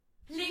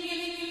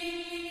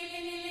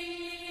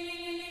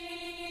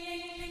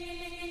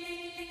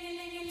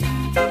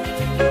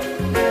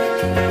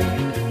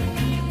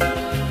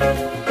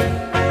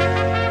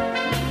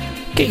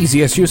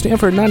KZSU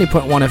Stanford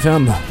 90.1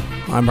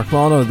 FM. I'm Mark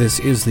Milano. This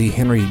is the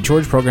Henry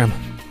George program.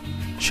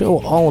 Show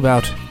all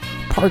about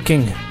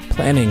parking,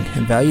 planning,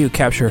 and value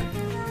capture.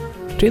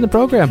 Today in the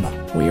program,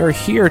 we are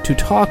here to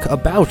talk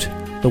about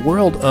the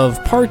world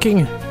of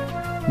parking,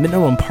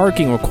 minimum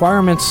parking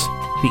requirements,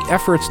 the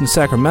efforts in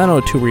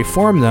Sacramento to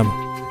reform them,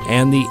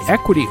 and the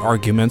equity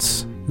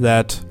arguments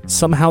that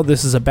somehow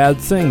this is a bad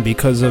thing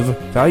because of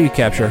value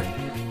capture.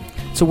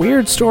 It's a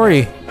weird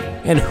story,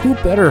 and who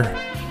better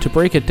to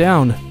break it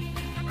down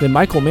than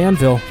Michael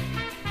Manville,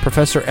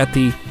 professor at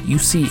the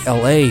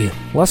UCLA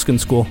Luskin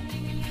School.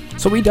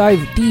 So we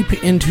dive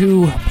deep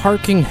into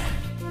parking,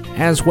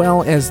 as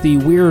well as the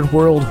weird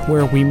world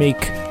where we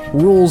make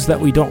rules that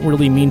we don't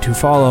really mean to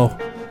follow,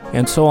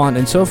 and so on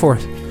and so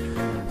forth.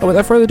 But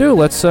without further ado,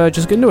 let's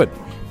just get into it.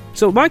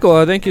 So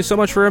Michael, thank you so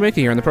much for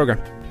making it here on the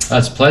program.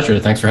 It's a pleasure.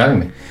 Thanks for having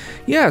me.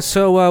 Yeah,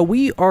 so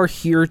we are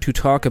here to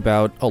talk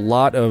about a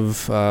lot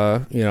of,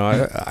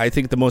 I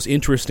think the most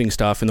interesting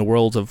stuff in the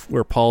world of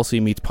where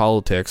policy meets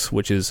politics,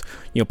 which is,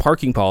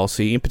 parking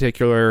policy, in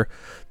particular,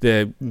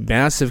 the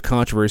massive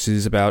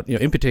controversies about,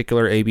 in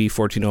particular, AB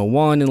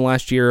 1401 in the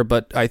last year,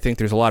 but I think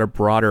there's a lot of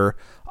broader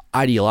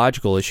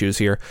ideological issues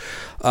here.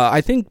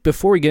 I think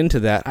before we get into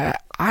that,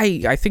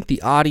 I think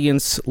the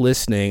audience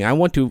listening,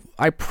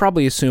 I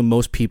probably assume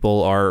most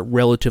people are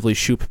relatively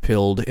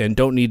Shoup-pilled and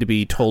don't need to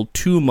be told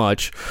too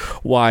much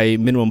why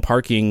minimum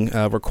parking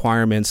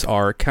requirements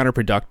are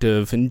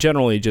counterproductive and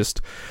generally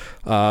just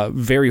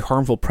very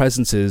harmful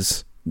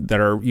presences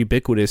that are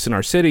ubiquitous in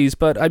our cities.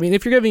 But I mean,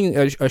 if you're giving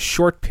a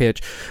short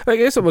pitch, I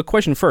guess I have a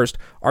question first.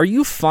 Are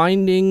you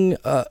finding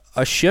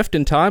a shift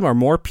in time? Are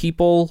more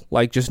people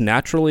like just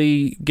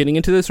naturally getting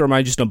into this, or am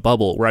I just in a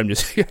bubble where I'm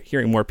just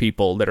hearing more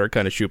people that are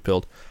kind of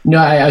Shoup-pilled? No,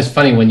 I was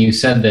funny when you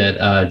said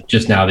that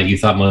just now that you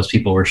thought most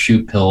people were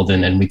Shoup-pilled,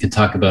 and we could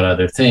talk about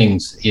other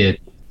things.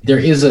 There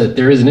is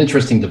an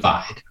interesting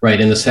divide, right?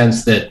 In the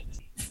sense that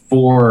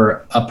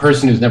for a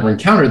person who's never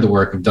encountered the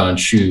work of Don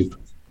Shoup,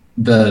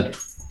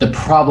 the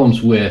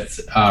problems with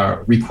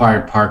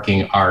required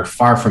parking are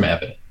far from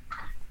evident,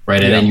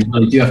 right? And then you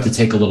really do have to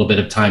take a little bit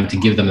of time to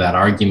give them that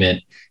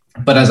argument.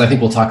 But as I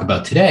think we'll talk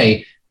about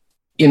today,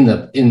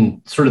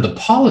 in sort of the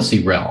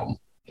policy realm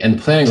and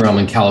the planning realm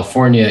in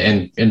California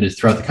and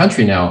throughout the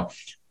country now,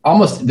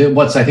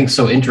 what's I think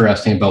so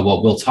interesting about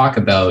what we'll talk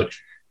about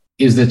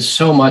is that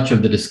so much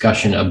of the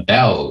discussion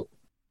about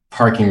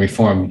parking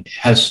reform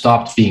has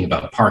stopped being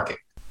about parking,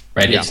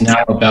 right? Yeah. It's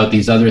now about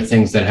these other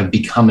things that have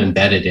become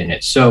embedded in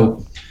it.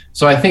 So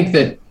I think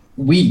that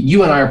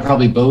you and I are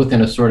probably both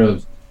in a sort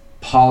of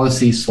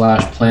policy /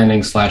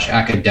 planning /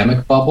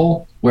 academic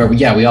bubble where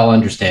we all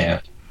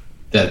understand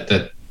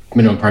that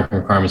minimum parking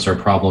requirements are a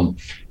problem.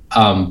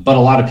 But a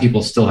lot of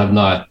people still have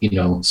not,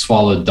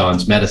 swallowed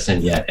Don's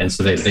medicine yet. And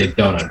so they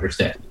don't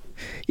understand.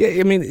 Yeah,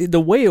 I mean, the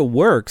way it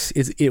works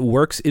is it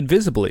works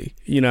invisibly.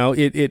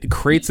 It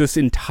creates this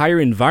entire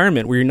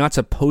environment where you're not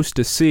supposed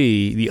to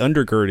see the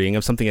undergirding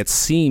of something that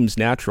seems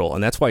natural.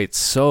 And that's why it's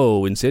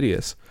so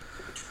insidious.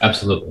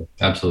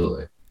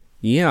 Absolutely.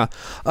 Yeah.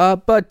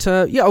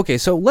 Okay.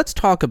 So let's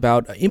talk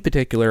about, in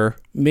particular,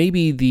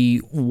 maybe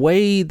the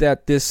way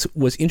that this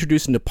was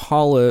introduced into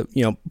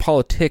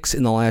politics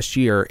in the last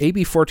year.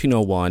 AB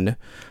 1401,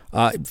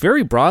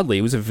 very broadly,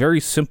 it was a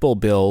very simple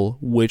bill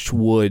which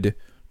would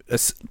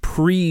it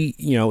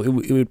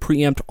would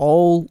preempt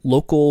all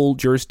local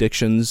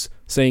jurisdictions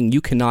saying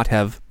you cannot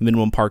have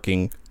minimum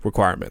parking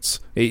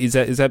requirements. Is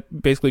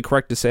that basically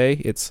correct to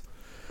say?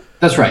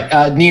 That's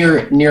right.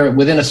 Near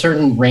within a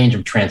certain range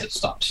of transit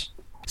stops.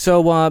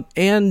 So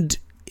and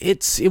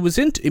it was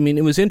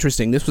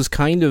interesting. This was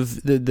kind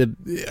of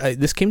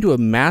this came to a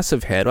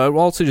massive head. I will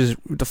also just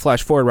to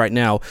flash forward right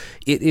now.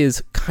 It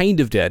is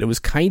kind of dead. It was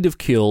kind of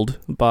killed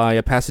by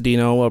a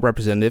Pasadena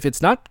representative.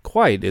 It's not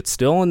quite. It's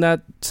still in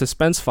that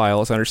suspense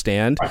file, as I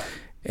understand. Right.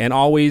 And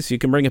always you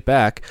can bring it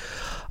back.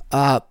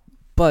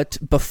 But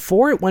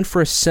before it went for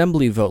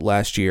assembly vote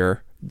last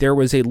year, there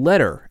was a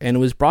letter, and it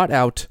was brought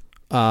out.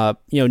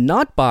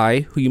 Not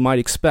by who you might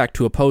expect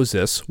to oppose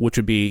this, which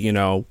would be,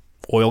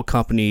 oil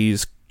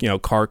companies,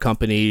 car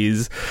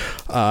companies,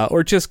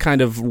 or just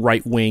kind of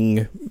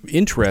right-wing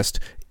interest.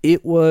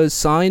 It was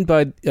signed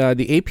by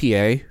the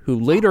APA, who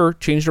later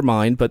changed their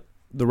mind, but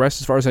the rest,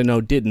 as far as I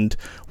know, didn't.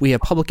 We have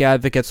public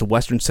advocates, the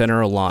Western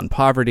Center, Law and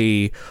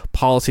Poverty,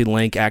 Policy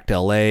Link, Act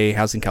LA,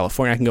 Housing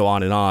California, I can go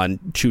on,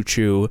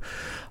 choo-choo.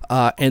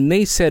 And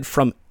they said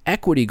from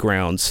equity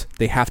grounds,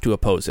 they have to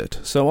oppose it.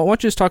 So I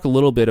want you to talk a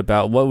little bit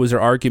about what was their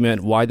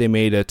argument, why they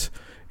made it,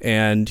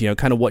 and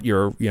kind of what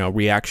your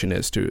reaction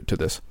is to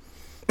this.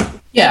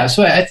 Yeah,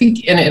 so I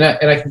think, and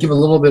I can give a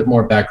little bit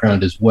more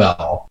background as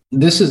well.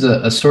 This is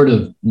a sort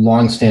of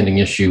longstanding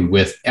issue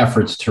with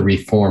efforts to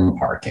reform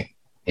parking,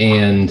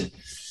 and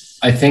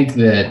I think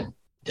that,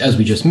 as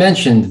we just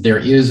mentioned, there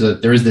is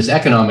this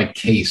economic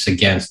case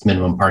against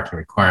minimum parking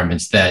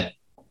requirements that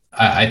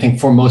I think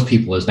for most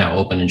people is now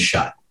open and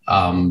shut.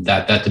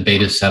 That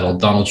debate is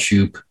settled. Donald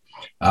Shoup,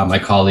 my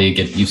colleague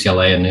at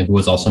UCLA, and who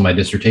was also my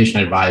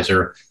dissertation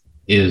advisor,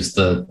 is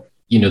the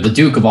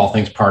Duke of all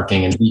things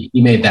parking, and he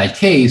made that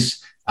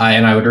case.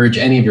 And I would urge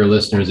any of your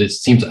listeners, it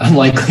seems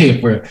unlikely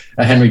if we're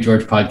a Henry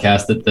George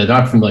podcast that they're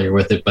not familiar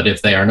with it, but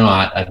if they are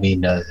not, I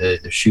mean,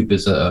 Shoup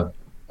is a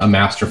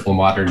masterful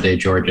modern day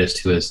Georgist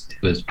who is,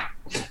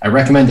 I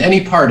recommend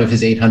any part of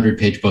his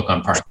 800-page book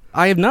on parking.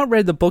 I have not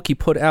read the book he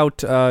put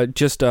out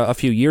just a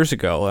few years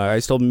ago. I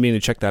still mean to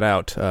check that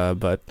out,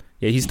 but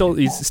yeah, he's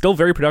still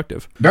very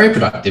productive. Very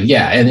productive,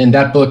 yeah. And in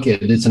that book,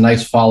 it's a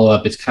nice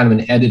follow-up. It's kind of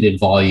an edited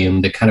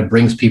volume that kind of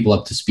brings people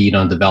up to speed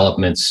on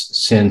developments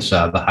since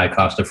the high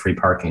cost of free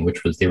parking,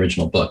 which was the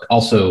original book.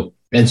 Also,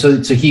 and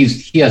so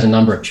he has a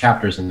number of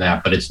chapters in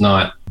that, but it's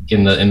not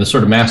in the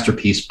sort of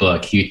masterpiece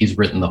book. He's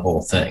written the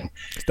whole thing.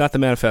 It's not the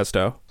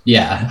manifesto.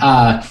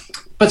 Yeah.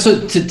 But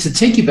so to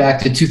take you back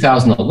to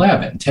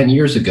 2011, 10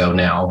 years ago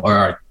now,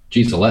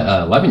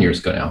 11 years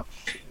ago now,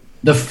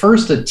 the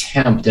first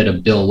attempt at a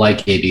bill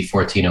like AB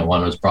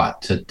 1401 was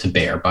brought to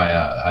bear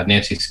by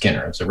Nancy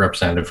Skinner as a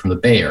representative from the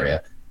Bay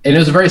Area. And it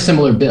was a very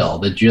similar bill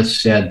that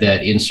just said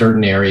that in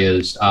certain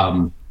areas,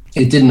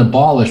 it didn't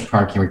abolish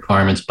parking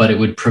requirements, but it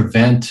would put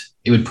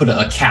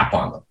a cap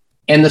on them.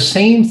 And the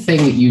same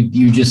thing that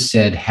you just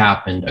said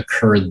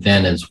occurred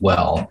then as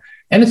well.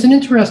 And it's an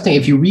interesting,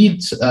 if you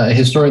read a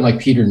historian like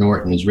Peter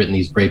Norton, who's written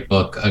a great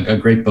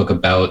book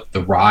about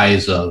the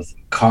rise of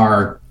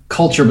car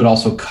culture, but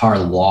also car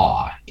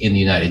law in the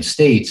United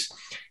States,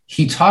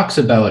 he talks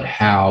about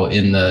how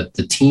in the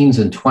teens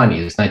and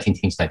 20s,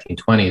 19-teens,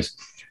 1920s,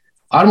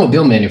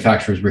 automobile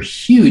manufacturers were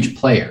huge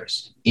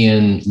players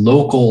in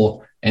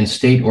local and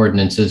state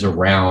ordinances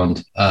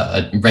around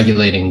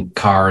regulating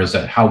cars,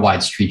 how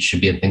wide streets should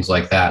be and things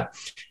like that.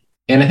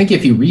 And I think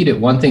if you read it,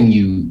 one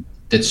thing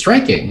that's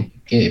striking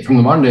from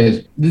the modern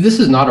days, this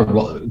is not a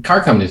role.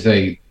 Car companies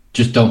say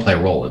just don't play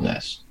a role in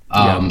this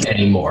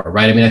anymore,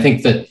 right? I mean, I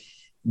think that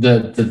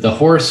the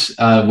horse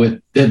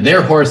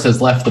their horse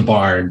has left the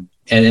barn,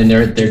 and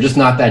they're just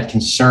not that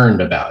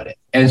concerned about it.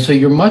 And so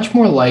you're much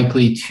more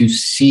likely to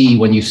see,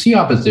 when you see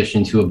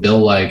opposition to a bill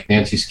like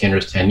Nancy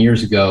Skinner's 10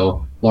 years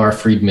ago, Laura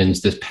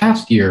Friedman's this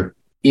past year,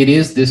 it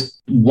is this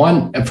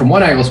one, from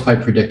one angle, is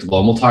quite predictable,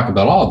 and we'll talk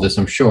about all of this,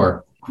 I'm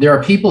sure. There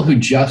are people who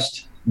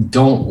just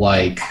don't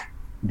like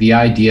the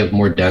idea of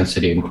more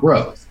density and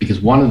growth,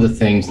 because one of the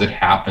things that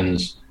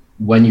happens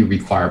when you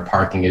require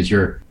parking is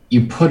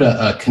you put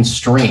a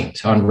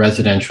constraint on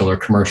residential or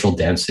commercial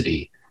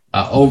density,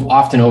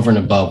 often over and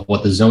above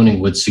what the zoning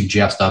would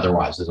suggest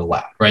otherwise is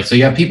allowed, right? So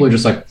you have people who are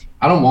just like,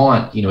 I don't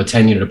want, a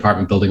 10-unit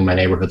apartment building in my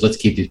neighborhood. Let's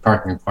keep these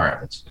parking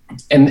requirements.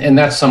 And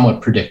that's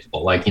somewhat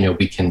predictable. Like,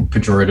 we can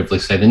pejoratively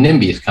say the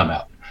NIMBYs come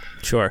out.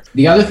 Sure.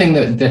 The other thing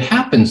that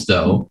happens,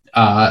 though,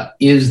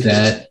 is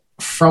that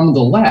from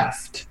the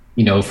left,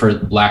 for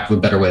lack of a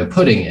better way of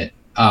putting it,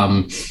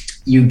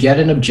 you get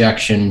an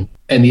objection,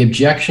 and the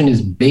objection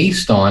is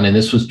based on, and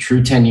this was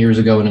true 10 years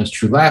ago and it was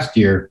true last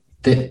year,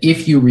 that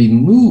if you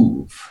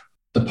remove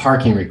the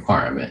parking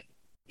requirement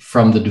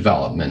from the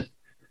development,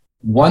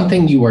 one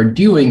thing you are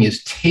doing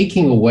is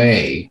taking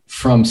away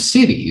from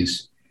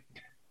cities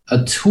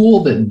a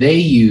tool that they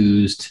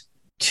used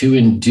to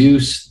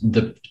induce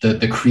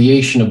the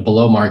creation of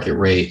below market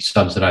rate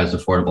subsidized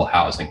affordable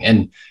housing.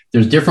 And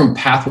there's different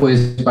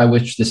pathways by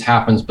which this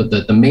happens, but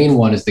the main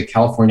one is that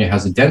California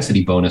has a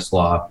density bonus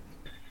law.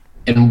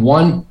 And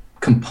one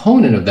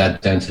component of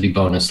that density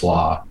bonus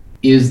law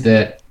is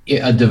that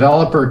a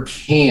developer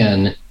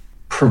can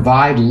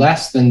provide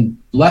less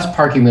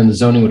parking than the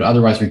zoning would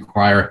otherwise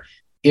require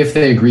if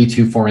they agree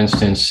to, for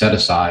instance, set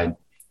aside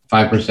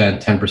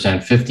 5%, 10%,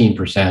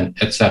 15%,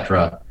 et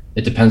cetera.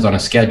 It depends on a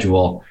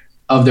schedule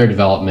of their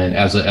development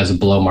as a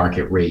below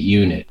market rate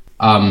unit.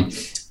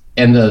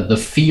 And the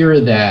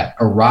fear that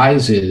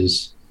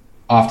arises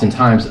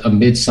oftentimes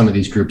amidst some of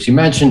these groups you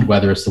mentioned,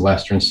 whether it's the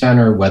Western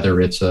Center,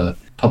 whether it's a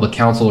public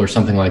council or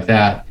something like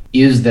that,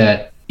 is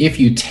that if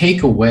you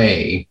take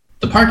away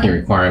the parking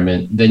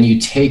requirement, then you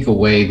take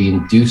away the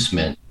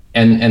inducement.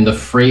 And the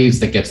phrase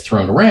that gets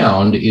thrown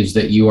around is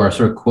that you are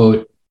sort of,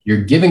 quote,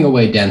 you're giving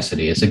away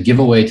density. It's a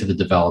giveaway to the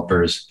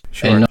developers.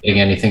 Sure. And not getting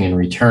anything in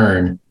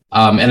return.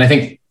 And I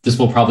think this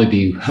will probably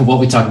be what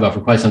we talk about for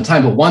quite some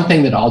time. But one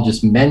thing that I'll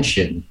just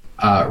mention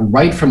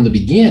right from the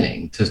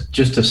beginning, to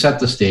set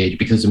the stage,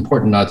 because it's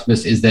important not to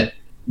miss, is that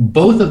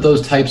both of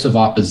those types of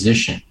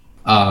opposition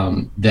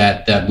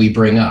that we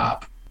bring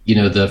up,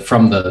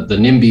 from the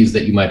NIMBYs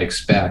that you might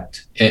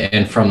expect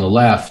and from the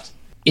left,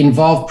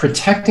 involve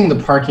protecting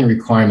the parking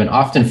requirement,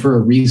 often for a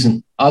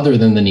reason other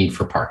than the need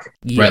for parking,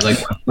 yes. Right? Like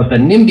what the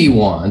NIMBY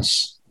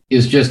wants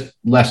is just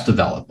less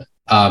development.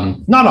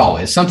 Not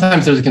always.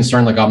 Sometimes there's a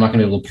concern like, I'm not going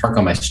to be able to park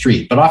on my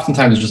street. But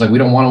oftentimes it's just like, we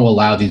don't want to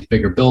allow these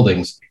bigger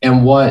buildings.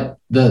 And what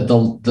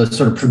the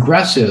sort of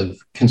progressive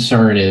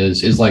concern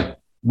is like,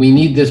 we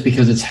need this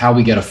because it's how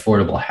we get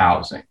affordable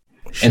housing.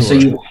 Sure. And so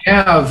you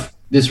have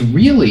this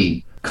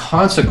really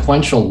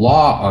consequential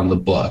law on the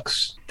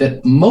books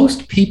that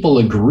most people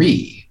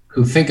agree,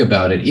 who think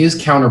about it, is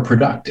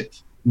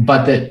counterproductive,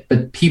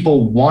 but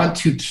people want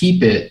to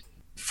keep it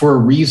for a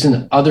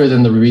reason other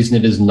than the reason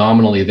it is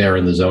nominally there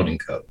in the zoning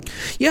code.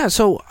 Yeah,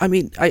 so, I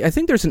mean, I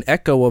think there's an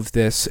echo of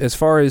this as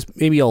far as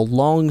maybe a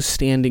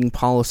long-standing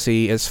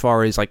policy as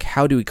far as, like,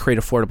 how do we create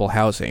affordable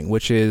housing,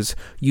 which is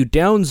you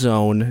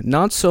downzone,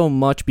 not so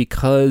much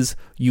because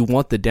you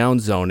want the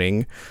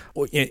downzoning,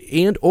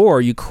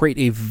 or you create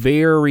a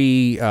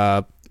very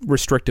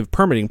restrictive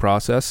permitting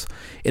process,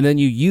 and then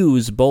you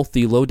use both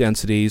the low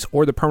densities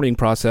or the permitting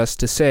process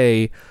to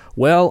say,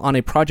 well, on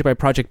a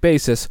project-by-project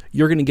basis,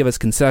 you're going to give us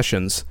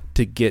concessions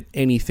to get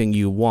anything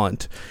you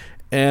want.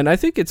 And I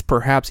think it's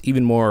perhaps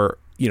even more,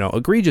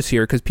 egregious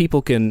here because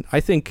people can, I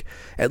think,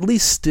 at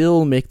least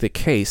still make the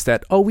case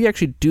that, we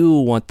actually do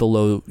want the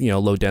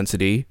low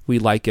density. We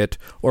like it,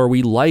 or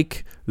we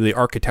like the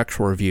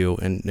architectural review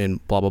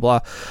and blah, blah, blah.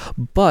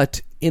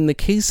 But in the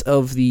case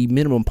of the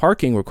minimum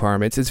parking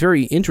requirements, it's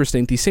very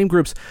interesting. These same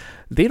groups,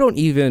 they don't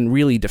even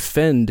really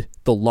defend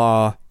the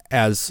law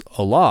as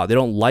a law. They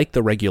don't like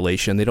the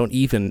regulation. They don't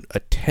even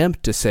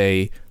attempt to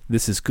say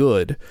this is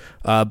good.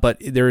 But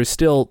there is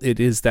still, it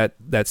is that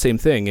same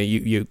thing.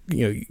 You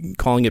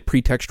calling it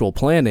pretextual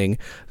planning.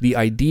 The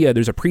idea,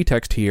 there's a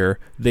pretext here.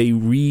 They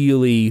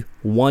really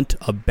want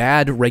a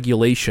bad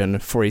regulation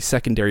for a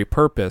secondary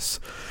purpose.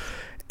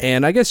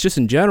 And I guess just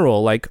in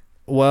general, like,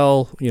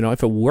 well,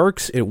 if it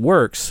works, it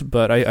works.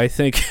 But I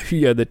think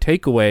the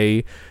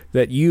takeaway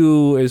that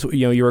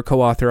you're a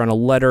co-author on a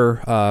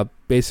letter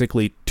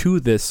basically to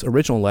this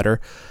original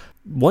letter.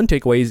 One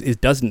takeaway is it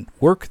doesn't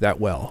work that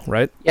well,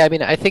 right? Yeah, I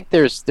mean, I think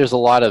there's a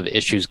lot of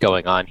issues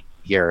going on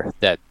here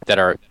that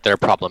are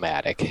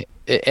problematic,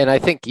 and I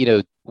think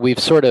we've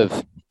sort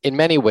of, in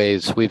many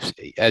ways,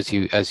 as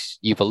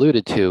you've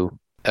alluded to,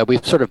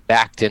 we've sort of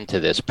backed into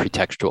this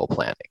pretextual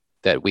planning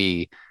that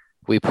we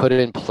put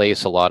in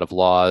place a lot of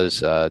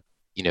laws.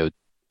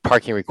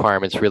 Parking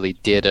requirements really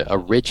did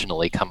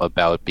originally come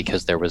about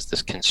because there was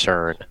this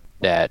concern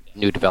that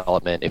new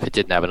development, if it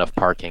didn't have enough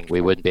parking,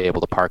 we wouldn't be able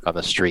to park on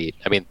the street.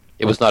 I mean,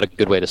 it was not a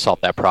good way to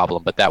solve that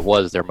problem, but that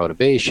was their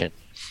motivation.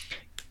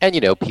 And,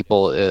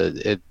 people,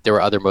 there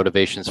were other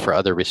motivations for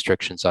other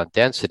restrictions on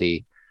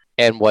density.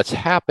 And what's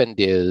happened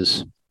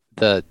is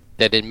that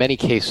in many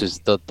cases,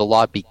 the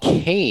law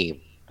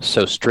became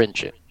so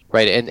stringent,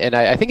 right? And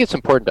I think it's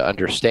important to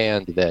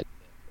understand that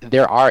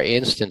there are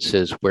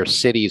instances where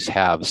cities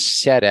have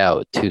set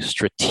out to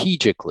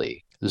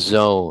strategically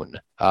zone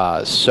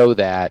so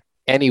that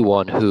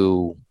anyone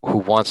who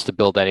wants to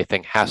build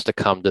anything has to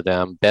come to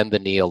them, bend the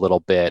knee a little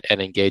bit, and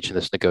engage in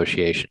this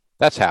negotiation.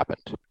 That's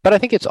happened. But I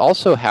think it's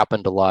also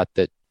happened a lot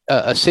that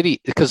a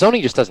city, because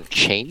zoning just doesn't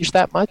change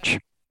that much.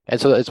 And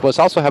so what's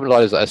also happened a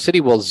lot is a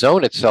city will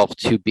zone itself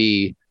to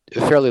be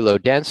fairly low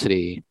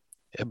density,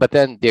 but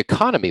then the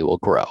economy will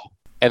grow.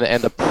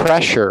 And the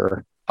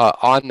pressure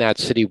on that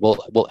city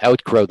will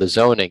outgrow the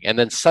zoning. And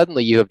then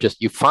suddenly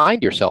you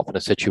find yourself in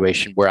a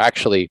situation where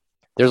actually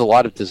there's a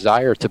lot of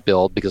desire to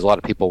build because a lot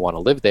of people want to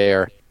live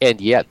there, and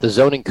yet the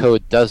zoning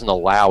code doesn't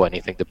allow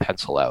anything to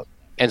pencil out.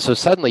 And so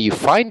suddenly you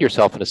find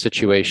yourself in a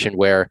situation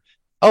where,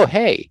 oh,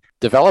 hey,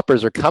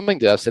 developers are coming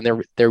to us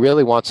and they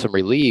really want some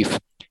relief,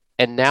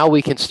 and now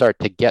we can start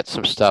to get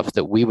some stuff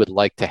that we would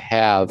like to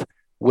have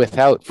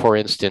without, for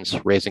instance,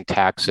 raising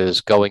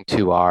taxes, going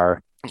to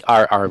our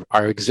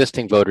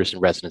existing voters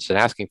and residents and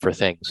asking for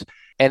things.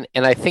 And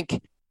I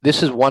think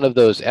this is one of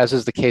those, as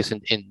is the case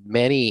in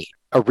many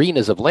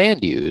arenas of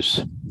land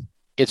use,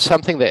 it's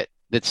something that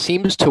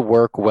seems to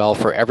work well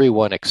for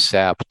everyone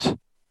except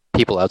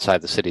people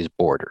outside the city's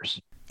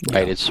borders,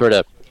 right? Yeah. It's sort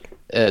of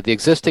the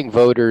existing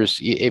voters.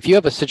 If you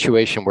have a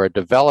situation where a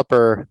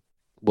developer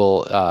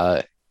will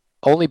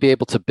only be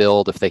able to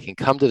build if they can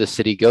come to the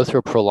city, go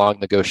through a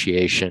prolonged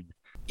negotiation,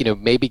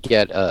 maybe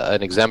get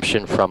an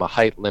exemption from a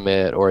height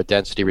limit or a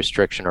density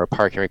restriction or a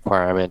parking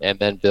requirement, and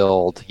then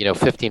build,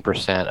 15%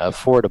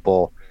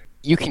 affordable,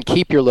 you can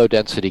keep your low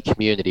density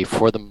community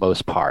for the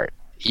most part.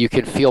 You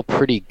can feel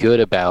pretty good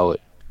about,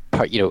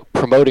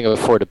 promoting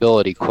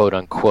affordability, quote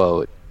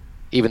unquote,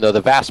 even though the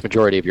vast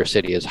majority of your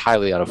city is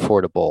highly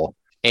unaffordable.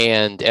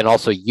 And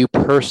also you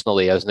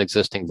personally, as an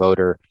existing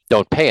voter,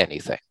 don't pay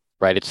anything,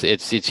 right?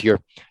 It's you're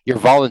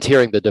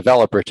volunteering the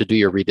developer to do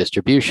your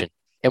redistribution.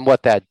 And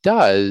what that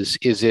does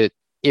is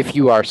if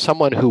you are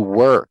someone who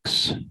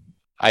works,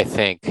 I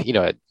think,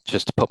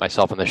 just to put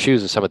myself in the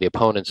shoes of some of the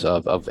opponents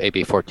of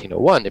AB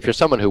 1401, if you're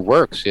someone who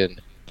works in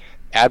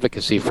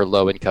advocacy for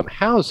low-income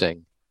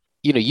housing,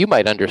 you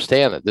might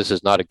understand that this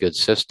is not a good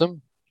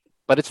system,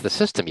 but it's the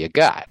system you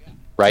got,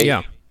 right?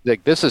 Yeah.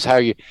 Like, this is how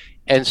you...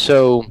 And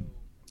so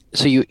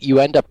you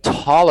end up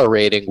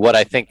tolerating what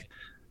I think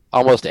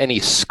almost any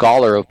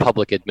scholar of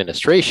public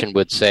administration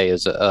would say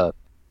is a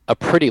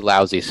pretty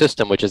lousy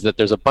system, which is that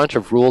there's a bunch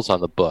of rules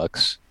on the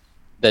books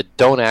that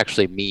don't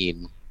actually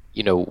mean,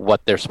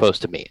 what they're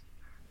supposed to mean.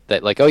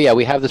 That, like, oh yeah,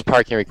 we have this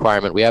parking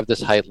requirement, we have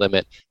this height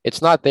limit.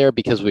 It's not there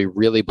because we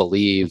really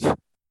believe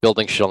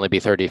buildings should only be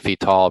 30 feet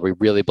tall. We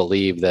really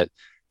believe that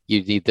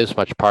you need this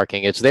much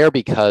parking. It's there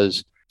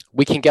because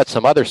we can get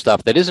some other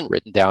stuff that isn't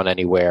written down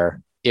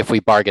anywhere if we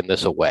bargain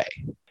this away.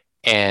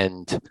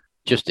 And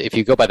just if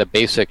you go by the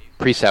basic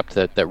precept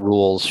that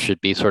rules should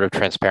be sort of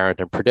transparent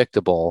and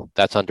predictable,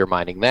 that's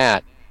undermining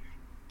that.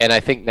 And I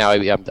think now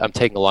I'm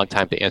taking a long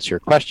time to answer your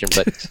question,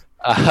 but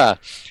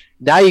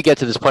now you get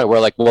to this point where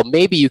like, well,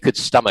 maybe you could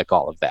stomach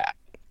all of that,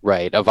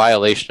 right? A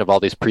violation of all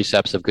these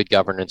precepts of good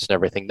governance and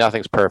everything.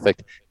 Nothing's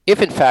perfect.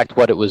 If in fact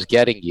what it was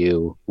getting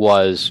you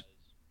was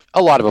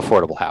a lot of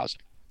affordable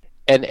housing.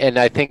 And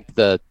I think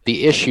the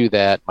issue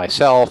that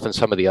myself and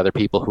some of the other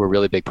people who are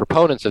really big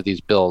proponents of these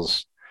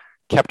bills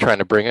kept trying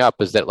to bring up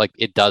is that like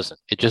it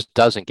just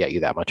doesn't get you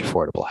that much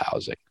affordable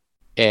housing.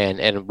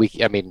 And we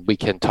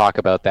can talk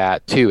about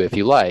that too if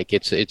you like.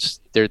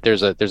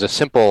 There's a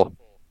simple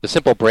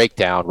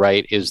breakdown,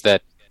 right? Is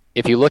that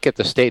if you look at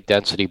the state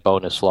density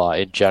bonus law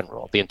in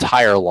general, the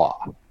entire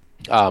law,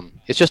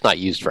 it's just not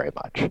used very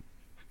much,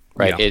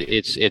 right? Yeah.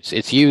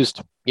 It's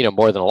used,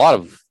 more than a lot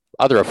of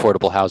other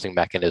affordable housing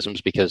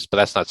mechanisms but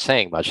that's not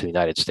saying much in the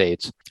United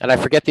States. And I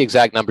forget the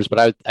exact numbers,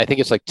 but I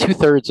think it's like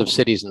 2/3 of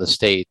cities in the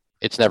state,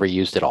 it's never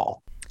used at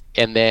all.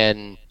 And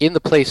then in the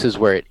places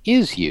where it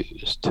is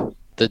used,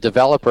 the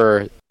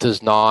developer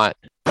does not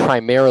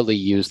primarily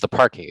use the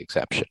parking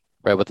exception,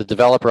 right? What the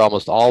developer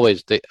almost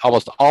always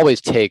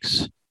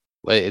takes,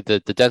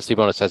 the density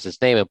bonus, as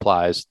its name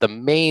implies, the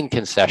main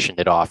concession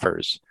it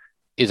offers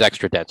is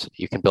extra density.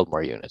 You can build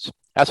more units.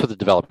 That's what the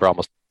developer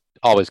almost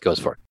always goes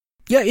for.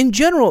 Yeah, in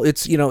general,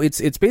 it's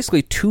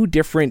basically two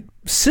different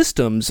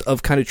systems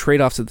of kind of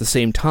trade-offs at the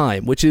same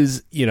time, which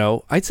is,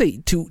 I'd say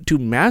to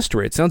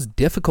master it sounds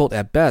difficult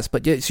at best,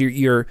 but yes,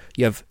 you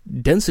have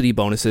density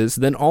bonuses,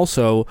 then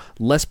also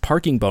less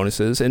parking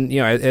bonuses, and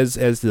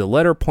as the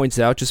letter points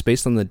out, just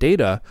based on the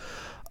data,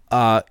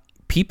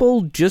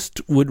 people just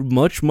would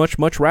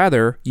much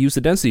rather use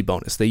the density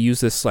bonus. They use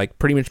this like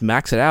pretty much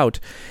max it out,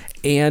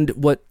 and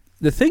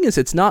the thing is,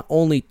 it's not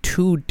only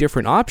two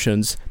different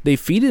options, they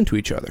feed into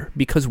each other.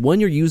 Because when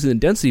you're using the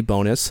density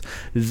bonus,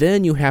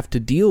 then you have to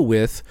deal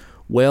with,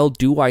 well,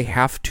 do I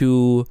have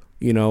to,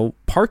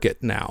 park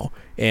it now?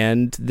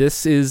 And it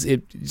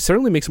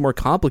certainly makes it more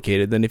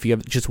complicated than if you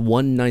have just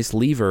one nice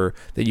lever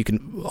that you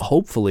can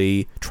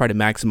hopefully try to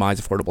maximize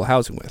affordable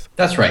housing with.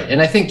 That's right.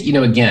 And I think,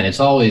 again,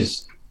 it's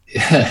always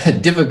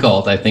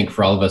difficult, I think,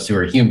 for all of us who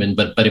are human,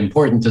 but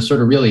important to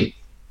sort of really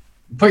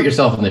put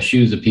yourself in the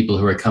shoes of people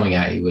who are coming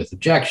at you with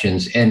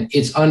objections. And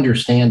it's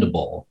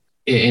understandable.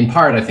 In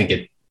part, I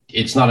think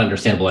it's not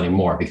understandable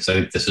anymore because I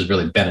think this has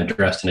really been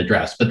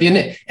addressed. But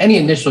any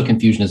initial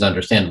confusion is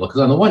understandable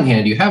because on the one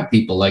hand, you have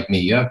people like me,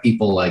 you have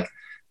people like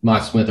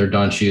Mott Smith or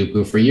Don Shoup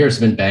who for years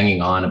have been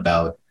banging on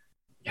about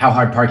how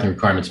hard parking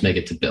requirements make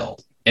it to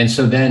build. And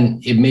so then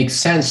it makes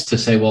sense to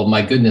say, well,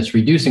 my goodness,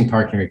 reducing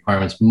parking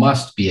requirements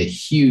must be a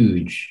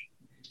huge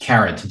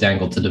carrot to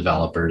dangle to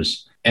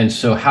developers. And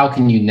so how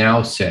can you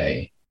now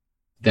say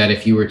that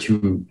if you were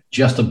to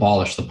just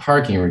abolish the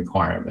parking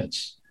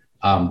requirements,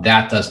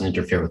 that doesn't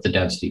interfere with the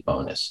density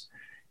bonus?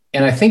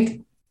 And I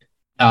think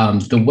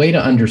the way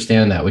to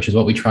understand that, which is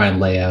what we try and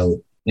lay out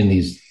in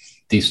these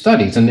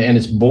studies, and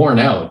it's borne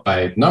out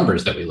by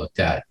numbers that we looked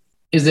at,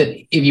 is that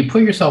if you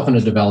put yourself in a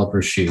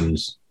developer's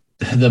shoes,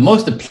 the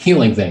most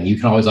appealing thing you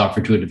can always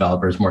offer to a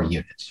developer is more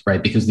units,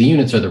 right? Because the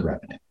units are the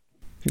revenue.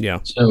 Yeah.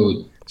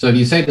 So if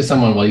you say to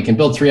someone, well, you can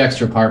build 3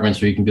 extra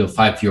apartments or you can build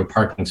 5 fewer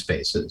parking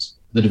spaces,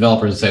 the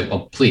developers say,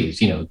 well,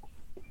 please,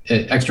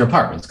 extra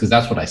apartments, because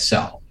that's what I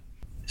sell.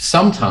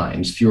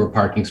 Sometimes fewer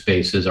parking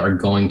spaces are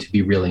going to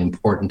be really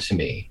important to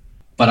me,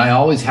 but I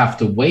always have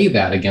to weigh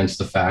that against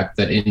the fact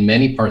that in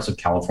many parts of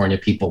California,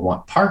 people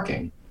want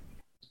parking,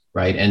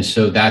 right? And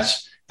so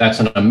that's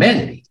an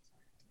amenity,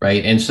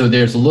 right? And so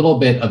there's a little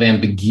bit of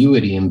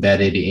ambiguity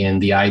embedded in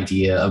the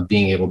idea of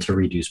being able to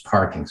reduce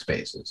parking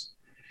spaces.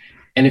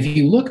 And if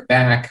you look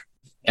back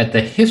at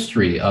the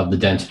history of the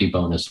density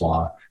bonus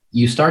law,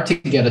 you start to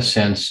get a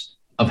sense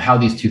of how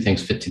these two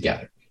things fit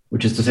together,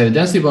 which is to say the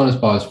density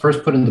bonus law was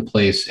first put into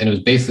place, and it was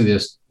basically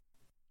this,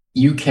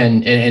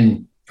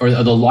 or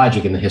the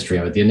logic in the history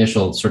of it, the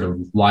initial sort of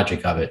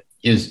logic of it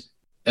is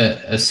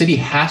a city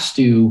has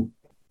to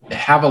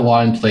have a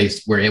law in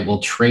place where it will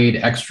trade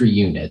extra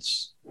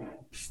units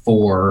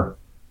for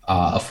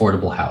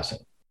affordable housing.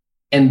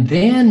 And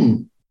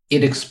then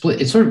it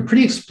sort of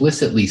pretty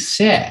explicitly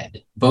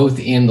said, both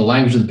in the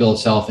language of the bill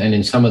itself and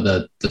in some of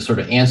the sort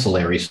of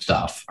ancillary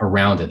stuff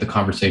around it, the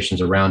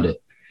conversations around it,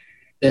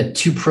 that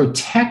to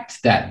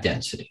protect that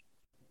density,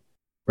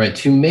 right,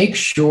 to make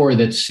sure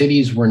that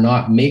cities were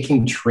not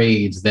making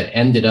trades that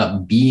ended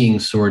up being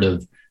sort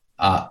of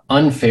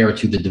unfair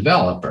to the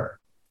developer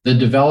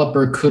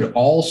could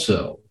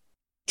also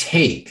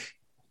take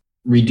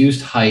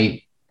reduced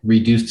height,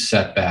 reduced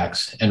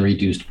setbacks, and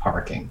reduced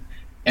parking.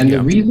 And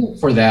the reason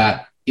for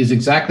that is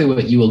exactly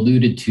what you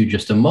alluded to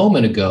just a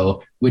moment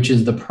ago, which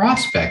is the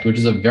prospect, which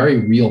is a very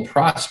real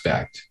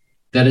prospect,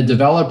 that a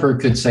developer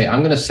could say,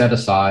 I'm going to set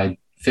aside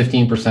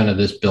 15% of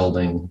this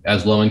building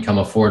as low-income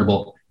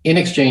affordable in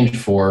exchange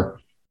for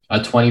a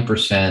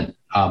 20%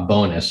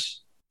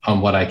 bonus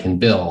on what I can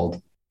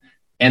build.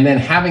 And then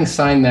having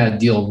signed that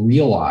deal,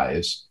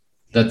 realize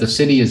that the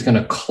city is going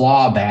to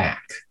claw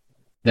back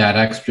that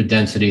extra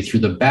density through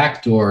the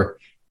back door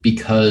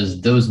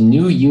because those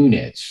new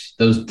units,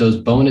 those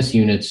bonus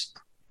units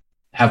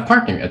have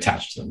parking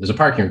attached to them. There's a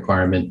parking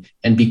requirement.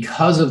 And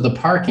because of the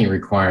parking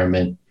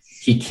requirement,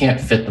 he can't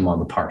fit them on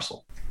the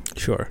parcel.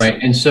 Sure. Right.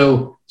 And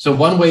so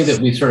one way that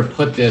we sort of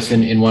put this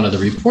in one of the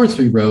reports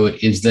we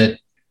wrote is that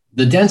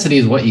the density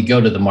is what you go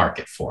to the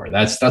market for.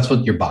 That's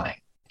what you're buying.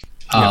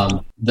 Yeah.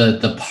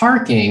 The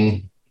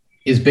parking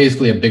is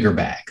basically a bigger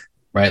bag,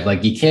 right?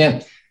 Like you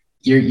can't,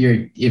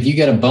 if you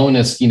get a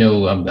bonus,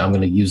 I'm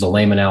going to use a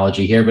lame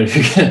analogy here, but if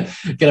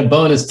you get a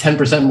bonus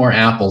 10% more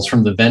apples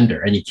from the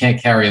vendor and you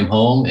can't carry them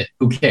home,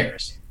 who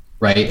cares,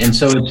 right? And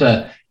so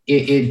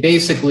it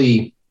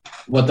basically,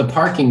 what the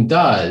parking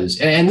does,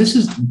 and this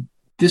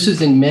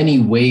is in many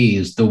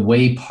ways the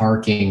way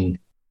parking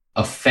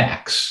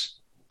affects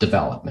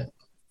development,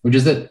 which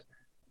is that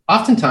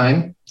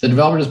oftentimes the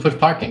developer just puts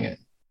parking in,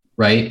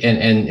 right?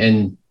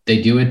 And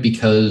they do it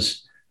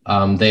because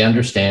they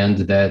understand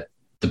that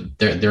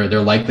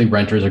their likely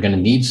renters are going to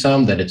need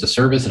some, that it's a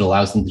service that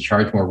allows them to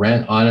charge more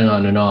rent, on and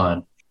on and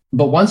on.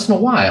 But once in a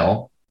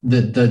while,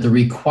 the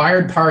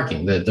required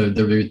parking,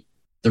 the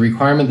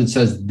requirement that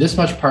says this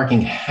much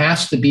parking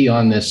has to be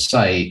on this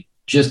site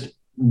just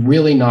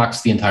really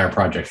knocks the entire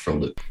project for a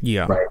loop.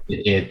 Yeah. Right.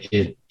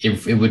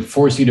 It would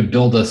force you to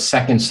build a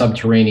second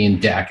subterranean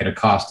deck at a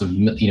cost of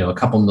a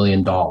couple $1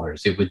 million.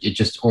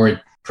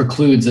 It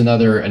precludes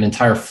an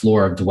entire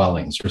floor of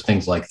dwellings or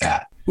things like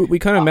that. We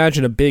kind of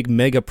imagine a big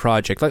mega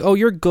project, like, oh,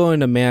 you're going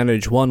to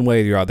manage one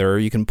way or the other,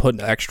 you can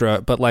put extra,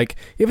 but like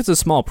if it's a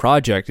small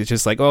project, it's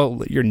just like,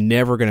 oh, you're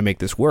never going to make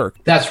this work.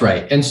 That's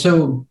right. And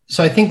so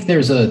I think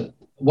there's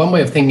one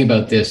way of thinking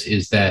about this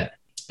is that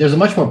there's a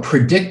much more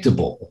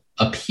predictable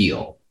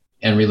appeal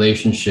and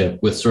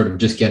relationship with sort of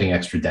just getting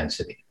extra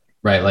density,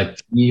 right? Like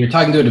you're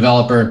talking to a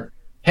developer,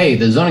 hey,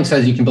 the zoning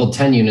says you can build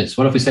 10 units.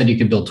 What if we said you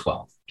could build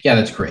 12? Yeah,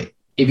 that's great.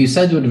 If you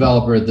said to a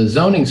developer, the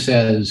zoning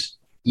says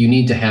you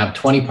need to have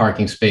 20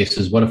 parking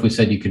spaces. What if we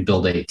said you could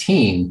build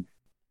 18?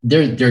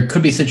 There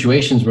could be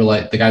situations where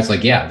like the guy's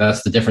like, yeah,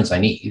 that's the difference I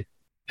need.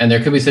 And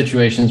there could be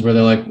situations where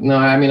they're like, no,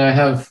 I mean,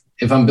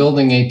 if I'm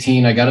building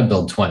 18, I got to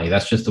build 20.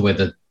 That's just the way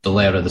that the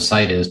layout of the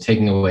site is.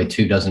 Taking away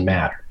 2 doesn't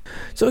matter.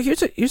 So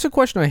here's a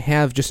question I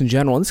have just in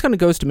general. And this kind of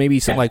goes to maybe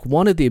like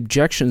one of the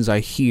objections I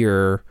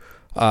hear,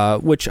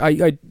 which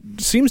I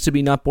seems to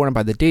be not borne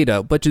by the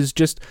data, but is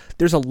just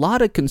there's a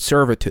lot of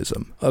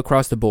conservatism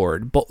across the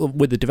board, but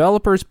with the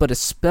developers, but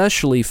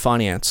especially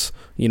finance.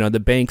 The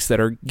banks that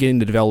are getting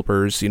the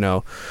developers,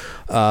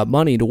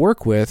 money to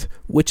work with,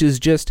 which is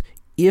just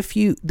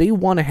they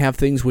want to have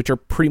things which are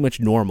pretty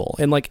much normal,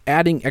 and like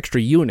adding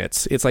extra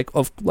units, it's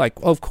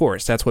of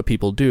course that's what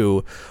people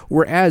do.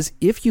 Whereas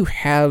if you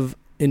have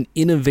an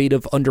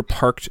innovative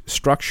underparked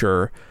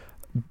structure,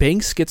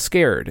 banks get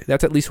scared.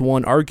 That's at least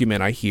one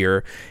argument I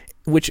hear,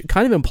 which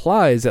kind of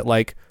implies that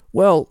like,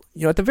 well,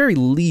 at the very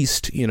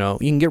least, you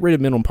can get rid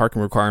of minimum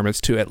parking requirements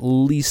to at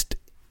least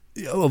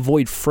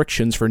avoid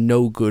frictions for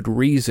no good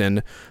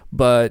reason,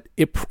 but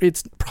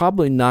it's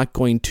probably not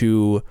going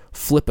to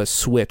flip a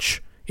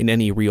switch in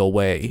any real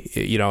way.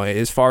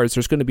 As far as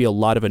there's going to be a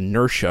lot of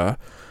inertia,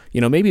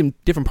 maybe in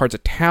different parts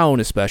of town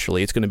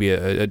especially, it's going to be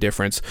a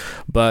difference.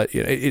 But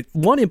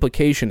one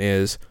implication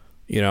is,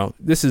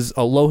 this is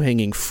a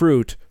low-hanging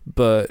fruit,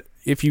 but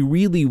if you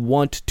really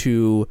want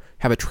to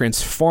have a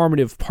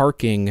transformative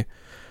parking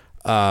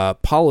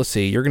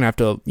policy, you're going to have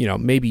to,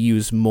 maybe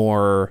use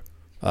more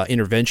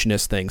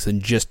interventionist things than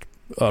just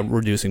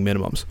reducing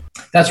minimums.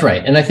 That's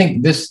right. And I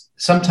think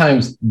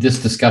sometimes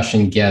this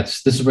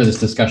is where this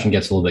discussion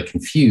gets a little bit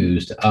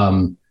confused,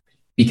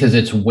 because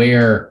it's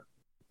where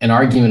an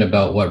argument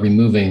about what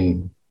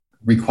removing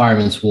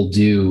requirements will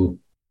do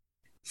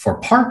for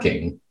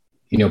parking,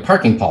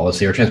 parking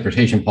policy or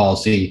transportation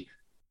policy,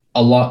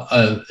 a lot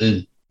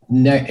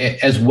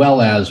as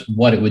well as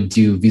what it would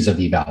do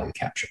vis-a-vis value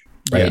capture,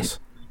 right? Yes.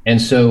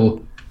 And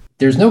so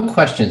there's no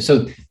question.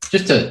 So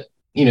just to,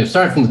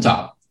 start from the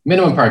top,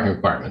 minimum parking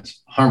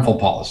requirements, harmful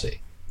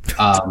policy,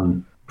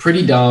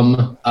 pretty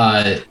dumb.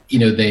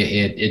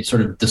 It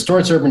sort of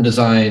distorts urban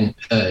design,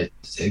 a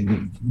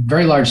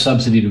very large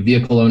subsidy to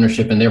vehicle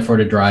ownership and therefore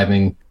to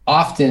driving,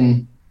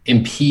 often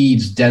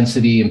impedes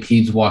density,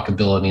 impedes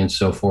walkability, and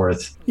so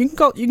forth. You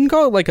can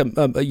call it like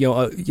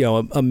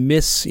a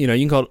miss, you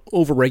can call it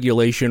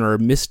overregulation or a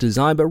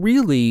misdesign, but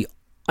really,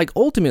 like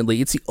ultimately,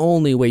 it's the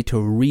only way to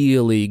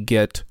really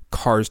get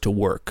cars to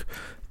work.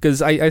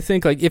 Because I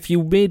think like if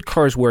you made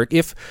cars work,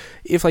 if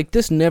like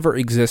this never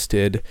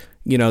existed,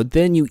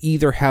 then you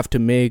either have to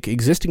make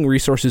existing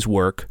resources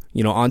work,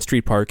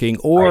 on-street parking,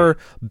 or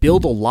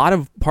build a lot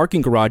of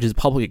parking garages at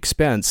public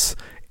expense.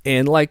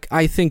 And like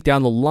I think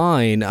down the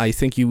line, I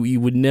think you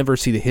would never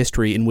see the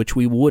history in which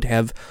we would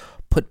have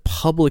put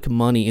public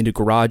money into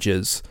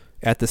garages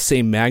at the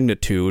same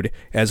magnitude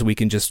as we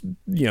can just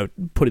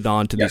put it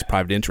on to these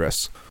private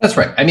interests. That's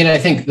right. I mean, I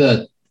think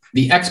the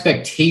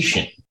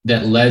expectation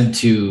that led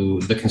to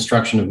the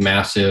construction of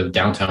massive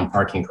downtown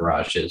parking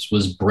garages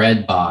was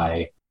bred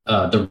by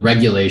the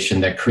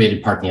regulation that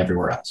created parking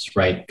everywhere else,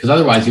 right? Because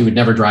otherwise you would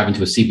never drive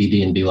into a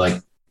CBD and be like,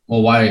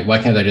 well,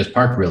 why can't I just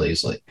park really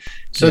easily?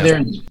 So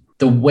Yeah.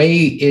 the way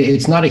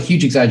it's not a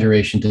huge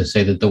exaggeration to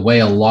say that the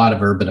way a lot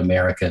of urban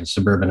America and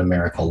suburban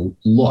America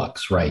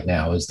looks right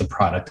now is the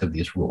product of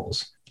these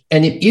rules.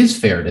 And it is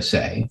fair to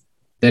say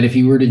that if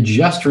you were to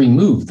just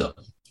remove them,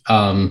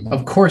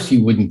 of course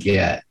you wouldn't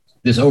get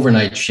this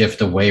overnight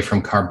shift away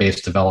from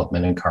car-based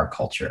development and car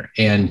culture.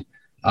 And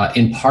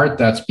in part,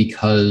 that's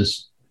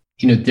because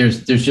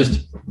there's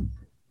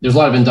a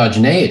lot of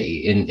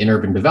endogeneity in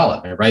urban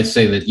development, right?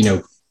 Say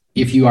that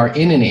if you are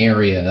in an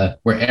area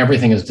where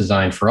everything is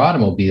designed for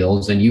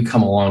automobiles and you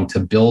come along to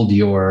build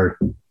your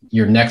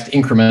next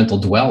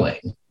incremental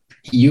dwelling,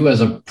 you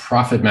as a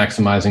profit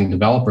maximizing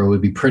developer would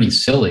be pretty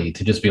silly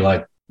to just be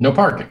like, no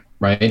parking,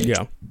 right?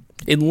 Yeah.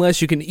 Unless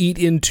you can eat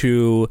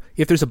into,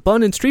 if there's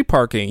abundant street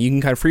parking, you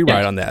can kind of free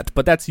ride on that.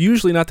 But that's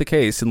usually not the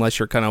case unless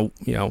you're kind of,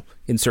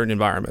 in certain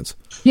environments.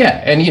 Yeah.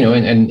 And,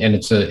 and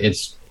it's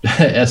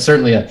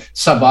certainly a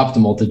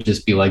suboptimal to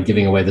just be like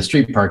giving away the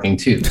street parking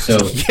too. So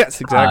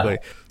yes, exactly.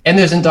 And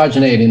there's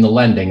endogeneity in the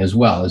lending as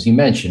well, as you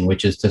mentioned,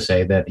 which is to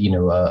say that,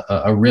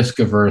 a risk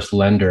averse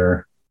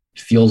lender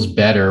feels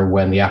better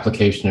when the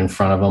application in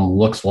front of them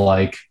looks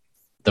like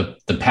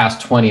the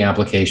past 20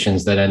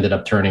 applications that ended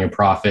up turning a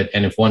profit.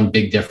 And if one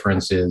big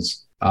difference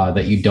is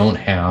that you don't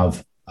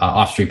have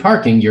off-street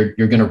parking, you're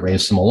going to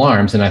raise some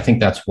alarms. And I think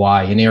that's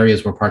why in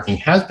areas where parking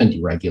has been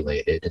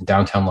deregulated, in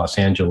downtown Los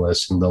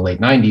Angeles in the late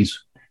 90s,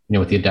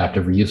 with the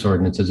adaptive reuse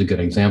ordinance is a good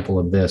example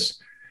of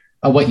this.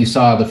 What you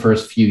saw the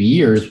first few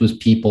years was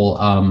people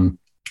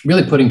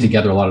really putting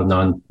together a lot of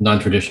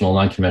non-traditional,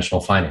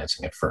 non-conventional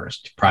financing at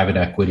first, private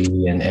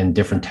equity and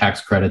different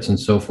tax credits and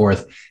so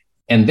forth.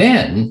 And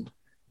then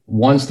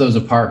once those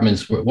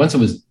apartments, once it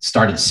was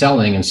started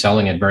selling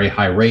at very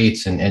high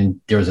rates and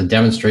there was a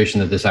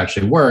demonstration that this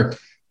actually worked,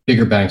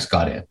 bigger banks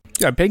got in.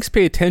 Yeah, banks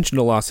pay attention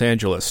to Los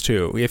Angeles,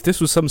 too. If this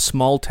was some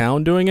small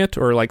town doing it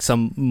or like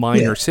some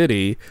minor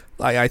city,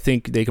 I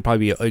think they could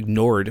probably be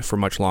ignored for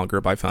much longer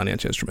by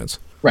finance instruments.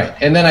 Right.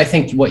 And then I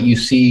think what you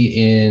see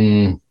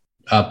in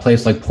a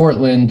place like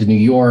Portland, New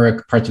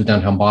York, parts of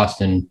downtown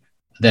Boston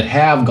that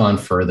have gone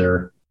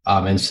further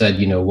and said,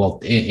 well,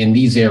 in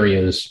these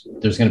areas,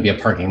 there's going to be a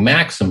parking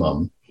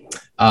maximum.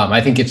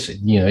 I think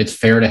it's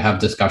fair to have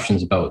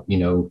discussions about,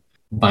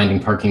 binding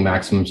parking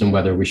maximums and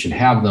whether we should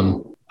have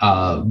them.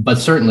 But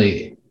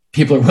certainly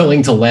people are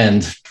willing to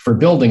lend for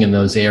building in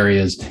those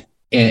areas.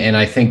 And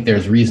I think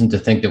there's reason to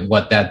think that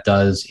what that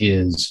does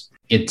is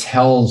it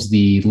tells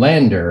the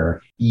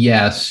lender,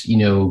 yes,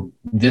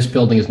 this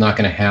building is not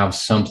going to have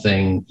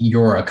something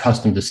you're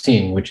accustomed to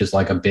seeing, which is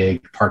like a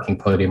big parking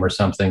podium or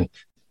something.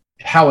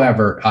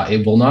 However,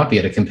 it will not be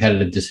at a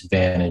competitive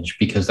disadvantage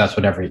because that's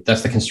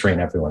the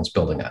constraint everyone's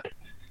building at.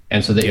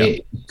 And so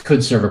it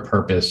could serve a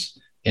purpose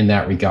in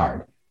that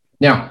regard.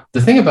 Now,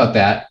 the thing about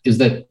that is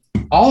that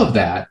all of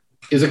that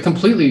is a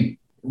completely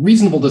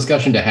reasonable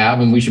discussion to have,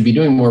 and we should be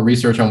doing more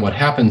research on what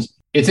happens.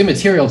 It's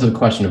immaterial to the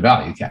question of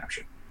value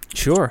capture.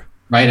 Sure.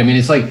 Right? I mean,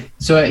 it's like,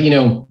 so,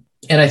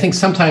 and I think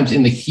sometimes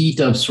in the heat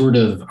of sort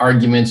of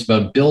arguments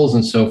about bills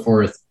and so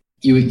forth,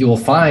 you will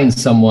find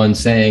someone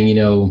saying,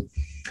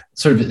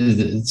 sort of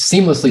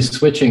seamlessly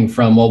switching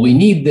from, well, we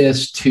need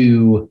this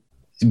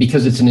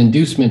because it's an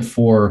inducement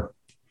for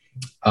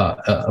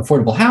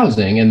affordable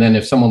housing. And then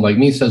if someone like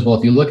me says, well,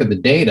 if you look at the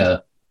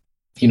data,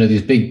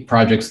 these big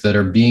projects that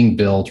are being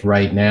built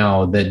right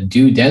now that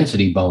do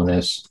density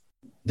bonus,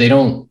 they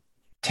don't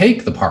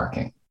take the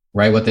parking,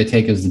 right? What they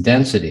take is the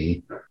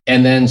density.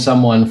 And then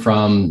someone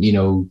from,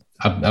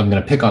 I'm going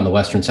to pick on the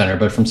Western Center,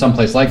 but from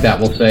someplace like that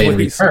will say in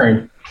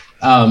return,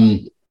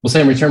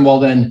 well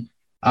then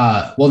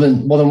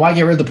why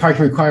get rid of the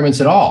parking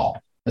requirements at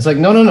all? It's like,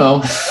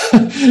 no.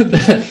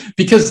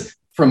 Because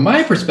from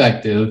my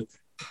perspective,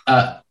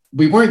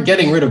 we weren't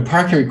getting rid of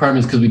parking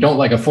requirements because we don't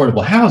like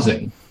affordable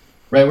housing.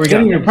 Right, we're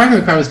getting rid of parking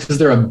requirements because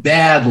they're a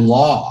bad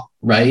law,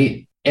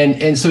 right?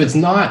 And so it's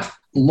not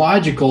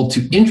logical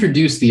to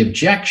introduce the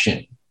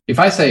objection. If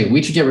I say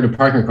we should get rid of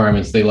parking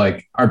requirements, they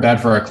are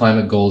bad for our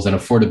climate goals and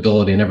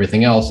affordability and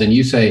everything else, and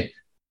you say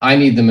I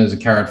need them as a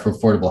carrot for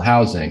affordable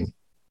housing,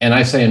 and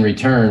I say in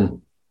return,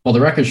 well,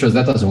 the record shows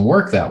that doesn't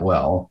work that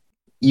well.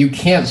 You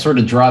can't sort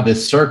of draw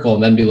this circle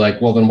and then be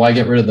like, well, then why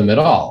get rid of them at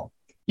all?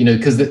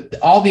 Because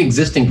all the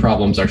existing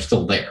problems are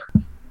still there.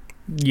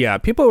 Yeah,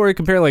 people already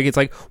compare, it's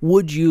like,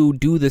 would you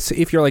do this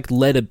if you're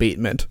lead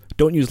abatement?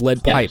 Don't use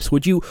lead pipes.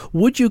 Would you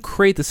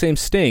create the same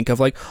stink of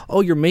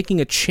you're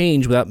making a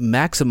change without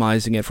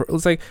maximizing it?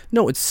 It's like,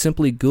 no, it's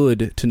simply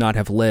good to not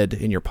have lead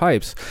in your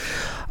pipes.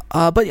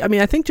 But I mean,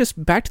 I think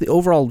just back to the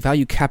overall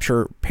value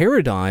capture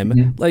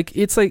paradigm,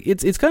 it's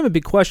kind of a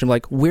big question.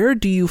 Where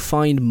do you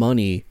find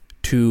money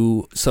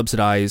to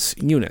subsidize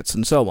units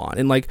and so on?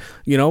 And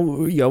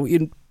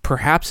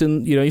perhaps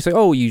you say,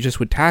 oh, you just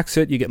would tax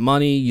it, you get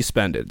money, you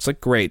spend it. It's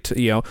great,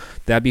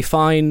 that'd be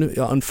fine.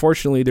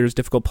 Unfortunately, there's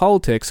difficult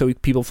politics, so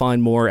people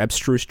find more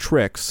abstruse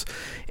tricks.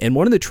 And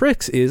one of the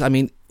tricks is,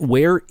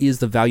 where is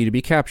the value to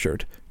be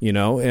captured?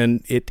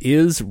 And it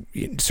is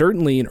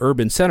certainly in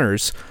urban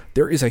centers,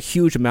 there is a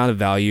huge amount of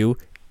value,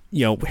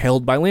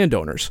 held by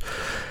landowners.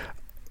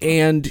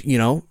 And,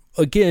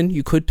 again,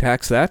 you could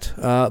tax that,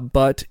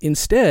 but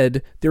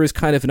instead there is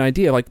kind of an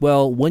idea like,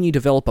 well, when you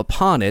develop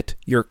upon it,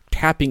 you're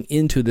tapping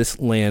into this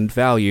land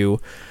value.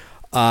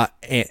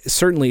 And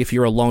certainly if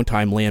you're a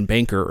longtime land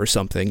banker or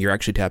something, you're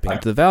actually tapping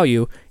into the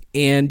value,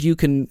 and you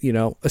can,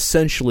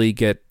 essentially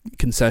get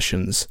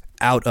concessions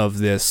out of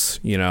this,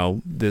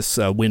 this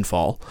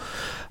windfall.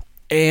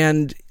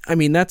 And I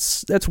mean,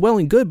 that's well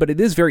and good, but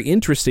it is very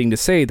interesting to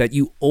say that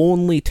you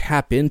only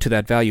tap into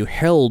that value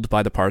held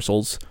by the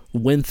parcels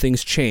when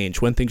things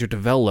change, when things are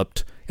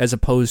developed, as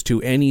opposed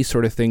to any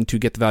sort of thing to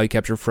get the value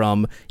capture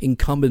from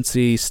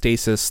incumbency,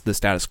 stasis, the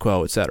status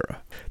quo,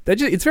 etc.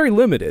 It's very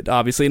limited,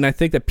 obviously, and I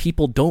think that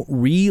people don't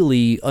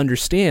really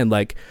understand,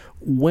 like,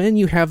 when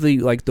you have the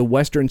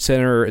Western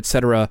Center,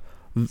 etc.,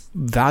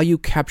 value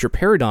capture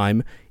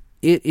paradigm,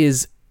 it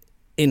is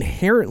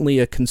inherently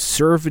a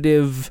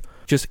conservative,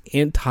 just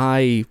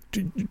anti-progress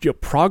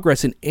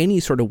in any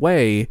sort of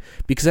way,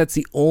 because that's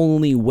the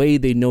only way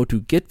they know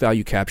to get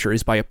value capture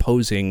is by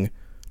opposing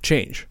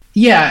change.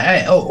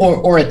 Yeah,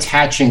 or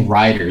attaching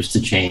riders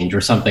to change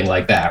or something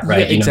like that,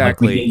 right? Yeah,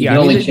 exactly. You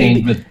only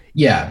change with,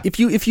 yeah. If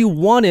you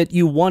want it,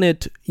 you want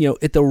it,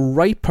 at the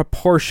right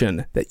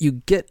proportion, that you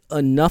get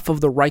enough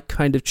of the right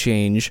kind of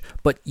change,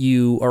 but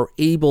you are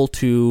able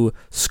to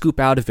scoop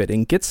out of it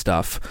and get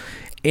stuff.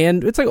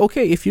 And it's like,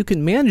 okay, if you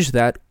can manage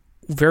that,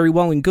 very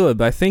well and good.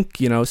 But I think,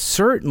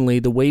 certainly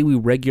the way we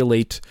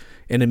regulate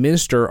and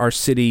administer our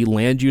city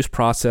land use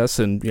process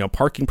and,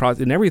 parking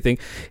process and everything,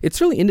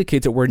 it really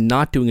indicates that we're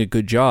not doing a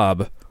good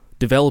job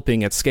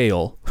developing at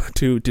scale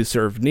to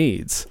serve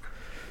needs.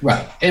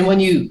 Right. And when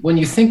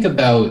you think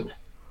about,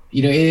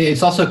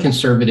 it's also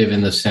conservative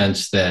in the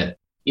sense that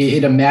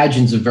it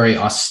imagines a very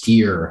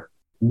austere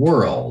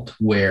world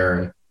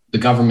where the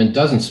government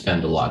doesn't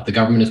spend a lot. The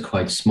government is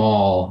quite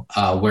small,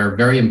 where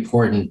very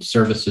important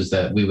services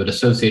that we would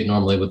associate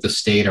normally with the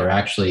state are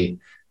actually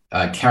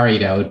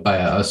carried out by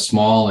a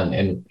small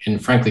and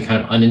frankly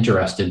kind of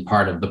uninterested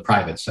part of the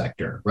private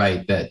sector,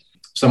 right? That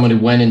someone who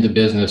went into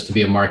business to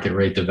be a market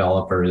rate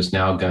developer is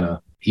now going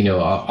to,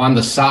 on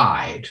the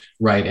side,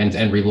 right,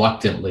 and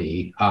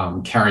reluctantly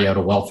carry out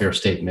a welfare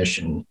state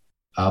mission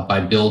by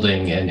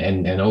building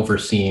and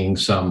overseeing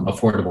some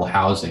affordable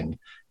housing.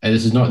 And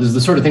this is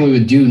the sort of thing we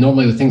would do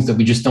normally with things that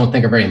we just don't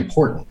think are very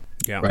important,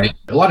 right?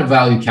 A lot of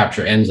value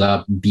capture ends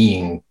up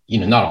being,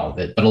 not all of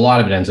it, but a lot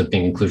of it ends up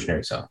being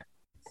inclusionary zoning,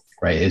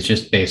 right? It's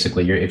just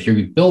basically, if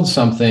you build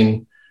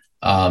something,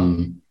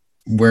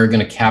 we're going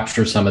to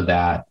capture some of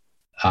that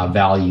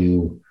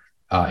value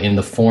in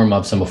the form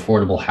of some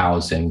affordable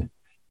housing.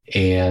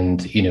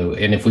 And,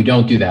 and if we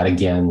don't do that,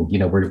 again,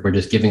 we're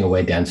just giving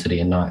away density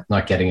and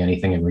not getting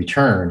anything in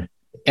return.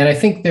 And I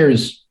think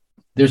there's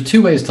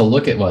two ways to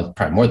look at, well,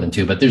 probably more than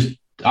two, but there's,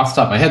 off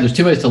the top of my head, there's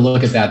two ways to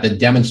look at that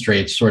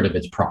demonstrates sort of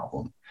its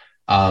problem.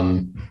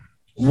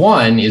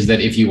 One is that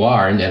if you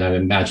are, and I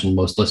imagine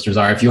most listeners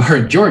are, if you are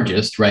a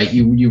Georgist, right,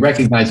 you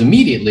recognize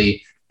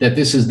immediately that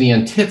this is the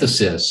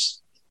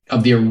antithesis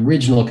of the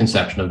original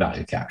conception of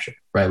value capture,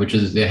 right, which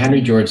is that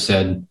Henry George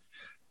said,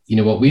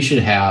 what we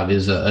should have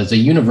is a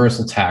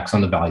universal tax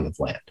on the value of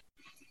land.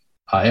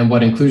 And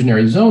what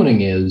inclusionary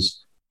zoning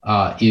is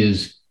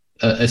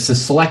a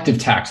selective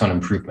tax on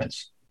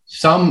improvements.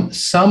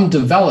 Some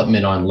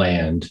development on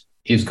land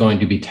is going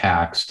to be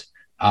taxed,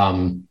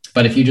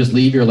 but if you just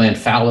leave your land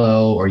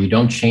fallow or you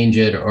don't change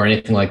it or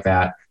anything like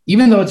that,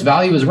 even though its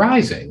value is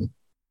rising,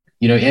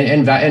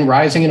 and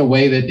rising in a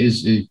way that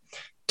is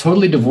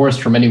totally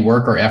divorced from any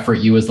work or effort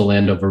you as the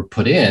landowner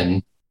put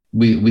in,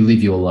 we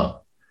leave you alone.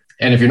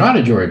 And if you're not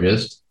a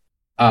Georgist,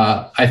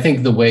 I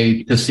think the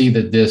way to see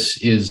that this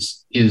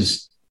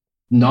is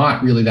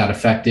not really that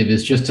effective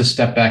is just to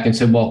step back and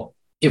say, well,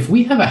 if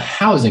we have a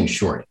housing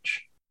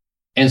shortage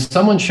and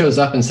someone shows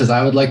up and says,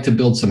 I would like to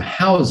build some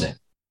housing,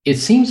 it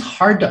seems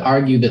hard to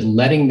argue that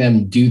letting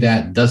them do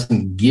that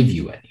doesn't give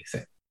you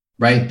anything,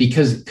 right?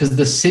 Because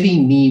the city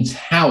needs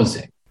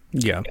housing.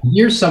 Yeah.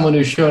 Here's someone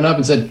who's shown up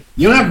and said,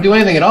 you don't have to do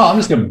anything at all. I'm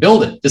just going to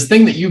build it. This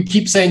thing that you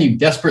keep saying you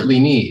desperately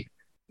need.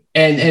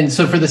 And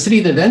so for the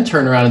city to then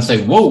turn around and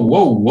say, whoa,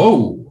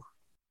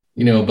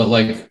 but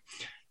like,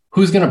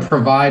 who's going to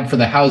provide for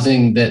the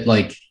housing that,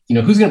 like,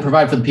 who's going to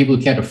provide for the people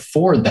who can't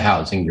afford the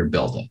housing you're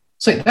building?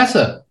 So that's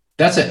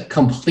a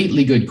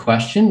completely good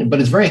question, but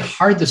it's very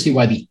hard to see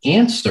why the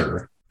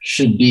answer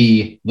should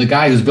be the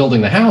guy who's building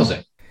the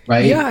housing,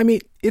 right? Yeah, I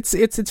mean, it's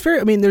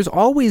very, I mean, there's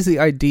always the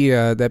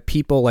idea that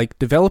people, like,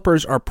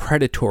 developers are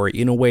predatory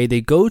in a way. They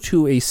go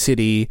to a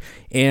city,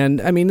 and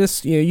I mean,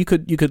 this, you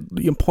could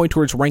point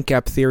towards rank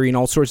gap theory and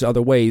all sorts of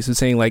other ways, and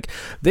saying, like,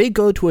 they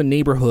go to a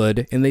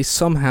neighborhood and they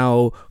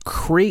somehow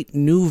create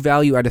new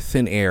value out of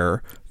thin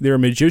air. They're a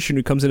magician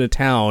who comes into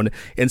town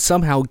and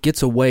somehow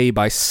gets away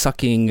by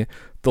sucking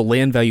the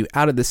land value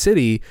out of the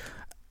city.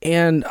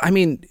 And I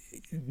mean,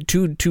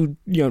 to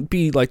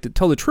be like, to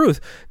tell the truth,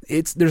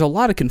 there's a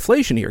lot of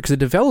conflation here, because a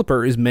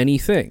developer is many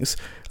things.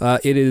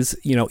 It is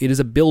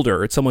a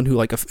builder. It's someone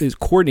who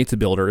coordinates the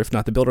builder, if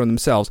not the builder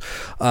themselves.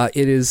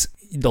 It is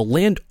the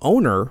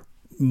landowner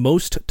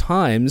most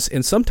times,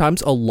 and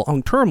sometimes a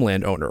long-term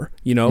landowner.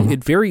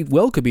 It very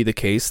well could be the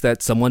case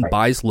that someone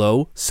buys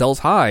low, sells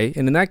high,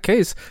 and in that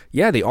case,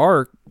 yeah, they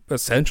are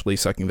essentially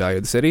sucking value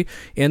of the city,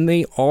 and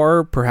they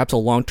are perhaps a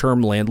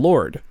long-term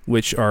landlord,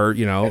 which are,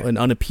 an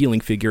unappealing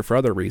figure for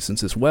other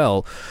reasons as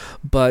well.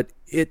 But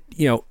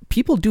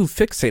people do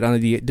fixate on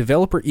the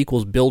developer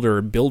equals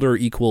builder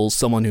equals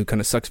someone who kind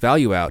of sucks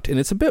value out, and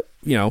it's a bit,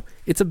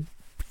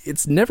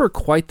 it's never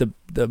quite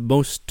the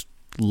most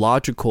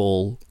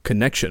logical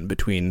connection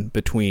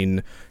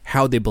between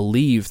how they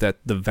believe that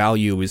the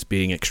value is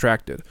being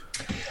extracted.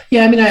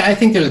 Yeah, I mean, I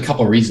think there's a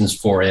couple of reasons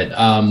for it.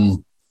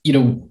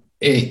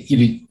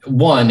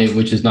 One,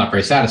 which is not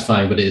very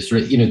satisfying, but it's,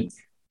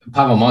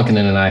 Pavel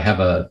Monkinen and I have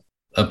a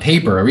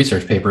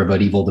research paper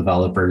about evil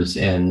developers,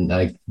 and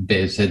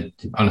they said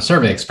on a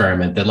survey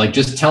experiment that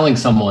just telling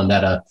someone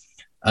that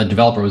a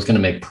developer was going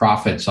to make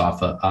profits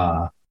off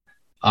a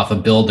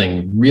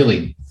building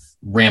really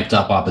ramped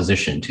up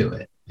opposition to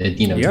it.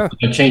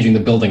 Changing the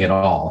building at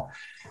all.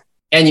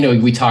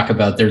 And, we talk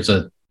about there's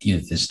the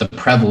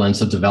prevalence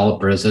of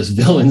developers as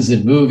villains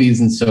in movies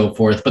and so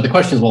forth. But the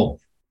question is, well,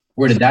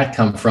 where did that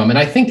come from? And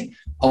I think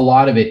a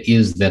lot of it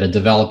is that a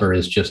developer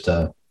is just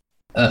a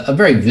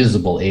very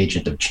visible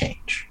agent of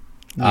change.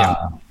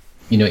 Yeah.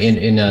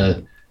 In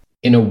a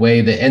way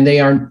that, and they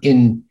aren't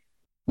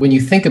when you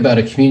think about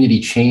a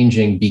community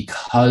changing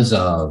because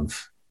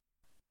of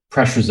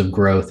pressures of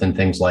growth and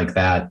things like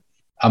that,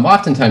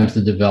 oftentimes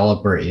the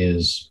developer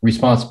is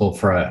responsible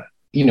for a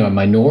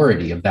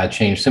minority of that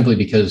change, simply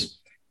because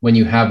when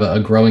you have a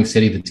growing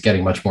city that's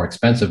getting much more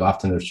expensive,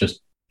 often there's just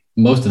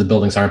most of the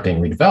buildings aren't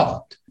being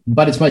redeveloped.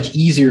 But it's much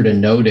easier to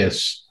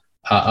notice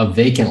a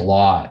vacant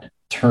lot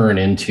turn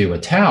into a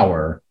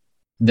tower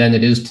than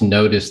it is to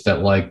notice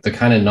that the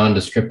kind of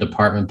nondescript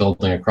apartment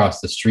building across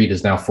the street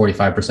is now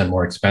 45%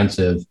 more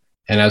expensive.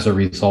 And as a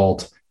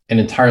result, an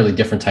entirely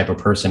different type of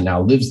person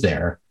now lives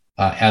there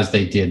as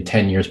they did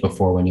 10 years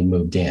before when you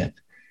moved in.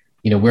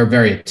 We're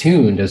very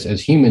attuned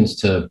as humans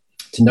to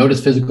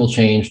notice physical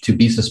change, to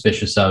be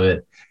suspicious of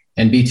it,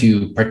 and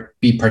be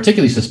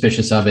particularly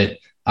suspicious of it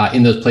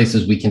in those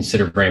places we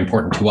consider very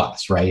important to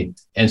us, right?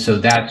 And so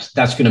that's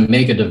going to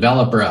make a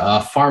developer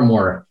a far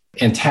more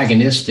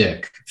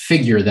antagonistic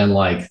figure than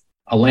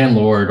a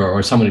landlord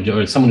or someone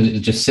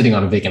who's just sitting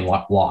on a vacant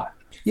lot.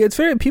 Yeah, it's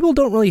very, people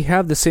don't really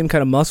have the same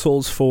kind of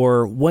muscles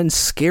for when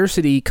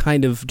scarcity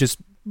kind of just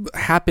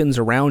happens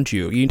around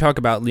you. You can talk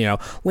about,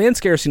 land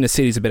scarcity in the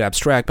city is a bit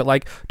abstract, but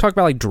talk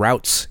about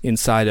droughts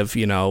inside of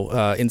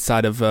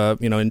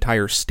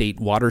entire state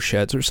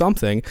watersheds or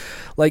something.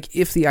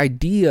 If the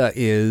idea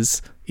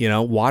is,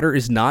 water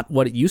is not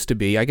what it used to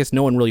be, I guess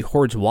no one really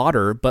hoards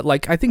water, but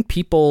I think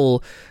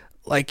people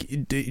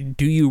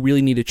do you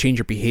really need to change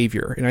your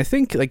behavior? And I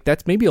think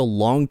that's maybe a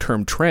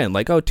long-term trend.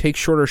 Take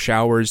shorter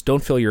showers,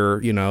 don't fill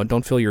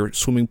your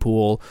swimming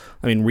pool.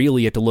 I mean,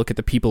 really you have to look at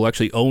the people who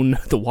actually own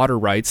the water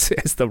rights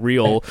as the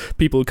real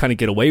people who kind of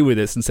get away with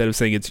this, instead of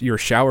saying it's your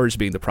showers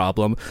being the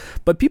problem.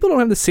 But people don't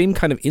have the same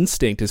kind of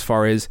instinct as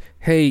far as,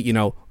 hey,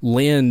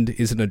 land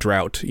is in a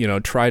drought,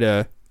 try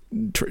to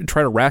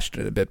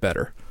ration it a bit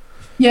better.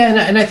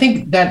 Yeah, and I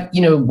think that,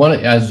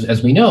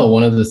 as we know,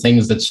 one of the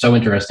things that's so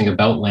interesting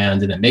about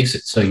land and it makes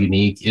it so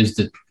unique is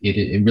that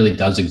it really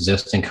does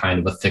exist in kind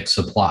of a fixed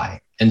supply.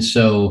 And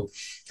so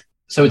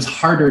it's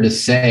harder to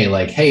say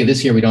hey,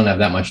 this year we don't have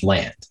that much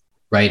land,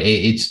 right?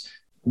 It's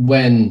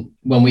when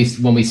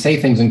we say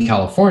things in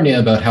California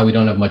about how we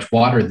don't have much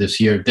water this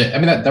year,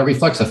 that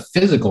reflects a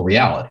physical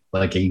reality.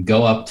 You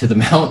go up to the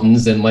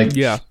mountains and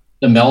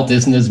the melt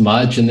isn't as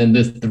much, and then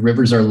the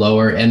rivers are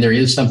lower, and there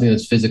is something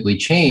that's physically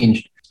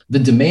changed. The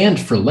demand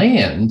for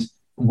land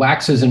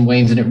waxes and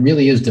wanes, and it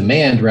really is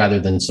demand rather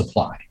than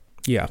supply.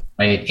 Yeah.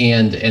 Right.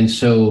 And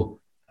so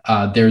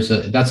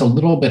that's a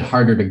little bit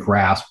harder to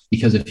grasp,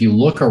 because if you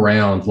look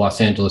around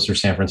Los Angeles or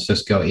San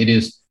Francisco, it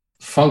is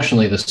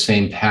functionally the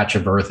same patch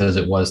of earth as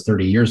it was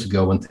 30 years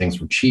ago when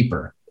things were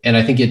cheaper. And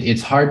I think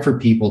it's hard for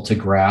people to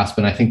grasp.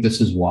 And I think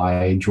this is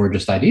why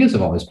Georgist ideas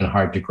have always been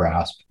hard to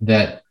grasp,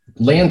 that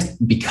land,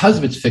 because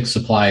of its fixed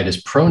supply, it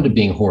is prone to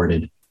being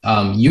hoarded.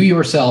 You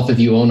yourself, if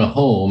you own a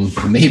home,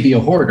 may be a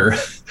hoarder.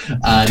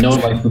 No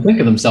one likes to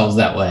think of themselves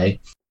that way.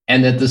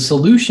 And that the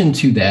solution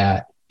to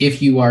that, if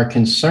you are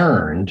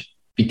concerned,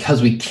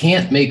 because we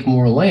can't make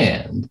more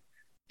land,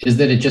 is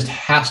that it just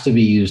has to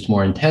be used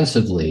more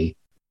intensively.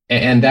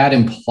 And that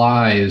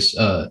implies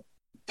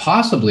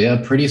possibly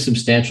a pretty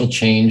substantial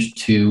change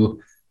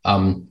to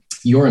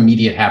your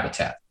immediate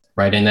habitat,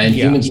 right? And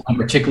humans don't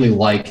particularly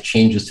like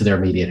changes to their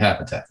immediate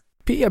habitat.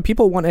 Yeah,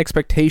 people want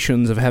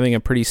expectations of having a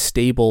pretty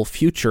stable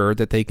future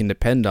that they can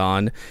depend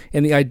on,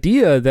 and the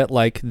idea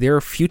that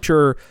their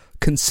future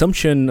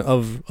consumption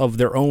of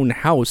their own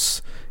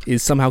house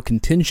is somehow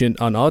contingent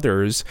on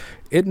others,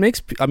 it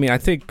makes, I mean, I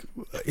think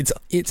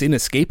it's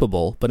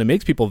inescapable, but it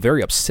makes people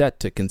very upset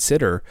to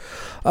consider.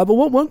 But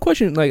one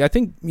question, like, I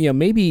think,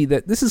 maybe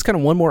that this is kind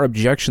of one more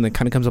objection that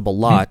kind of comes up a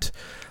lot,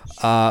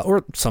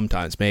 or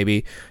sometimes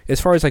maybe, as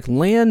far as like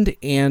land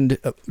and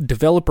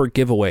developer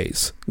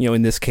giveaways,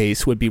 in this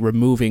case would be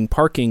removing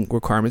parking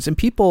requirements. And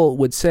people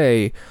would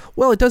say,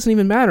 well, it doesn't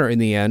even matter in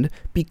the end,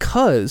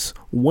 because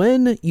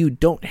when you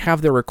don't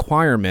have the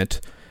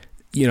requirement,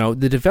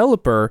 the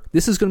developer,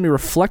 this is going to be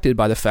reflected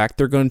by the fact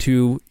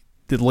the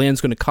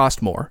land's going to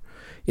cost more.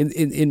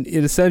 In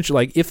essentially,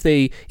 like if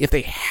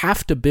they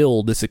have to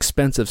build this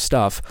expensive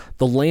stuff,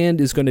 the land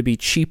is going to be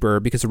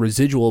cheaper because the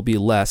residual will be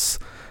less.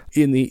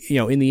 In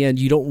the end,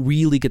 you don't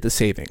really get the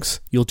savings.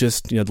 You'll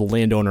just, the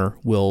landowner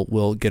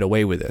will get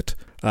away with it.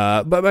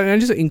 But I'm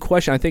just in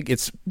question. I think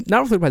it's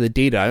not reflected by the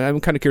data. I'm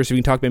kind of curious if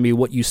you can talk maybe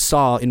what you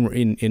saw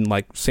in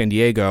like San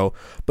Diego,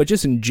 but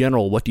just in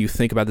general, what do you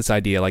think about this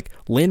idea? Like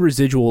land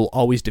residual will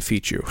always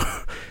defeat you.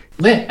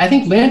 I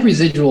think land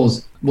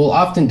residuals will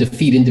often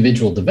defeat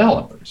individual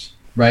developers,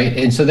 right?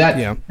 And so that's,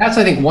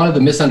 I think, one of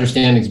the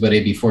misunderstandings about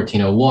AB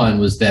 1401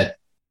 was that,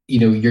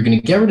 you're going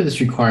to get rid of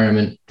this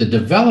requirement. The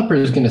developer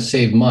is going to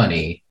save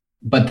money,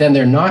 but then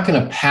they're not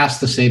going to pass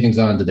the savings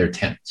on to their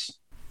tenants.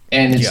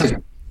 And it's like,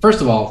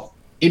 first of all,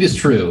 it is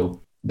true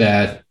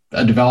that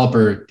a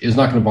developer is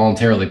not going to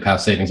voluntarily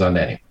pass savings on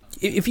to anyone.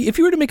 If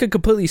you were to make a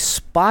completely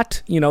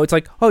spot, it's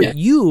like,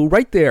 you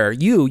right there,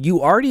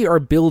 you already are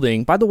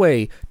building. By the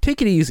way,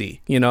 take it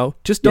easy,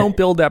 just don't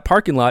build that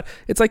parking lot.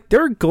 It's like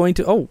they're going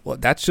to,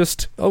 that's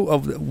just,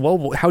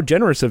 well, how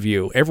generous of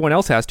you. Everyone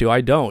else has to,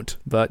 I don't.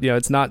 But,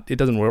 it's not, it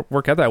doesn't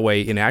work out that way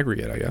in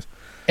aggregate, I guess.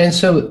 And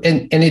so,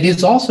 and it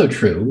is also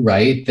true,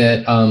 right,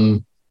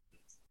 that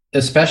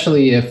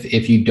especially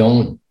if you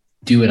don't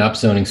do an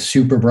upzoning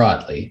super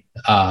broadly,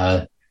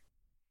 the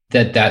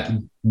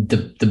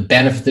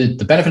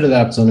benefit of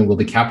that upzoning will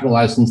be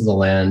capitalized into the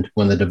land.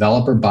 When the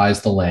developer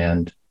buys the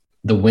land,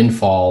 the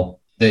windfall,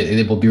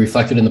 it will be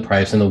reflected in the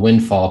price, and the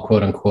windfall,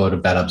 quote unquote,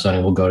 of that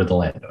upzoning will go to the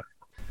landowner.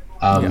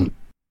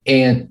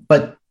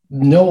 But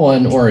no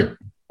one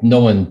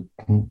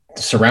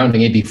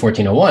surrounding AB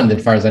 1401,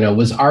 as far as I know,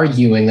 was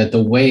arguing that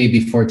the way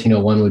AB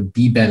 1401 would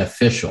be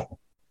beneficial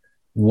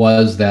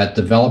was that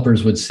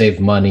developers would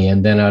save money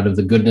and then out of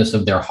the goodness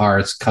of their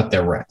hearts cut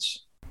their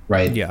rents,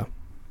 right? Yeah.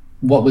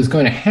 What was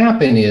going to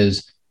happen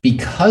is,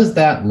 because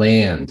that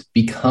land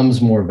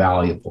becomes more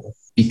valuable,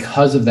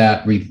 because of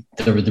that,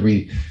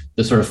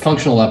 the sort of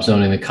functional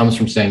upzoning that comes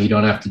from saying you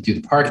don't have to do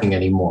the parking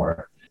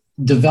anymore,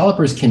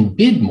 developers can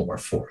bid more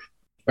for it,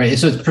 right?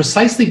 So it's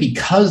precisely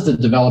because the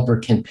developer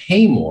can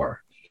pay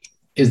more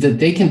is that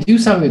they can do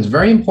something that's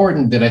very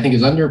important that I think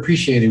is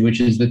underappreciated, which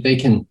is that they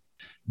can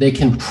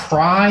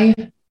pry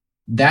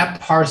that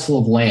parcel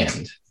of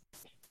land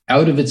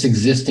out of its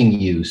existing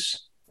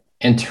use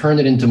and turn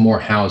it into more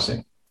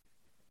housing.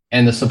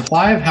 And the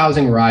supply of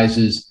housing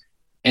rises,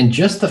 and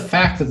just the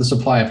fact that the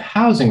supply of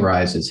housing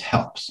rises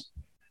helps,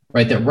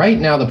 right? That right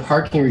now the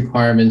parking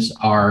requirements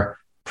are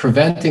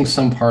preventing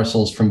some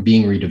parcels from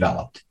being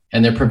redeveloped,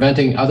 and they're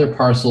preventing other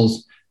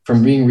parcels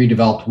from being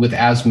redeveloped with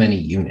as many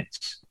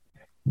units.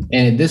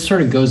 And this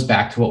sort of goes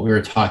back to what we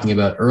were talking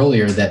about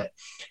earlier, that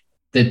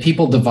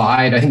people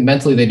divide, I think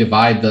mentally they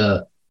divide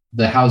the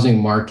housing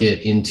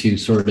market into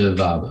sort of,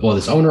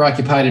 this owner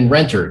occupied and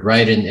rented,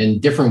 right? In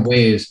different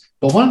ways.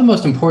 But one of the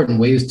most important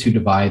ways to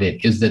divide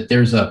it is that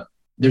there's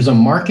a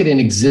market in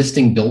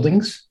existing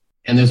buildings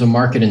and there's a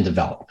market in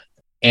development.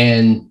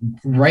 And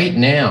right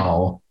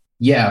now,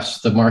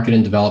 yes, the market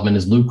in development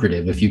is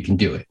lucrative if you can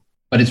do it,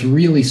 but it's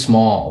really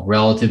small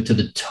relative to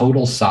the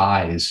total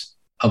size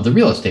of the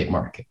real estate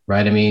market,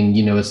 right? I mean,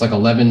 it's like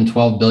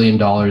 $11-12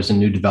 billion in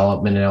new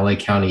development in LA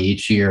County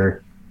each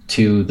year,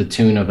 to the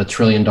tune of $1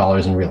 trillion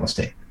in real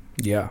estate.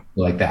 Yeah.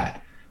 Like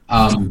that.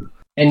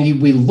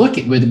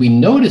 We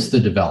notice the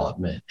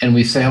development and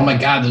we say, oh my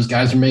God, those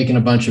guys are making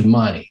a bunch of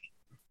money.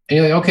 And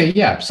you're like, okay,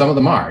 yeah, some of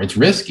them are. It's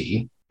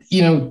risky.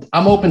 I'm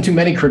open to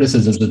many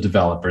criticisms of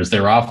developers.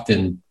 They're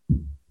often,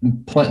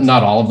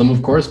 not all of them,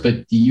 of course,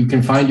 but you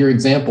can find your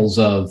examples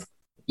of,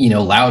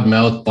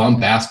 loudmouth,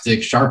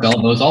 bombastic, sharp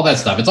elbows, all that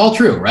stuff. It's all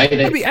true, right?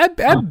 I mean, at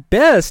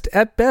best,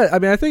 I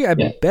think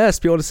at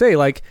best, be able to say,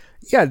 like,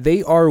 yeah,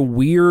 they are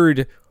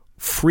weird,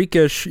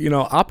 freakish,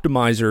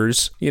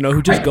 optimizers,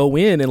 who just go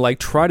in and like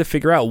try to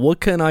figure out what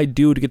can I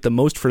do to get the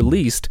most for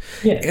least.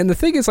 Yeah. And the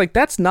thing is, like,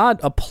 that's not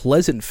a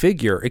pleasant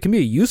figure. It can be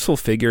a useful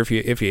figure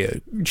if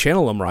you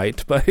channel them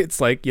right, but it's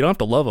like you don't have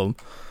to love them.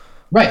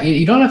 Right.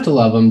 You don't have to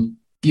love them.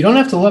 You don't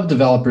have to love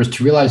developers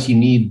to realize you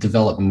need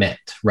development,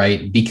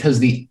 right? Because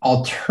the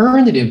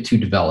alternative to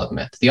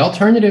development, the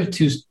alternative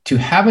to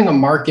having a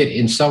market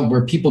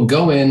where people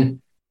go in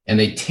and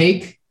they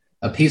take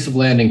a piece of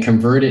land and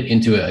convert it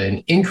into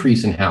an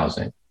increase in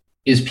housing,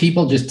 is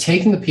people just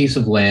taking the piece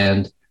of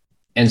land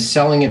and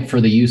selling it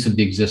for the use of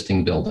the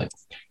existing building.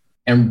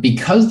 And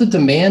because the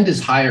demand is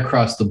high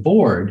across the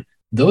board,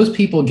 those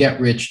people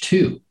get rich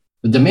too.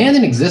 The demand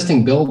in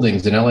existing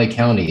buildings in LA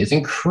County is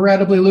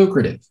incredibly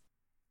lucrative.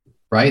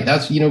 right?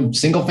 That's,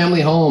 single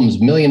family homes,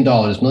 $1 million,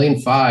 $1.5 million,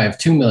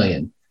 $2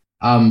 million.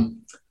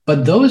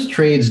 But those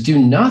trades do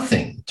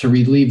nothing to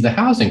relieve the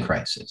housing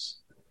crisis.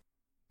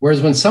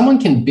 Whereas when someone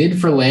can bid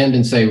for land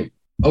and say,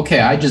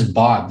 okay, I just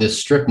bought this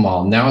strip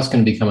mall, now it's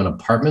going to become an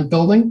apartment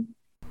building.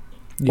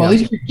 Well, at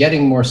least you're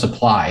getting more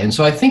supply. And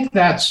so I think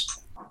that's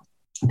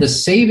the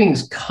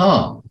savings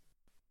come,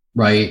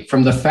 right,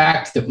 from the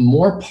fact that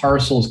more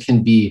parcels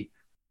can be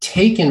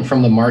taken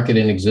from the market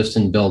in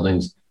existing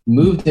buildings,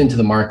 moved into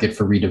the market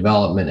for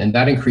redevelopment, and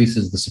that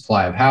increases the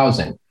supply of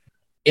housing.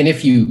 And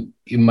if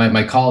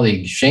my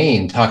colleague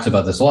Shane talks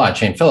about this a lot,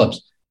 Shane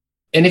Phillips,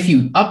 and if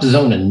you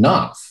upzone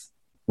enough,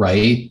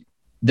 right,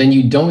 then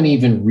you don't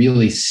even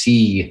really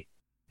see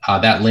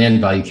that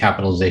land value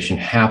capitalization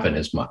happen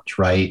as much,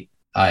 right?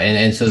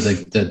 And so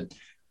the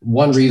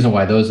one reason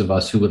why those of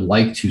us who would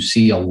like to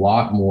see a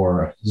lot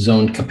more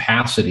zoned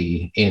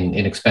capacity in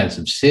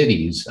inexpensive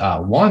cities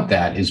want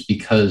that is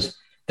because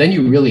then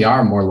you really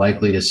are more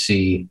likely to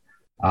see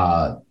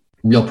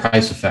real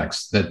price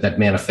effects that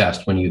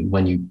manifest when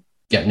you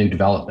get new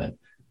development.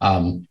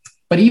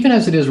 But even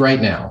as it is right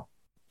now,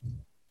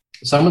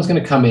 someone's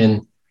going to come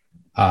in,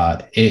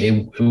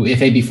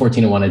 if AB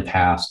 1401 had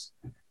passed,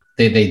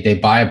 they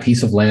buy a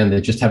piece of land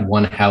that just had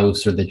one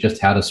house or that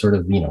just had a sort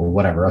of,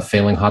 a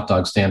failing hot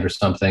dog stand or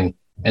something,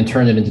 and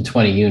turn it into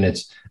 20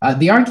 units.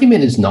 The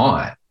argument is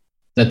not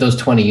that those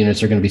 20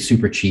 units are going to be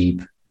super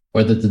cheap,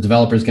 or that the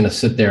developer is going to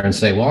sit there and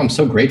say, well, I'm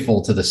so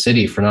grateful to the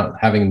city for not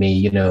having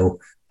me,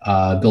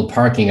 build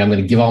parking. I'm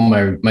going to give all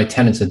my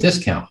tenants a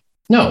discount.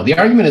 No, the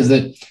argument is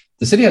that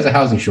the city has a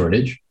housing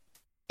shortage,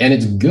 and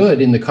it's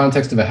good in the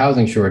context of a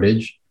housing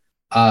shortage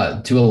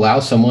to allow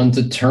someone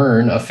to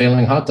turn a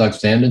failing hot dog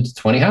stand into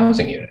 20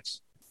 housing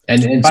units.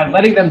 And by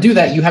letting them do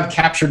that, you have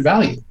captured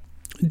value.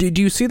 Do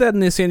you see that in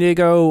the San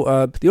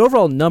Diego, the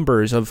overall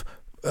numbers of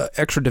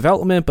extra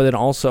development, but then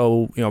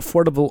also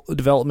affordable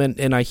development?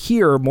 And I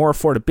hear more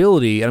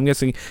affordability, and I'm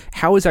guessing,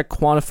 how is that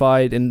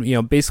quantified?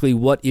 And basically,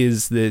 what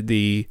is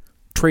the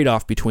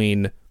trade-off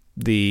between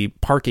the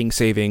parking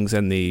savings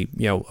and the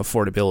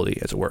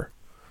affordability, as it were?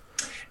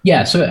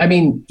 Yeah, so I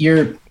mean,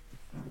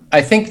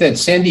 I think that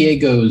San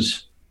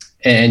Diego's,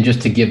 and just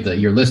to give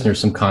your listeners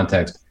some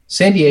context,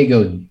 San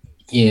Diego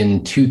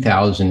in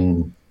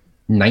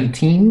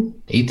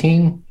 2019,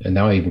 18, and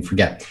now I even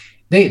forget,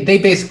 they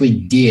basically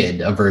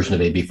did a version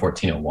of AB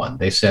 1401.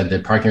 They said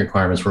that parking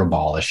requirements were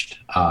abolished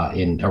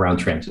around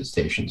transit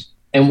stations.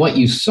 And what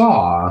you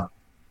saw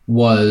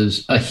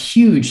was a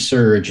huge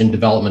surge in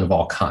development of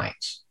all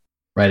kinds.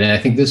 Right. And I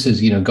think this is,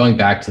 going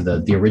back to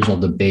the original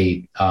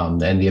debate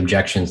and the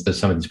objections that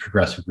some of these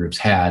progressive groups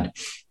had.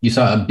 You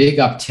saw a big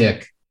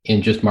uptick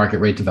in just market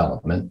rate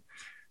development.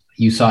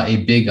 You saw a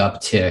huge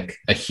uptick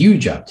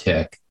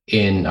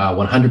in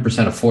 100%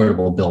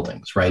 affordable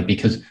buildings. Right.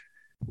 Because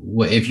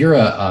if you're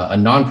a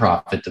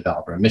nonprofit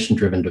developer, a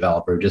mission-driven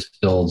developer who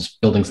just builds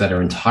buildings that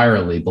are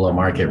entirely below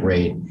market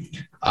rate,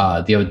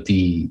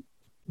 the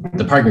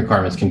parking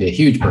requirements can be a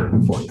huge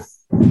burden for you.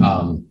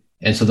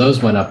 And so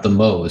those went up the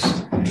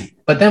most.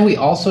 But then we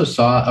also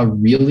saw a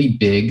really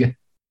big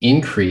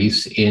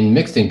increase in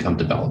mixed income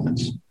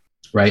developments,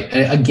 right?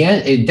 And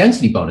again,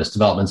 density bonus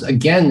developments,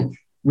 again,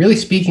 really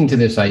speaking to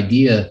this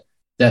idea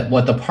that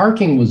what the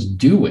parking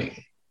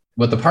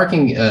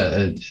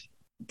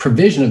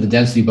provision of the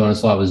density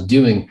bonus law was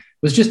doing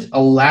was just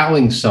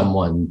allowing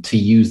someone to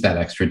use that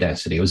extra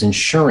density. It was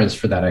insurance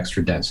for that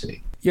extra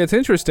density. Yeah, it's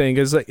interesting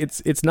because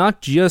it's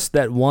not just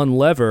that one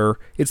lever.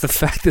 It's the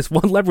fact this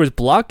one lever is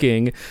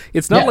blocking.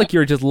 It's not like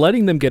you're just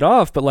letting them get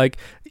off, but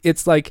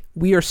it's like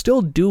we are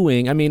still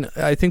doing. I mean,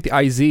 I think the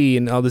IZ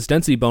and all this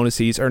density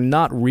bonuses are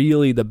not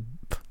really the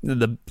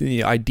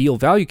ideal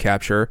value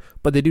capture,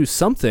 but they do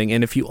something.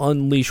 And if you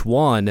unleash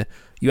one,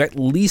 you at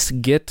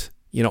least get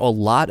a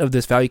lot of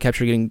this value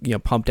capture getting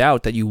pumped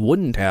out that you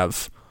wouldn't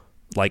have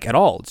at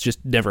all. It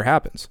just never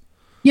happens.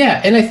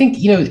 Yeah, and I think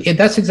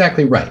that's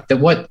exactly right. That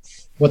what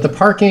the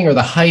parking or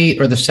the height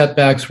or the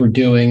setbacks were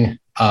doing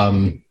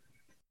in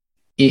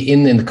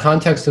the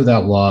context of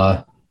that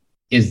law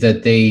is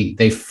that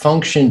they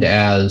functioned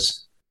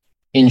as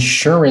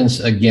insurance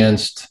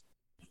against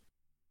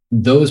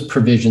those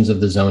provisions of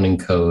the zoning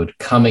code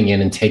coming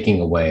in and taking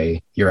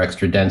away your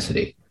extra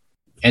density.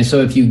 And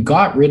so if you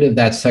got rid of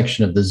that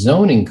section of the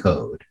zoning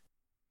code,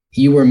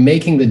 you were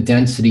making the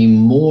density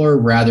more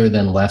rather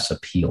than less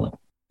appealing,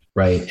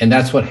 right? And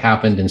that's what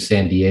happened in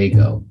San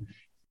Diego.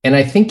 And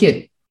I think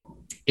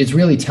it's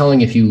really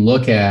telling if you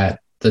look at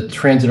the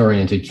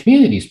transit-oriented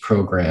communities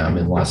program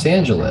in Los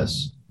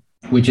Angeles,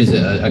 which is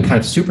a kind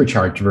of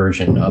supercharged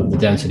version of the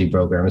density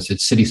program.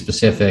 It's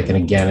city-specific, and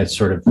again, it's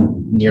sort of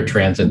near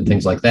transit and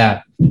things like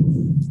that.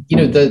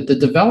 The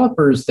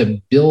developers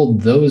that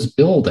build those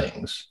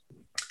buildings,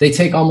 they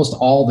take almost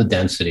all the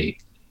density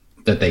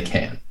that they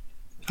can.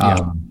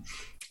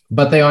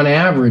 But they, on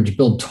average,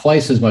 build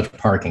twice as much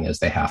parking as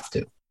they have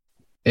to.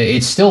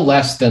 It's still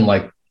less than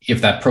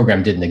if that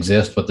program didn't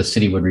exist, what the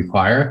city would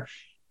require.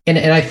 And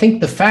I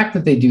think the fact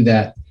that they do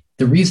that,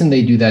 the reason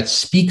they do that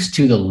speaks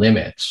to the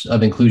limits of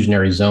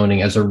inclusionary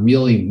zoning as a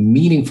really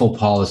meaningful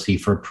policy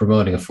for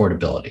promoting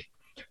affordability,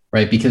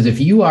 right? Because if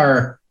you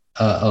are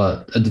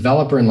a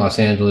developer in Los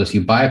Angeles,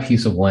 you buy a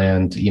piece of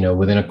land,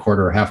 within a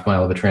quarter or half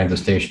mile of a transit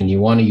station, you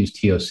want to use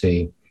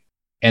TOC.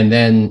 And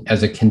then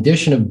as a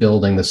condition of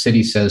building, the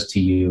city says to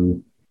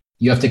you,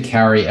 you have to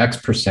carry X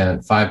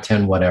percent, 5,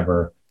 10,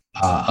 whatever,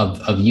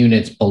 of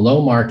units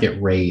below market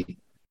rate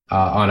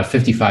on a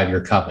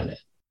 55-year covenant.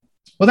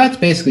 Well, that's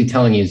basically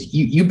telling you is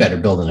you better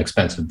build an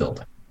expensive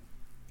building,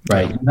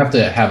 right? You have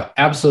to have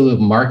absolute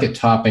market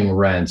topping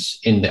rents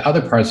in the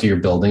other parts of your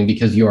building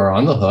because you are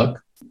on the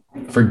hook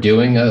for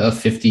doing a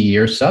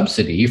 50-year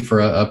subsidy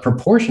for a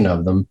proportion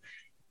of them.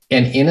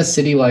 And in a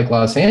city like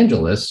Los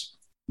Angeles,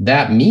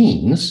 that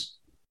means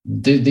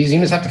these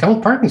units have to come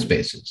with parking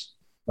spaces,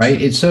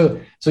 right? It's so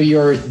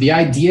the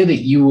idea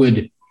that you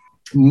would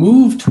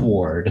move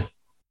toward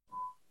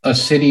a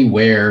city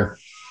where,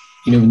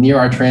 near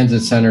our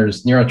transit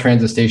centers, near our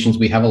transit stations,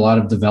 we have a lot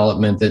of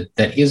development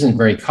that isn't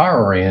very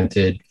car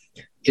oriented,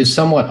 is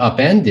somewhat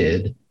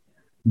upended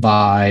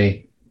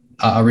by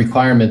a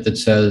requirement that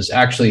says,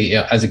 actually,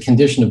 as a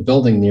condition of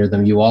building near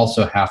them, you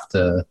also have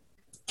to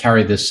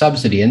carry this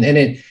subsidy. And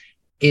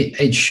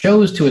it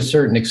shows to a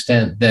certain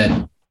extent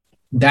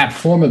that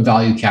form of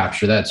value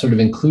capture, that sort of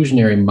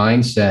inclusionary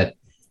mindset,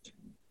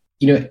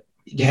 it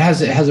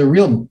has a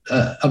real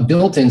a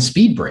built-in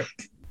speed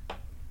brake.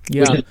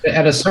 Yeah. Which is,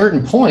 at a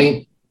certain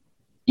point,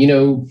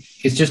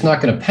 it's just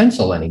not going to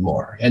pencil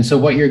anymore. And so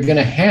what you're going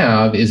to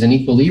have is an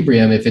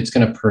equilibrium, if it's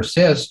going to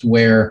persist,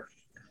 where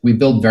we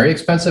build very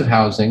expensive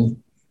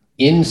housing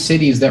in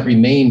cities that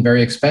remain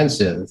very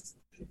expensive.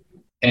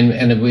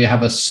 And we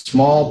have a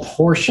small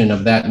portion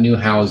of that new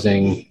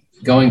housing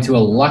going to a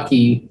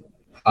lucky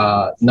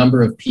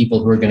number of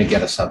people who are going to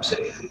get a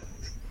subsidy.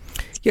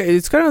 Yeah,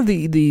 it's kind of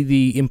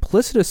the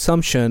implicit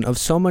assumption of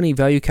so many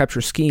value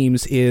capture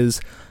schemes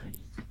is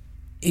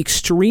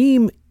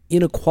extreme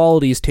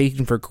inequality is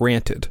taken for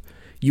granted.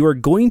 You are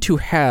going to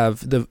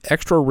have the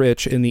extra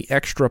rich and the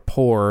extra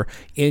poor,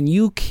 and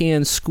you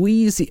can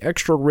squeeze the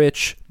extra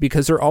rich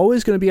because they're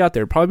always going to be out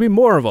there. Probably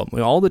more of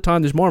them. All the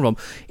time there's more of them.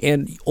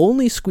 And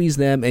only squeeze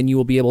them and you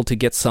will be able to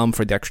get some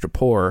for the extra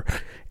poor,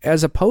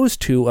 as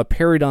opposed to a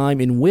paradigm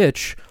in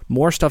which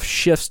more stuff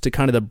shifts to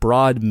kind of the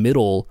broad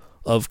middle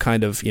of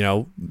kind of,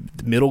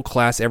 middle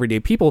class everyday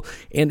people.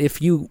 And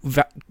if you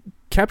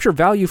capture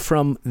value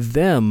from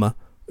them,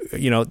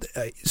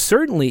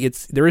 certainly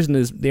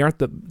they aren't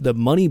the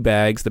money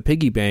bags, the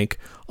piggy bank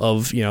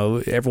of,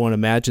 everyone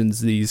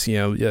imagines these,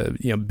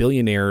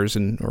 billionaires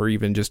or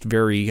even just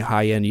very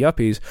high end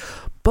yuppies,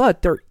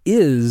 but there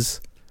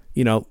is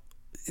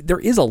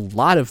a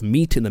lot of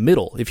meat in the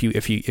middle if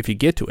you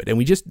get to it. And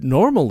we just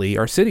normally,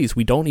 our cities,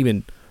 we don't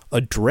even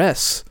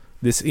address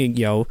this,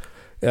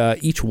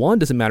 each one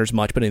doesn't matter as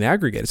much, but in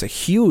aggregate, it's a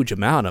huge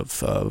amount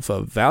of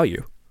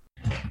value.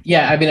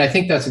 Yeah, I mean, I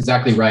think that's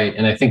exactly right.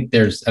 And I think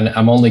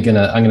I'm going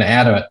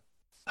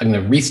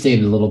to restate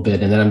it a little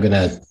bit, and then I'm going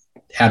to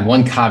add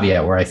one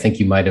caveat where I think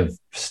you might have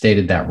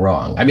stated that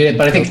wrong. I mean,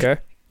 but I think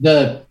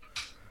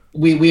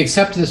we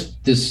accept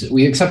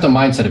we accept a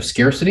mindset of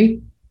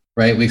scarcity,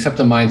 right? We accept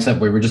a mindset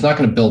where we're just not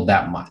going to build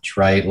that much,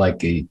 right?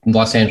 Like in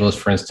Los Angeles,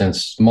 for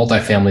instance,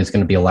 multifamily is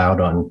going to be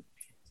allowed on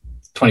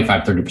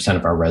 25-30%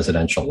 of our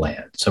residential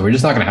land. So we're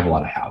just not going to have a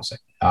lot of housing.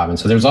 And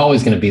so there's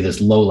always going to be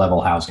this low level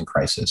housing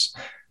crisis.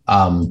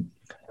 And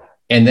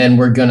then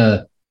we're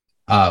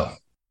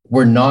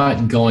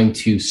not going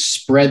to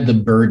spread the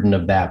burden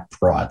of that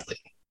broadly,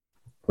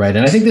 right?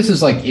 And I think this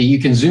is you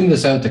can zoom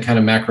this out to kind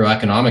of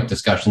macroeconomic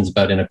discussions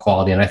about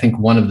inequality. And I think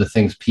one of the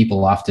things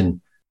people often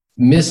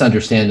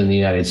misunderstand in the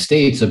United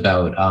States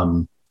about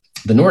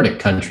the Nordic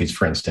countries,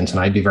 for instance, and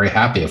I'd be very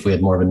happy if we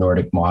had more of a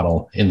Nordic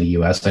model in the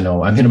US. I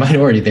know I'm in a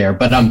minority there,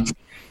 but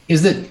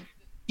is that,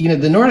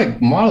 the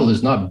Nordic model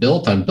is not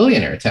built on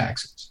billionaire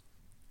taxes,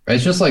 right?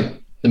 It's just like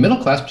the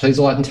middle class pays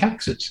a lot in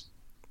taxes.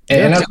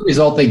 And as a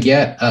result, they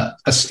get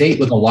a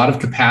state with a lot of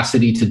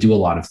capacity to do a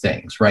lot of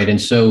things, right?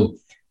 And so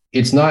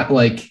it's not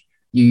like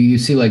you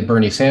see like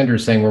Bernie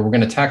Sanders saying, well, we're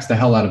going to tax the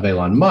hell out of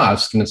Elon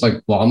Musk. And it's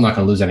like, well, I'm not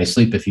going to lose any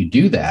sleep if you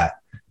do that.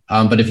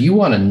 But if you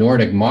want a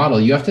Nordic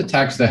model, you have to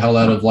tax the hell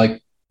out of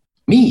like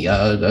me,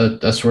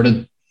 a sort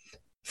of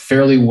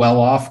fairly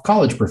well-off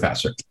college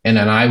professor. And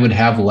then I would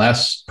have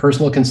less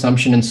personal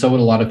consumption, and so would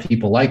a lot of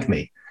people like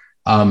me.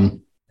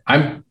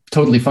 I'm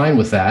totally fine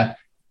with that.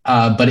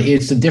 But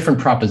it's a different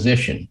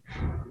proposition.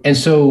 And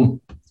so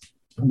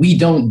we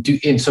don't do,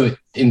 and so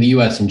in the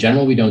US in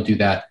general, we don't do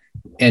that.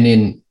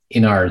 And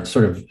in our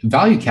sort of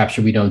value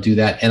capture, we don't do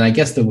that. And I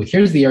guess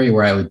here's the area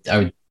where I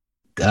would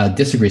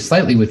disagree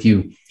slightly with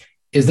you,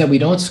 is that we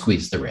don't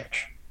squeeze the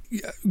rich.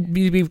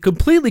 Be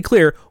completely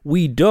clear,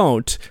 we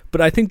don't. But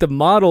I think the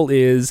model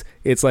is,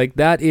 it's like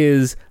that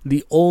is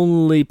the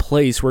only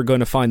place we're going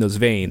to find those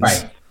veins.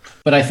 Right.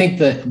 But I think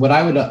that what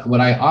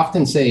I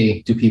often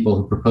say to people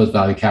who propose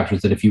value capture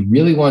is that if you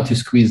really want to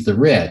squeeze the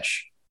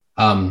rich,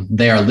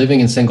 they are living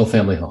in single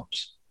family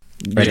homes,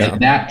 right?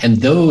 Yeah. And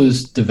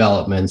those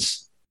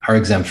developments are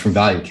exempt from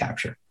value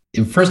capture.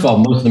 first of all,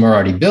 most of them are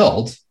already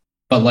built,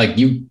 but like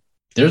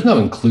there's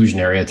no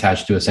inclusionary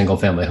attached to a single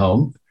family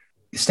home.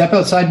 Step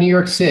outside New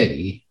York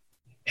City,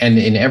 and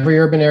in every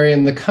urban area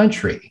in the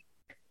country,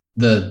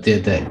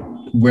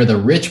 where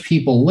the rich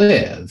people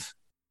live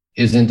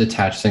is in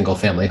detached single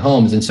family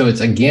homes. And so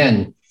it's,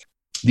 again,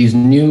 these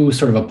new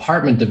sort of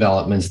apartment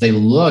developments, they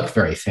look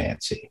very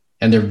fancy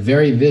and they're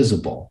very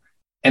visible.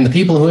 And the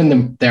people who in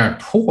them, they aren't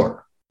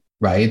poor,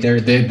 right?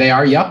 They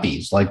are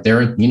yuppies. Like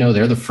they're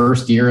the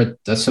first year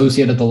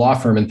associate at the law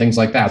firm and things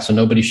like that. So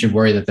nobody should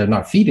worry that they're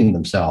not feeding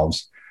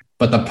themselves.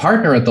 But the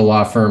partner at the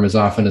law firm is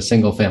often a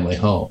single family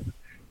home.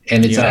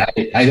 And it's,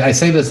 I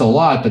say this a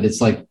lot, but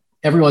it's like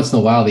every once in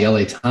a while, the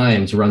LA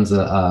Times runs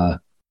a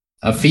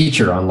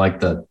feature on like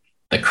the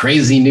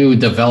crazy new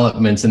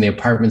developments in the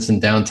apartments in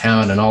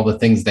downtown and all the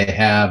things they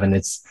have. And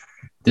it's,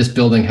 this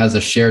building has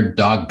a shared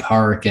dog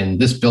park and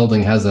this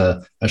building has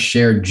a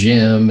shared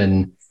gym.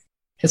 And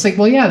it's like,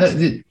 well, yeah,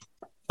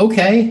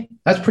 okay,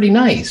 that's pretty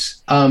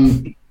nice.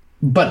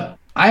 But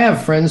I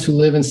have friends who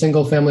live in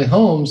single family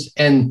homes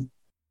and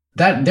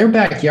that their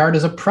backyard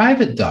is a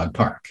private dog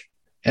park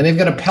and they've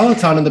got a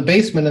Peloton in the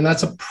basement and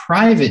that's a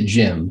private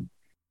gym.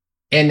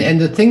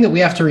 And the thing that we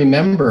have to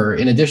remember,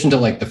 in addition to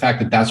like the fact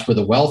that that's where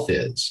the wealth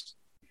is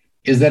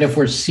that if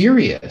we're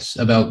serious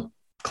about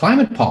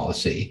climate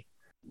policy,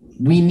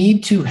 we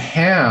need to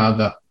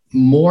have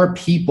more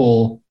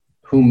people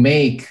who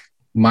make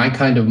my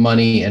kind of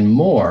money and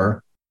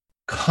more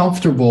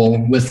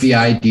comfortable with the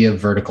idea of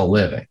vertical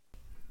living.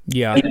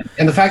 Yeah.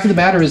 And the fact of the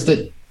matter is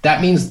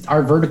that means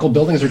our vertical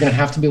buildings are going to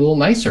have to be a little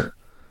nicer.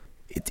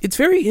 It's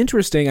very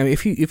interesting. I mean,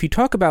 if you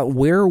talk about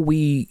where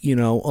we,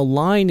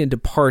 align and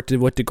depart to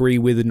what degree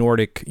with the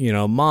Nordic,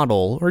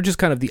 model, or just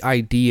kind of the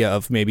idea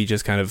of maybe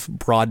just kind of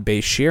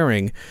broad-based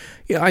sharing,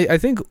 I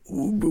think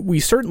we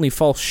certainly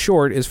fall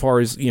short as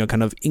far as,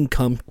 kind of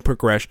income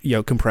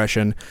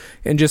compression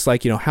and just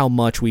like, how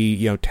much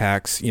we,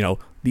 tax,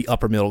 the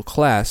upper middle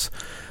class.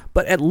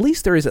 But at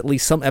least there is at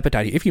least some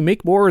appetite. If you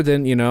make more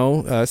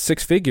than,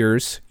 six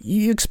figures,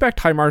 you expect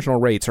high marginal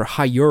rates or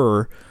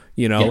higher,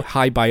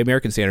 high by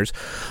American standards.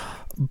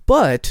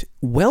 But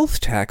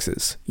wealth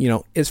taxes,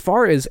 as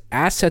far as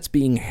assets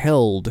being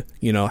held,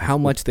 how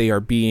much they are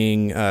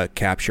being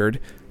captured,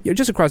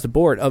 just across the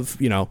board of,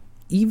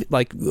 even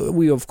like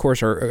we of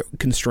course are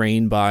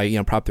constrained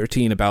by, Prop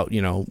 13 about,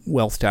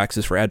 wealth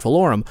taxes for ad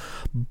valorem,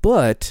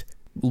 but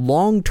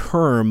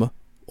long-term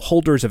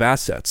holders of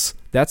assets,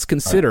 that's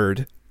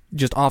considered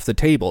just off the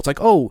table. It's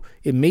like, oh,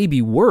 it may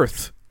be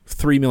worth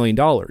 $3 million,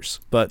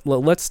 but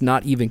let's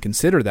not even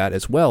consider that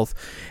as wealth.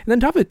 And then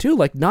top of it too,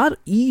 like not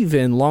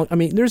even long, I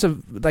mean, there's a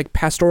like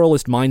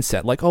pastoralist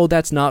mindset, like, oh,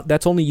 that's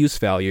only use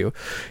value.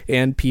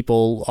 And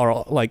people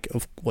are like,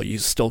 well, you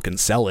still can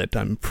sell it.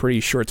 I'm pretty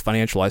sure it's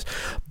financialized.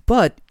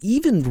 But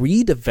even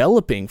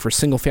redeveloping for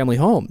single family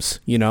homes,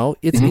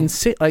 it's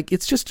insane. Like,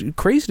 it's just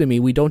crazy to me.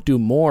 We don't do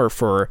more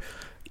for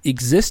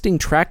existing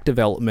tract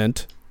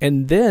development.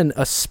 And then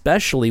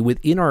especially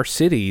within our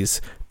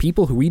cities,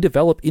 people who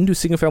redevelop into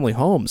single family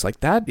homes, like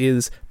that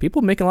is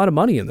people making a lot of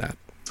money in that.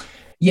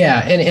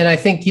 Yeah. And I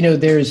think,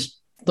 there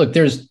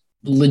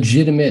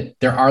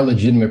are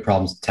legitimate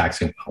problems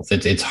taxing wealth.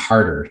 It's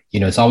harder,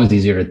 it's always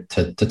easier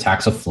to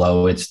tax a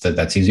flow.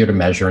 That's easier to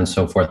measure and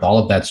so forth. All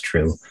of that's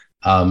true.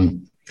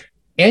 And,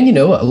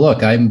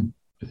 look, I'm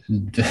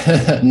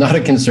not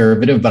a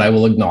conservative, but I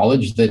will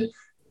acknowledge that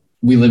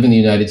we live in the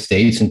United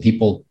States and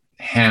people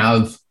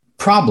have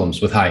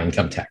problems with high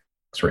income tax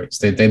rates.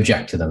 They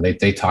object to them.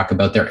 They talk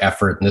about their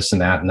effort and this and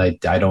that. And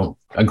I don't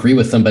agree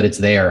with them, but it's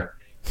there.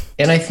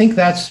 And I think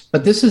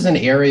but this is an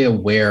area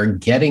where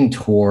getting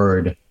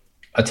toward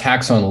a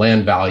tax on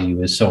land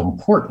value is so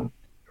important,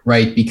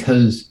 right?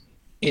 Because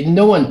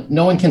no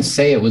one can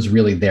say it was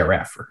really their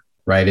effort,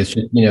 right? It's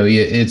just,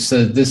 it's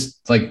this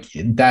like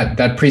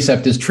that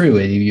precept is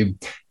true.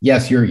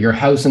 Yes, your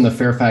house in the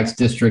Fairfax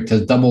district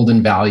has doubled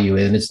in value,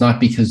 and it's not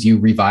because you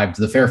revived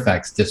the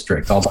Fairfax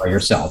district all by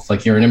yourself.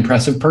 Like, you're an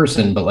impressive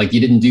person, but like you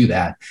didn't do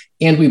that.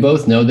 And we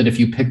both know that if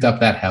you picked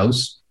up that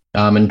house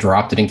and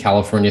dropped it in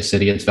California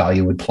City, its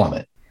value would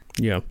plummet.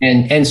 Yeah.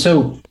 And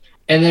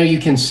then you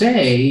can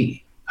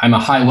say, I'm a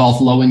high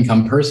wealth, low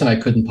income person, I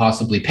couldn't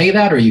possibly pay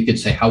that. Or you could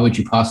say, how would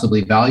you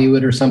possibly value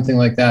it, or something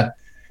like that.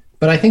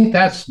 But I think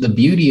that's the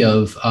beauty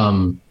of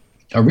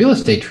a real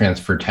estate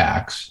transfer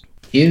tax,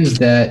 is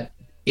that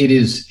it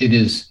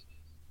is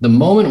the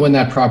moment when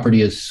that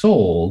property is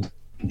sold,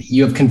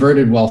 you have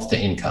converted wealth to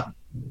income,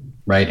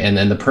 right? And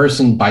then the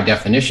person by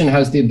definition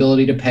has the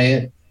ability to pay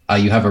it.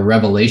 You have a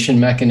revelation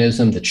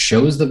mechanism that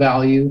shows the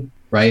value,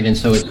 right? And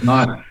so it's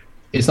not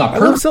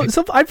perfect.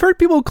 So I've heard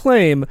people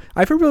claim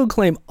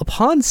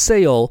upon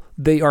sale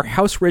they are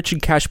house rich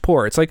and cash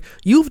poor. It's like,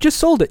 you've just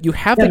sold it. You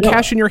have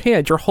cash in your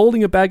hand. You're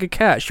holding a bag of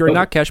cash. You're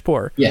not cash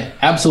poor. Yeah,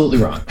 absolutely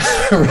wrong.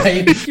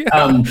 Right?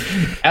 Yeah.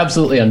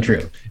 Absolutely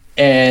untrue.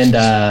 And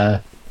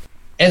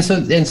so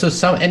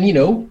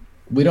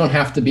we don't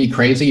have to be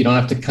crazy. You don't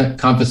have to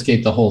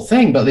confiscate the whole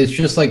thing, but it's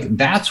just like,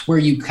 that's where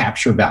you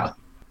capture value.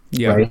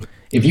 Yeah. Right?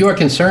 If you are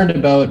concerned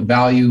about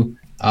value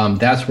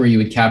that's where you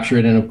would capture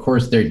it. And of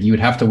course, there you would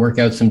have to work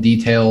out some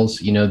details.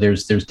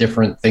 There's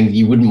different things.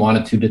 You wouldn't want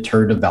it to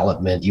deter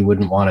development. You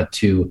wouldn't want it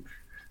to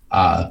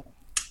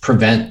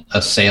prevent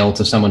a sale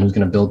to someone who's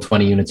going to build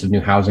 20 units of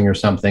new housing or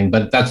something.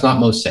 But that's not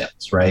most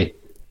sales, right?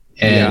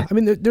 And yeah, I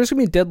mean, there's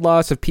going to be dead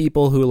loss of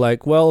people who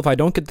well, if I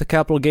don't get the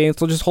capital gains,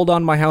 they'll just hold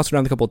on to my house for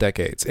another couple of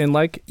decades. And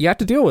you have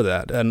to deal with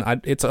that. And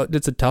it's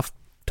a tough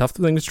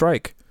thing to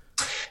strike.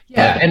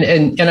 Yeah,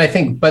 and I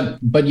think,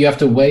 but you have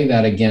to weigh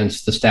that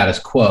against the status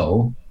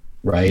quo,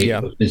 right?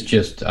 Yeah. It's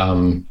just,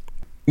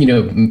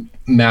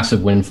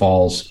 massive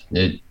windfalls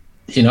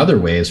in other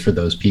ways for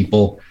those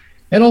people.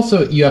 And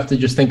also you have to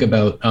just think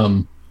about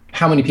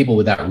how many people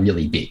would that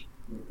really be?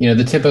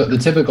 The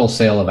typical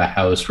sale of a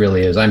house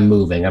really is I'm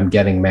moving, I'm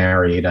getting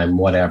married, I'm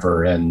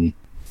whatever. And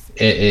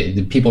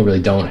the people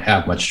really don't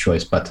have much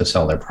choice but to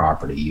sell their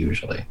property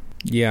usually.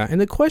 Yeah, and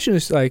the question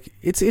is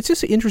it's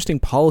just interesting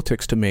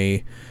politics to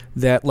me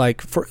that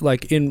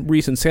in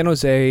recent San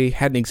Jose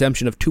had an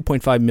exemption of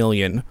 $2.5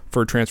 million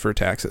for transfer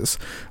taxes.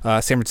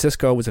 San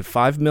Francisco was at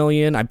 $5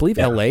 million. I believe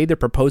LA they're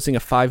proposing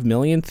a $5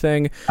 million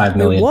thing. $5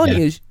 million. One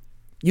is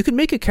you can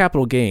make a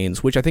capital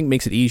gains, which I think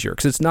makes it easier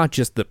because it's not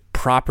just the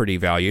property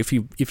value.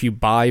 If you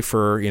buy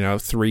for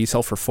 3,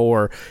 sell for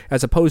 4,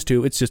 as opposed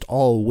to it's just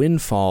all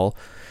windfall.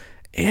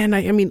 And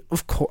I mean,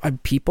 of course,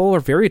 people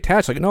are very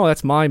attached. No,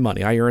 that's my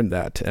money. I earned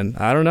that. And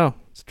I don't know.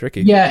 It's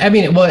tricky. Yeah, I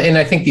mean, well, and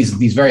I think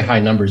these very high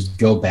numbers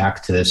go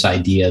back to this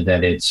idea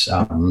that it's,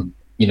 so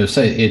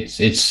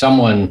it's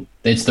someone,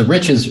 it's the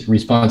rich's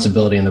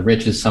responsibility, and the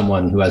rich is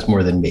someone who has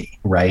more than me,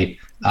 right?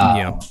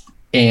 Yeah.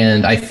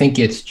 And I think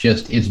it's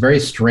very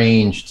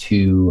strange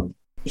to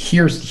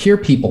hear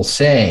people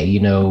say,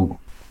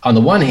 on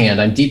the one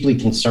hand, I'm deeply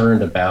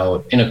concerned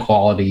about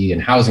inequality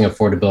and housing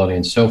affordability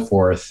and so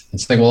forth.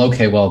 It's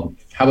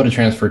how about a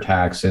transfer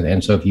tax?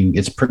 And so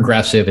it's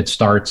progressive, it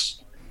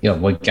starts,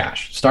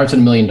 starts at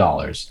 $1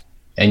 million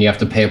and you have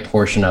to pay a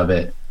portion of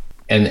it.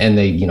 And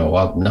they,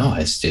 no,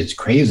 it's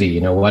crazy.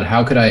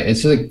 How could I,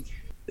 it's like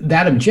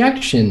that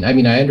objection. I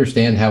mean, I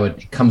understand how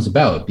it comes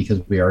about because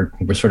we're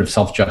sort of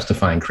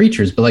self-justifying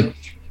creatures, but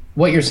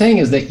what you're saying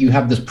is that you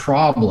have this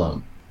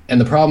problem.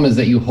 And the problem is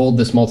that you hold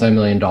this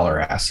multi-million-dollar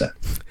asset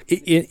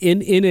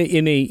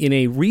in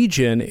a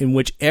region in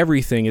which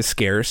everything is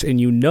scarce, and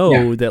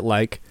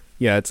that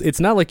it's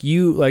not like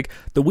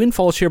the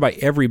windfall share by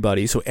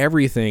everybody, so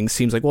everything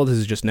seems like, well, this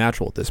is just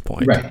natural at this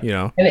point, right?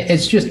 And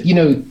it's just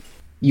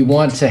you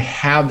want to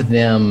have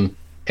them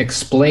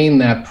explain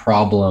that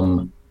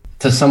problem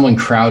to someone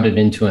crowded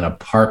into an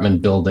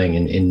apartment building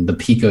in the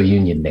Pico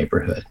Union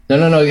neighborhood.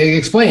 No,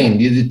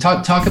 explain.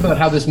 Talk about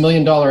how this $1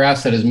 million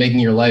asset is making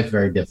your life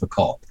very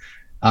difficult.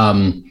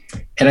 And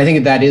I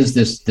think that is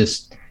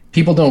this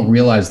people don't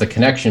realize the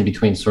connection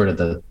between sort of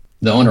the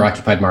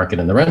owner-occupied market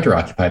and the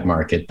renter-occupied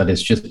market, but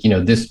it's just,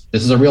 this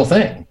is a real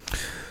thing.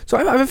 So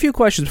I have a few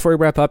questions before we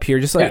wrap up here.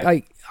 Just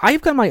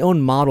I've got my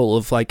own model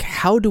of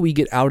how do we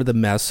get out of the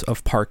mess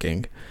of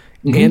parking?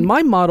 Mm-hmm. And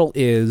my model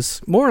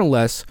is more or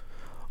less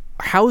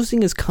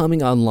housing is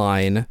coming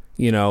online,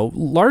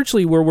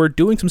 largely where we're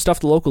doing some stuff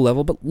at the local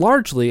level, but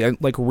largely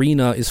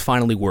RENA is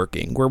finally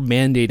working. We're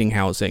mandating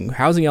housing.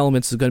 Housing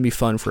elements is going to be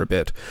fun for a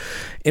bit.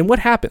 And what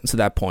happens at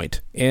that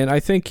point? And I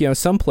think,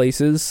 some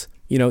places,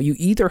 you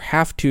either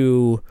have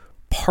to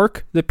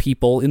park the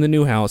people in the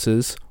new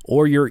houses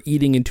or you're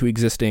eating into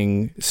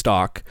existing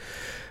stock.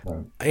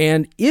 Right.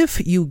 And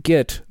if you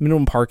get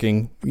minimum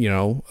parking,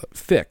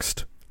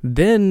 fixed,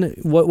 then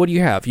what do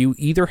you have? You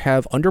either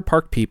have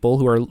underparked people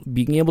who are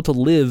being able to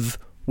live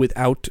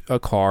without a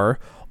car,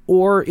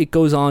 or it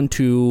goes on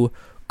to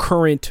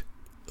current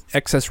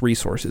excess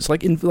resources.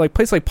 In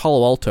places like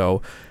Palo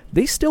Alto,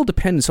 they still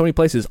depend in so many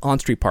places on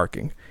street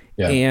parking.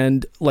 Yeah.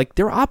 And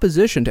their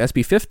opposition to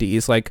SB 50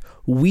 is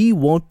we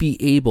won't be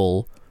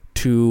able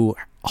to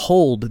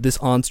hold this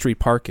on-street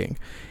parking.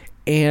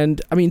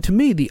 And I mean, to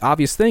me, the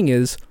obvious thing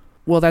is,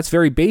 well, that's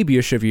very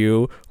babyish of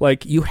you.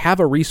 You have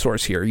a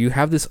resource here. You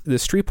have this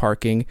street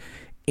parking,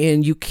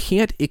 and you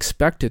can't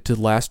expect it to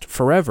last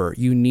forever.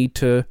 You need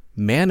to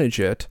manage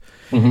it.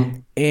 Mm-hmm.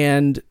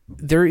 And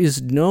there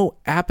is no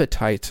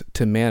appetite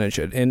to manage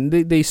it. And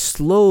they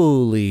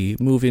slowly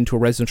move into a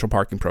residential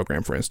parking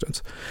program, for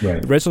instance.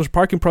 Right. The residential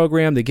parking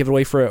program, they give it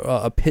away for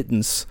a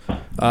pittance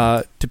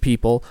to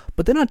people.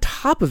 But then on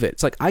top of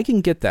it, it's I can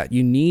get that.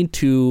 You need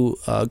to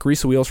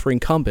grease the wheels for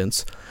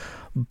incumbents.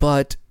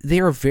 But they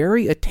are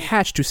very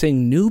attached to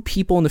saying new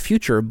people in the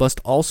future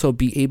must also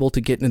be able to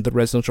get into the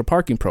residential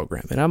parking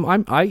program.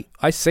 And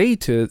I say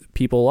to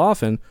people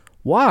often,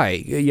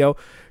 why?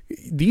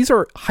 These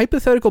are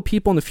hypothetical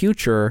people in the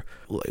future.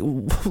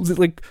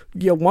 Why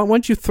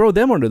don't you throw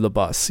them under the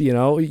bus? You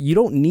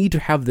don't need to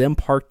have them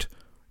parked,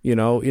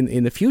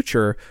 in the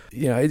future.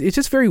 It's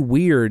just very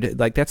weird.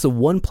 That's the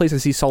one place I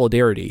see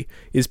solidarity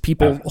is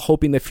people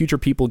hoping that future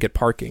people get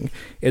parking.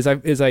 You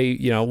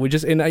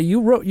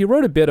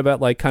wrote a bit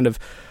about kind of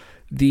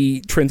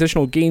the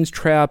transitional gains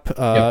trap,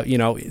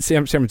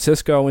 San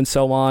Francisco and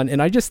so on.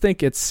 And I just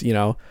think it's,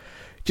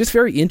 just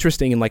very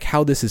interesting in like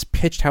how this is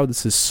pitched, how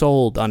this is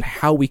sold, on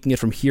how we can get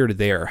from here to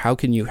there. How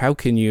can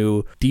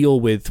you deal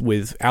with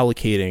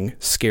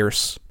allocating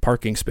scarce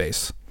parking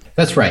space?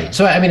 That's right.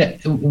 So I mean,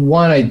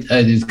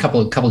 there's a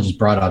couple just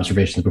broad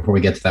observations before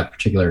we get to that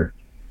particular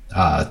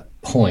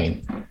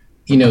point.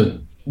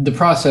 The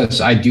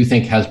process, I do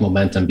think, has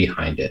momentum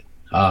behind it.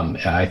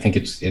 I think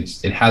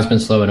it has been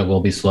slow and it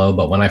will be slow.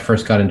 But when I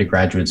first got into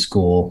graduate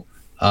school,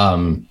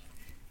 Don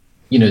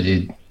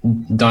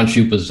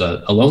Shoup was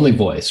a lonely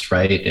voice,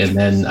 right? And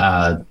then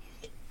I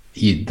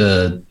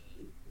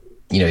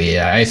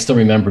still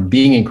remember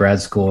being in grad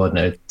school,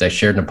 and I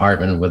shared an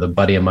apartment with a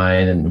buddy of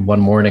mine. And one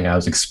morning I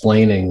was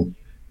explaining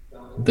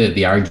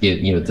the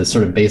argument, the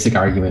sort of basic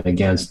argument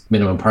against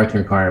minimum parking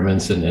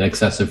requirements and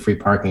excessive free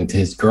parking to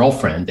his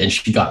girlfriend, and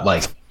she got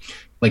like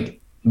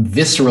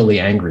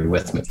viscerally angry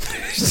with me.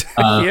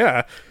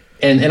 Yeah.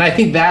 And I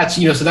think that's,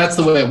 so that's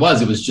the way it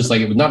was. It was just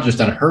like, it was not just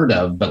unheard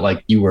of, but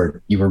like you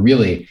were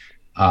really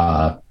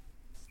a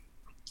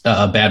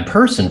bad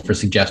person for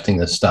suggesting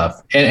this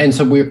stuff. And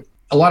so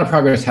a lot of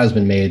progress has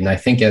been made. And I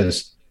think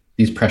as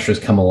these pressures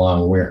come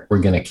along, we're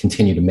going to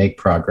continue to make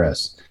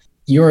progress.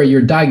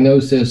 Your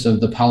diagnosis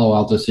of the Palo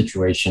Alto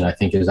situation, I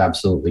think, is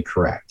absolutely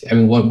correct. I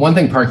mean, one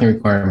thing parking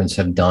requirements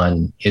have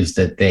done is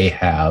that they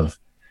have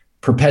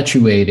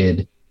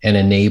perpetuated and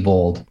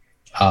enabled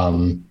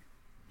an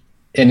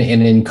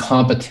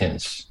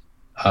incompetence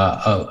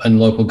in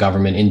local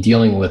government in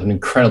dealing with an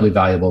incredibly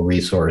valuable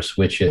resource,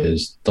 which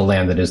is the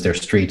land that is their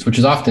streets, which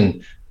is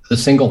often the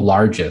single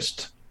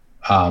largest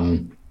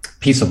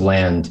piece of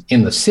land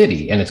in the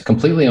city, and it's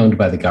completely owned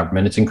by the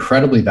government. It's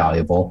incredibly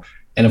valuable.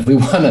 And if we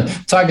want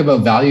to talk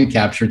about value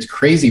capture, it's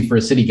crazy for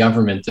a city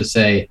government to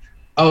say,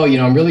 oh,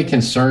 I'm really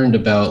concerned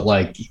about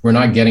we're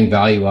not getting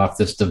value off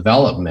this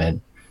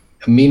development.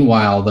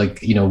 Meanwhile,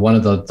 one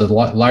of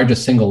the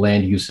largest single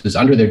land uses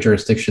under their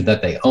jurisdiction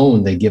that they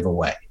own, they give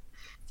away,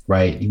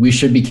 right? We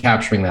should be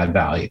capturing that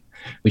value.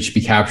 We should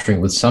be capturing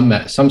it with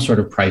some sort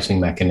of pricing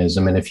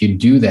mechanism. And if you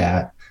do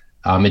that,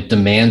 it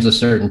demands a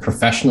certain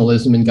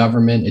professionalism in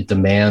government. It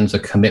demands a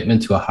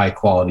commitment to a high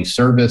quality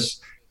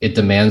service. It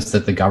demands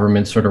that the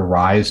government sort of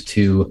rise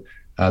to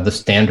the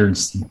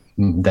standards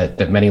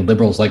that many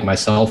liberals like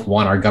myself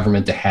want our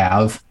government to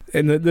have.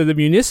 And the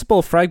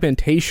municipal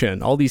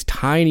fragmentation, all these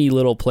tiny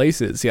little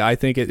places, I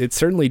think it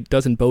certainly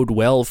doesn't bode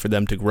well for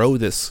them to grow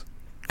this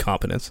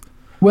competence.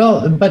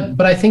 Well,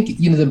 but I think,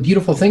 the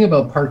beautiful thing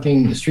about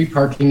street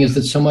parking is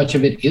that so much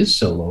of it is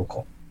so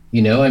local.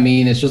 I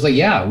mean, it's just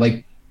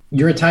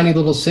you're a tiny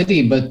little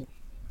city, but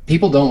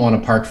people don't want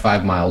to park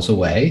 5 miles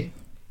away.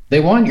 They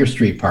want your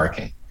street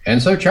parking.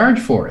 And so charge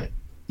for it.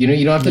 You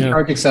don't have to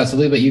charge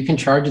excessively, but you can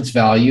charge its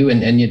value,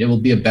 and it will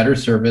be a better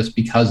service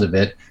because of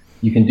it.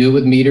 You can do it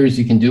with meters.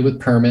 You can do it with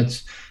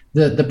permits.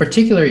 The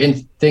particular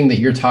thing that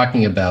you're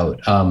talking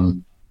about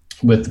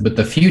with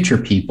the future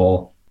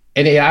people,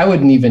 and I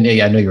wouldn't even,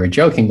 I know you were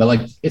joking,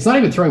 but it's not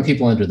even throwing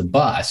people under the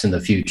bus in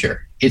the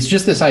future. It's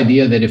just this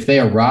idea that if they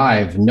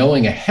arrive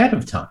knowing ahead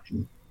of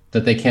time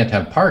that they can't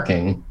have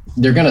parking,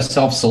 they're going to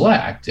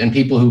self-select, and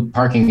people who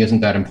parking isn't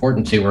that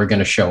important to are going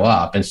to show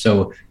up. And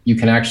so you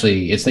can actually,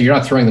 you're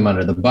not throwing them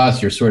under the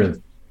bus. You're sort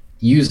of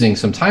using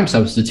some time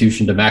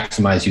substitution to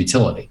maximize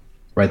utility,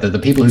 right? That the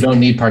people who don't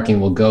need parking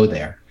will go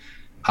there.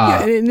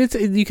 And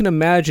you can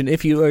imagine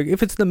if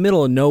it's the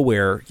middle of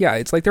nowhere,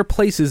 it's there are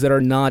places that are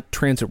not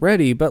transit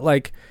ready, but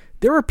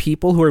there are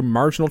people who are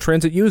marginal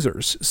transit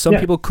users. Some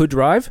people could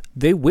drive.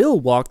 They will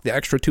walk the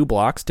extra 2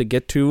 blocks to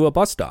get to a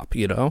bus stop,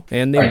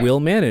 and they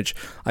will manage.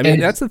 I mean,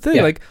 that's the thing.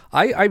 Yeah.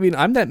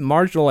 I'm that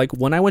marginal,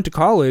 when I went to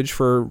college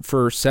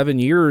for 7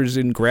 years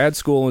in grad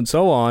school and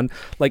so on,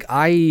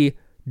 I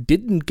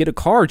didn't get a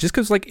car just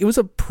because it was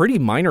a pretty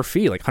minor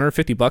fee,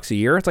 $150 a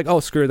year. It's oh,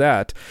 screw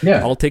that.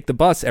 Yeah. I'll take the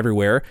bus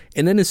everywhere.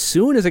 And then as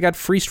soon as I got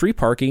free street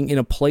parking in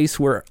a place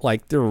where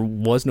there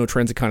was no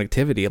transit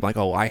connectivity, I'm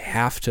oh, I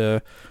have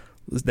to...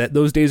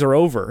 those days are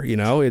over,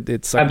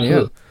 it's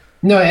absolutely.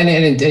 No,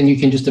 and you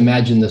can just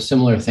imagine the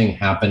similar thing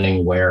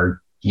happening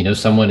where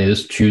someone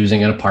is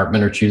choosing an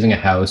apartment or choosing a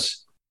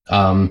house,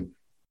 and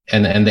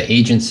the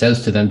agent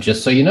says to them,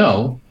 just so you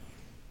know,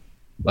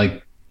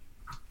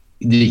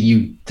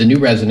 the new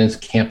residents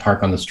can't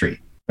park on the street,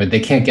 right? They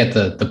can't get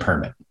the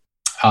permit,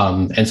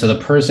 and so the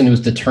person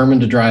who's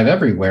determined to drive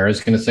everywhere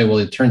is going to say, well,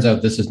 it turns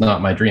out this is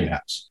not my dream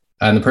house,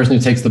 and the person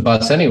who takes the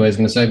bus anyway is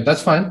going to say,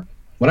 that's fine,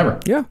 whatever.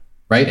 Yeah.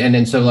 Right. And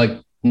then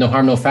so no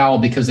harm, no foul,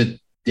 because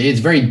it's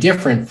very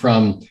different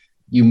from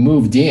you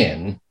moved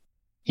in,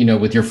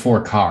 with your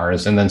 4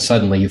 cars, and then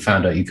suddenly you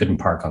found out you couldn't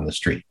park on the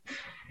street.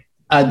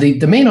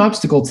 The main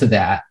obstacle to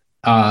that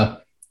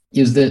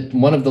is that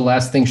one of the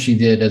last things she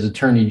did as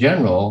Attorney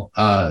General,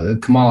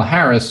 Kamala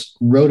Harris,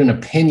 wrote an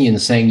opinion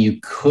saying you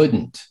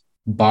couldn't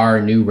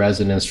bar new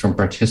residents from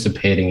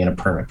participating in a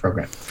permit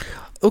program.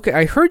 Okay,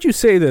 I heard you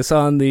say this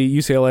on the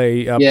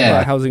UCLA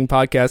housing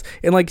podcast,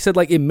 and you said,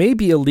 it may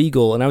be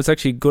illegal, and I was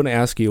actually going to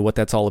ask you what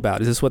that's all about.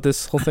 Is this what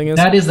this whole thing is?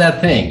 That is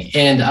that thing.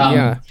 And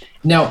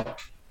now,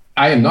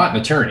 I am not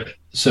an attorney,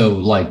 So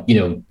like,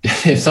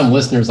 if some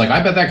listeners like,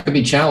 I bet that could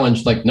be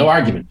challenged, like no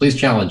argument, please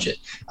challenge it.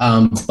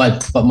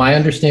 But my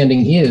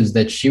understanding is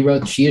that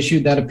she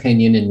issued that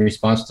opinion in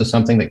response to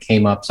something that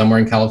came up somewhere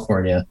in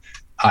California.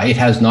 It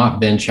has not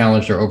been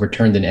challenged or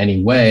overturned in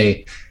any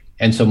way.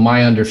 And so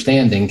my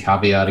understanding,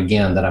 caveat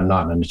again, that I'm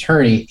not an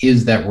attorney,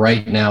 is that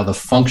right now the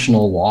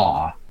functional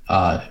law,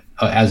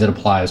 as it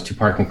applies to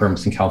parking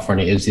permits in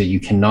California, is that you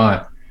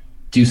cannot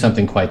do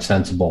something quite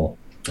sensible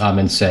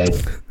and say,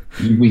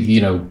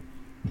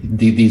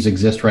 these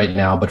exist right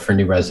now, but for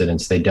new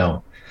residents, they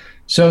don't.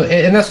 So,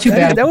 and that's too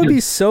bad. That would be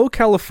so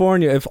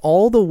California if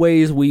all the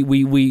ways we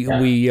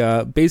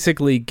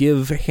basically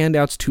give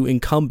handouts to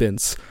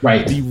incumbents.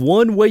 Right. The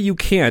one way you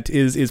can't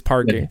is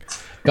parking.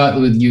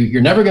 God,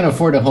 you're never going to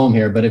afford a home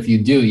here, but if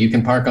you do, you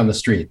can park on the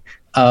street.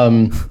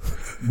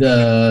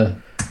 So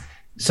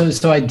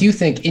I do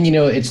think, and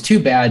it's too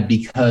bad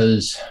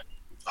because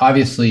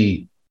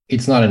obviously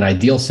it's not an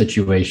ideal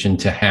situation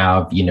to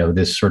have,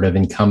 this sort of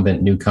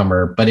incumbent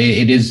newcomer, but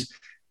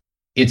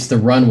it's the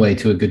runway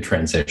to a good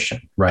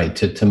transition, right?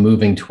 To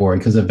moving toward,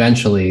 because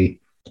eventually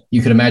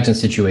you could imagine a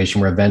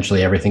situation where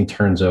eventually everything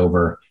turns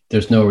over.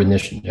 There's no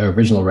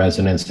original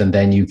residents, and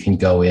then you can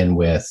go in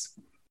with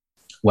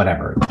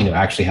whatever,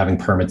 actually having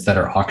permits that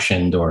are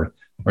auctioned or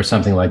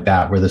something like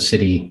that, where the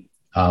city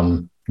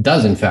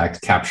does in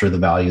fact capture the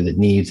value that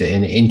needs.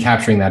 And in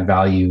capturing that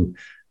value,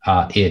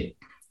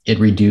 it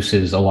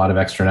reduces a lot of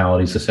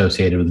externalities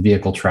associated with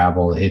vehicle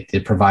travel.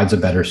 It provides a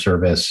better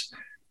service.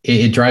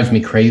 It drives me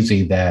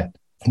crazy that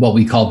what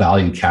we call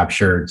value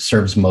capture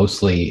serves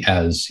mostly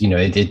as,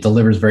 it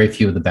delivers very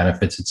few of the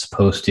benefits it's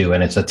supposed to,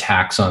 and it's a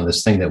tax on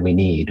this thing that we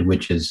need,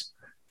 which is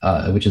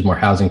more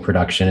housing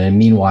production. And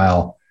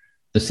meanwhile,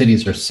 the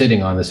cities are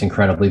sitting on this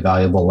incredibly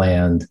valuable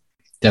land.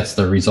 That's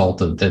the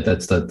result of that.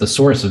 That's the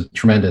source of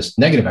tremendous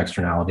negative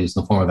externalities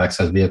in the form of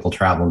excess vehicle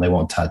travel, and they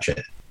won't touch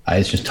it.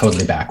 It's just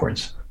totally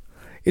backwards.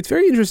 It's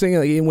very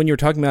interesting when you're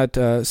talking about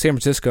San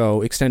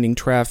Francisco extending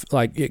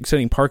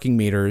extending parking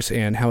meters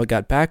and how it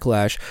got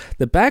backlash.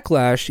 The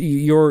backlash,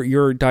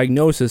 your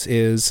diagnosis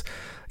is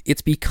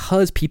it's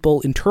because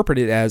people interpret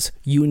it as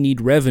you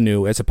need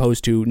revenue as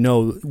opposed to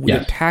no,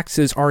 yes.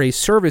 Taxes are a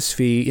service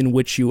fee in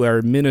which you are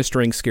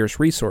administering scarce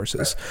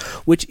resources,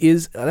 which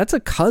is that's a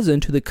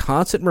cousin to the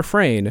constant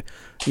refrain.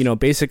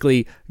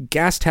 Basically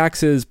gas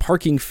taxes,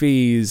 parking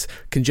fees,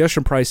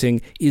 congestion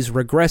pricing is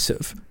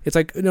regressive. It's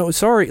like, no,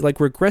 sorry, like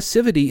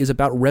regressivity is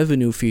about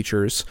revenue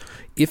features.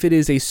 If it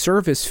is a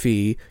service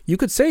fee, you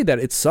could say that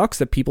it sucks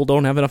that people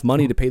don't have enough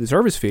money to pay the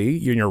service fee.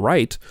 You're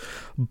right.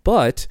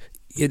 But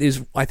it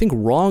is, I think,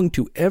 wrong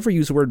to ever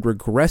use the word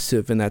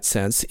regressive in that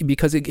sense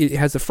because it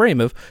has the frame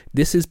of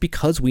this is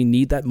because we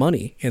need that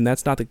money, and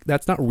that's not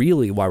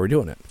really why we're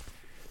doing it.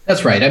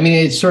 That's right. I mean,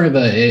 it's sort of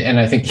and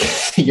I think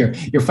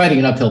you're fighting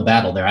an uphill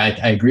battle there.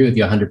 I agree with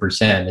you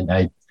 100%. And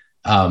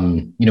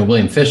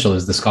William Fischel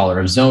is the scholar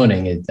of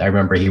zoning. I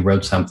remember he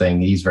wrote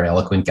something. He's a very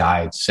eloquent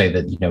guy to say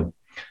that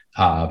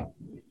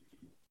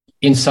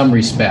in some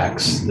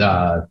respects,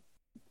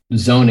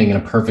 zoning in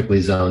a perfectly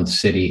zoned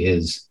city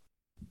is.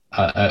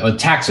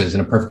 Taxes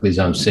in a perfectly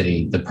zoned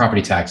city, the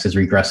property tax is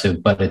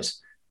regressive, but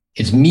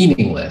it's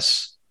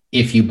meaningless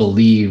if you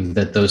believe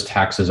that those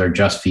taxes are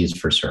just fees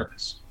for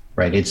service,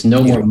 right? It's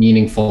no more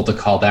meaningful to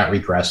call that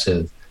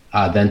regressive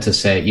than to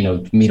say,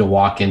 me to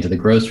walk into the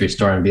grocery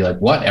store and be like,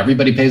 what?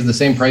 Everybody pays the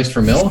same price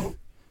for milk?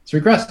 It's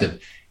regressive.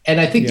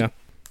 And I think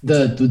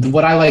the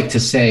what I like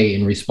to say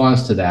in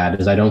response to that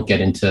is I don't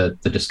get into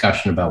the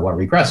discussion about what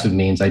regressive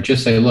means. I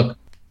just say, look,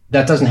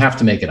 that doesn't have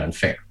to make it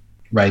unfair,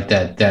 right?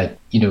 That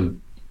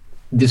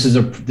this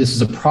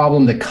is a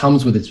problem that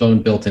comes with its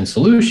own built-in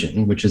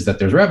solution, which is that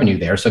there's revenue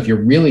there. So if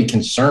you're really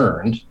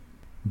concerned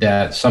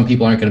that some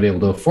people aren't going to be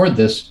able to afford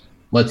this,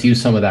 let's use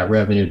some of that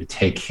revenue to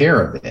take care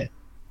of it.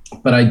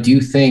 But I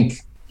do think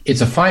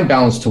it's a fine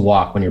balance to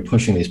walk when you're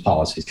pushing these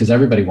policies because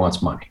everybody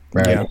wants money,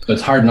 right? Yeah. So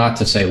it's hard not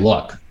to say,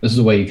 look, this is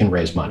a way you can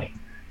raise money.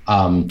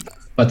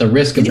 But the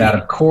risk of that,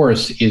 of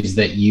course, is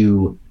that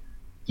you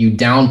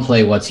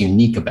downplay what's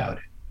unique about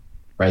it.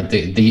 Right.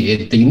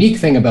 The unique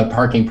thing about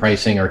parking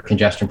pricing or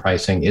congestion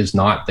pricing is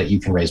not that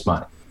you can raise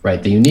money.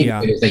 Right. The unique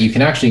thing is that you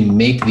can actually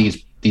make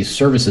these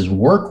services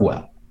work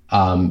well.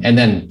 And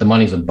then the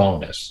money's a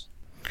bonus.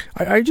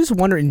 I just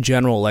wonder in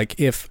general, like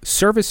if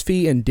service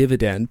fee and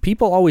dividend,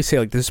 people always say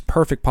like this is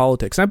perfect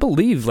politics. And I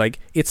believe like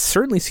it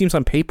certainly seems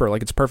on paper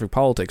like it's perfect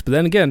politics. But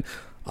then again,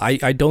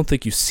 I don't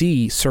think you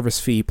see service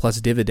fee plus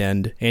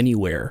dividend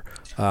anywhere,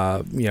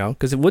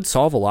 because it would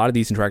solve a lot of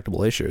these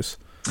intractable issues.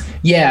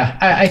 Yeah,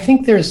 I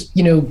think there's,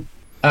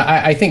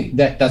 I think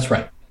that's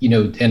right.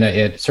 And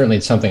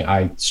it's something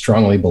I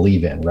strongly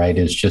believe in, right?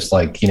 It's just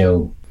like,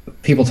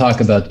 people talk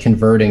about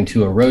converting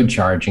to a road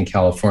charge in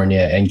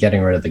California and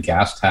getting rid of the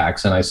gas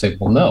tax. And I say,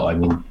 well, no, I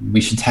mean,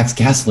 we should tax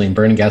gasoline.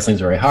 Burning gasoline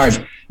is very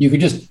hard. You could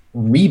just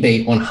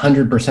rebate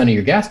 100% of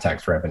your gas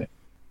tax revenue,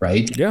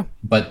 right? Yeah.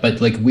 But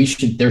like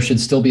there should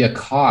still be a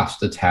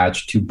cost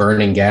attached to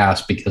burning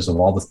gas because of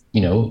all the,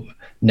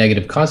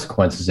 negative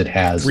consequences it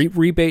has.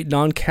 Rebate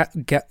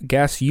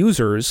non-gas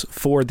users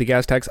for the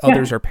gas tax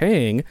others are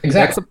paying. Exactly.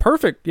 That's a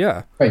perfect,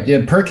 Right.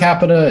 Yeah, per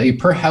capita,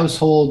 per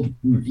household,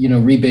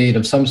 rebate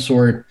of some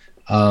sort.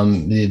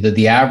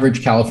 The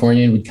average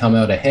Californian would come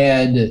out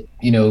ahead.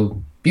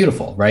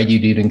 Beautiful, right?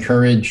 You'd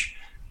encourage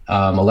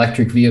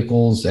electric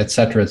vehicles, et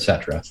cetera, et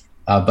cetera.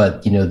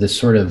 But this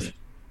sort of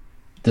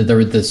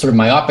the sort of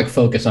myopic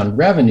focus on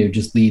revenue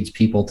just leads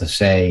people to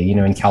say, in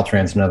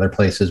Caltrans and other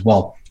places,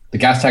 well, the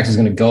gas tax is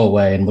going to go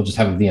away and we'll just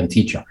have a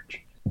VMT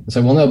charge.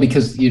 So, well, no,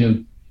 because,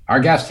 our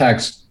gas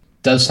tax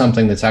does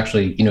something that's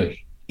actually,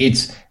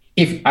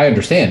 if I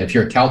understand, if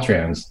you're at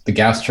Caltrans, the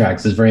gas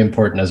tax is very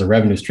important as a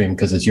revenue stream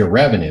because it's your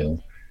revenue,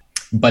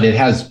 but it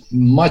has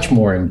much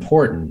more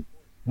important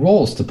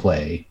roles to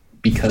play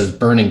because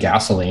burning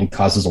gasoline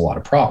causes a lot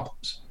of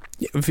problems.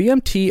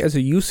 VMT as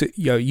a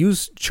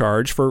use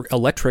charge for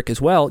electric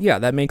as well,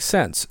 that makes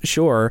sense,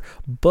 sure.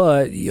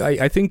 But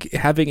I think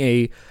having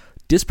a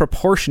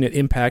disproportionate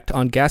impact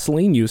on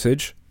gasoline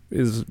usage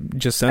is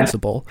just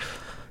sensible.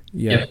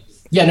 Yeah.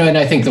 No, and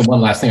I think the one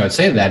last thing I would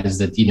say to that is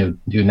that,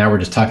 now we're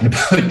just talking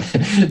about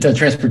the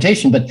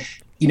transportation, but,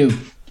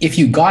 if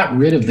you got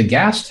rid of the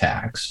gas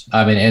tax,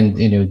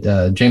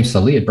 James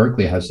Sallee at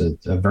Berkeley has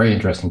a very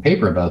interesting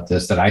paper about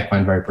this that I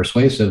find very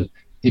persuasive.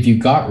 If you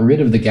got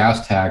rid of the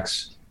gas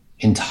tax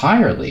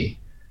entirely,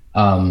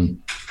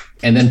 and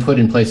then put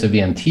in place a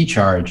VMT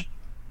charge,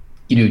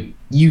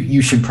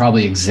 you should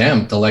probably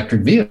exempt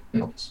electric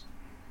vehicles,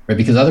 right?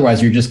 Because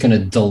otherwise you're just going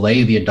to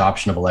delay the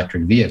adoption of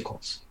electric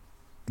vehicles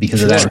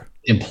because of that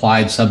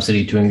implied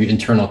subsidy to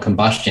internal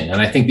combustion.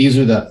 And I think these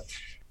are the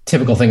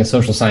typical thing a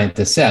social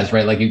scientist says,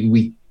 right? Like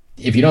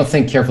if you don't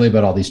think carefully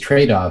about all these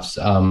trade-offs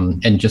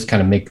and just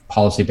kind of make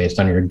policy based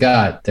on your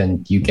gut,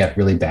 then you get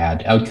really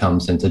bad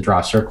outcomes. And to draw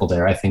a circle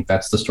there, I think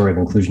that's the story of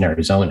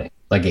inclusionary zoning.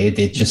 Like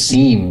it just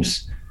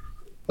seems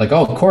like,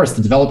 oh, of course,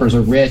 the developers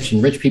are rich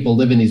and rich people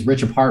live in these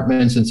rich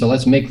apartments. And so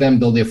let's make them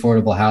build the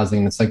affordable housing.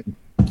 And it's like,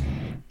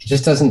 it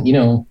just doesn't,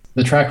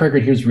 the track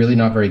record here is really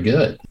not very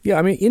good. Yeah,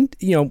 I mean,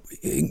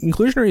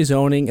 inclusionary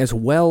zoning as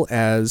well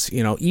as,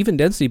 even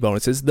density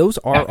bonuses, those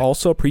are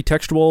also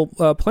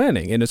pretextual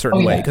planning in a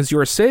certain way, because you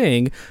are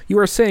saying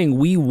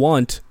we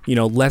want,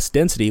 less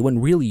density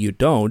when really you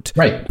don't.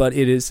 Right. But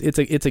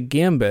it's a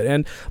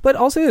gambit. But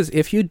I'll say this,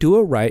 if you do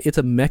it right, it's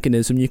a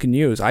mechanism you can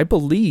use. I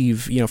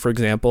believe, for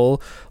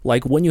example,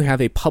 like when you have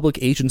a public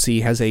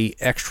agency has a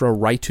extra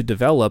right to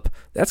develop,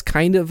 that's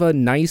kind of a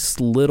nice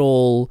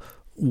little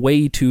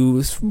way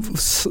to,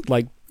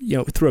 like,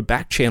 through a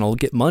back channel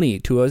get money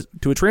to a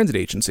transit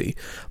agency.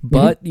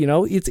 But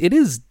it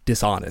is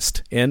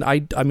dishonest, and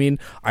I mean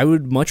I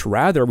would much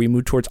rather we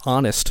move towards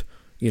honest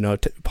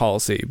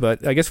policy,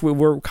 but I guess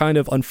we're kind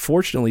of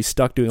unfortunately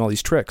stuck doing all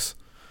these tricks.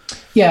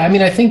 I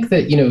mean, I think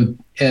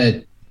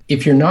that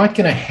if you're not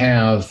going to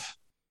have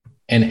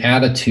an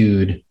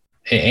attitude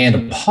and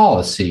a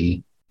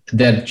policy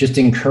that just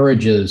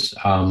encourages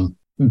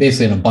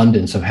basically an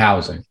abundance of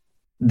housing,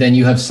 then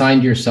you have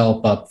signed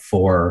yourself up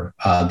for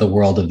the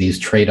world of these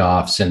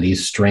trade-offs and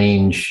these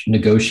strange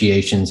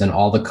negotiations and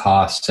all the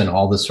costs and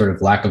all the sort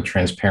of lack of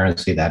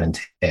transparency that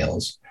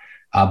entails.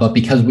 But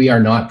because we are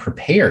not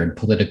prepared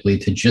politically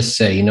to just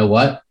say, you know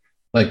what,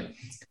 like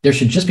there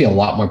should just be a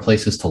lot more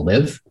places to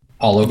live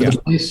all over the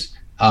place.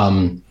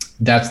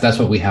 That's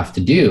what we have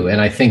to do.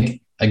 And I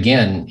think,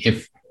 again,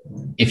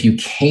 if you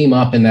came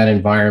up in that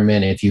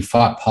environment, if you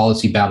fought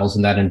policy battles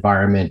in that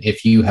environment,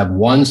 if you have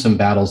won some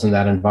battles in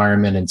that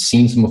environment and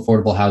seen some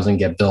affordable housing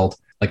get built,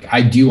 like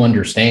I do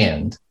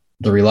understand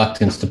the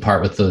reluctance to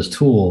part with those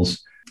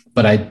tools,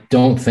 but I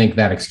don't think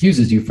that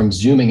excuses you from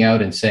zooming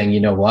out and saying, you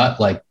know what,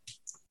 like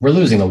we're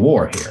losing the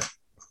war here.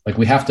 Like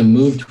we have to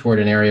move toward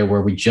an area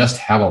where we just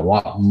have a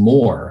lot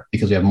more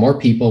because we have more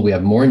people, we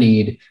have more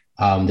need,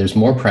 there's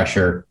more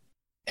pressure,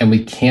 and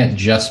we can't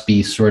just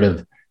be sort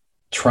of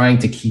trying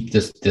to keep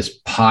this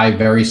pie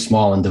very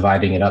small and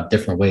dividing it up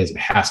different ways. It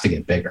has to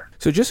get bigger.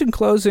 So just in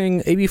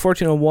closing, AB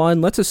 1401,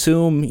 let's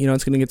assume,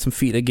 it's going to get some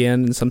feet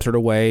again in some sort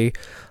of way.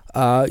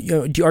 Are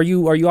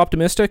you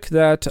optimistic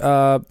that,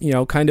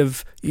 kind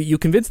of you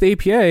convinced the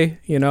APA,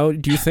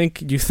 do you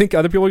think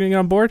other people are going to get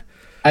on board?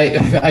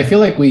 I feel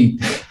like we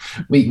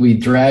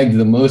dragged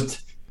the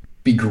most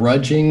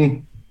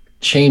begrudging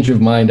change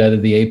of mind out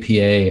of the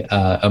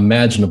APA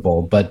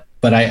imaginable, but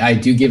I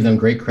do give them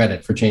great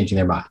credit for changing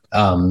their mind.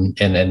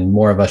 And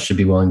more of us should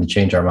be willing to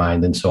change our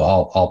mind. And so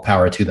all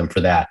power to them for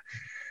that.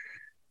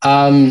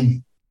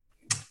 I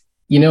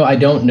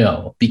don't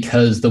know,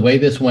 because the way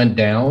this went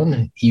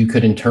down, you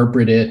could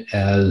interpret it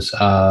as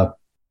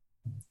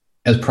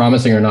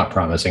promising or not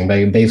promising.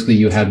 Basically,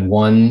 you had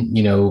one,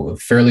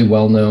 fairly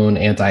well-known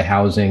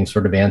anti-housing,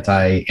 sort of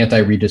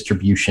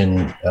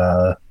anti-redistribution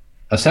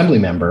assembly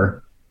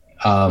member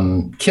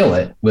kill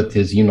it with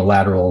his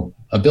unilateral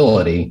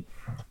ability.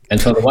 And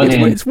so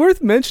it's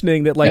worth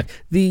mentioning that,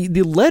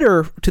 the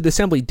letter to the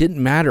assembly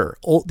didn't matter.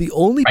 The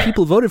only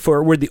people who voted for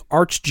it were the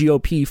arch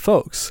GOP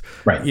folks,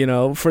 right?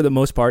 For the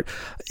most part.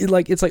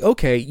 It's like,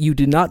 okay, you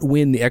did not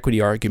win the equity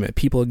argument.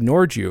 People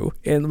ignored you.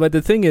 But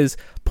the thing is,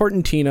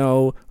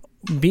 Portantino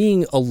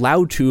being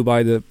allowed to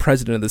by the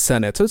president of the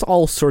Senate. So it's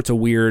all sorts of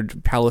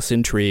weird palace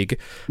intrigue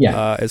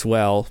as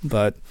well.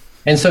 But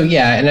and so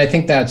and I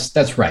think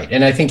that's right.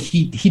 And I think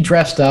he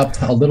dressed up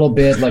a little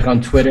bit like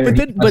on Twitter.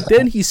 But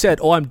then he said,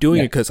 "Oh, I'm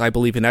doing it because I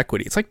believe in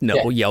equity." It's like,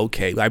 no,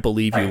 okay, I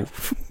believe you.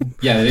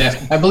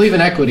 I believe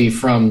in equity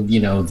from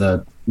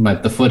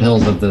the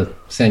foothills of the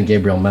San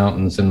Gabriel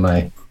Mountains and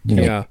my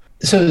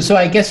So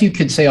I guess you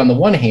could say on the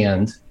one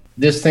hand,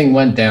 this thing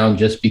went down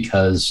just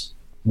because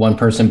one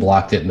person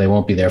blocked it and they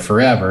won't be there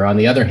forever. On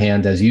the other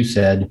hand, as you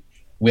said,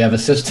 we have a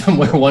system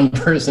where one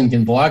person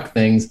can block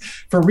things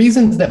for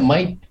reasons that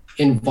might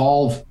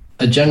involve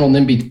a general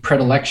NIMBY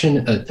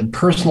predilection, a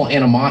personal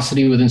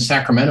animosity within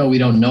Sacramento we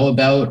don't know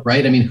about,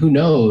 right? I mean, who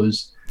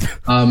knows?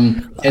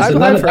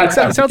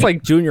 It sounds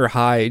like junior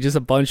high, just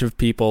a bunch of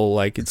people,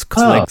 like it's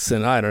cliques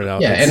and I don't know.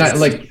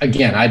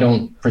 Yeah, I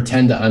don't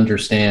pretend to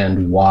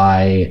understand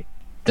why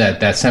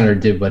that senator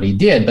did what he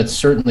did, but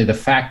certainly the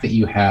fact that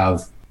you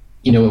have,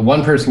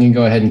 one person can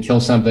go ahead and kill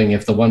something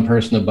if the one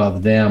person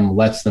above them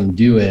lets them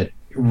do it,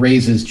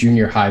 raises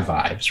junior high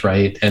vibes,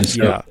 right? And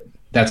so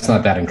that's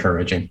not that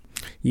encouraging.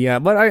 Yeah,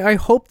 but I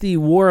hope the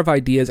war of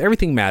ideas,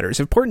 everything matters.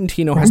 If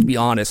Portantino has to be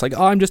honest, like,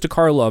 I'm just a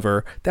car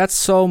lover, that's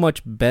so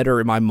much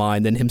better in my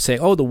mind than him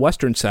saying, the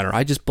Western Center,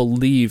 I just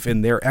believe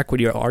in their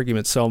equity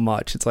argument so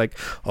much. It's like,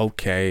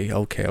 okay.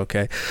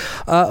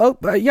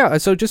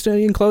 So just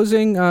in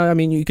closing,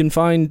 you can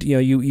find,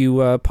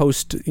 you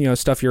post,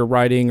 stuff you're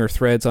writing or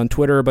threads on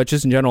Twitter, but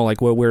just in general, like,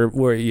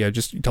 where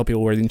just tell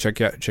people where they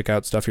can check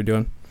out stuff you're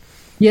doing.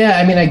 Yeah,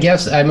 I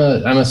guess I'm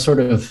a sort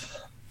of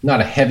not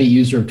a heavy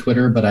user of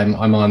Twitter, but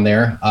I'm on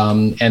there.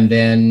 And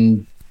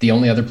then the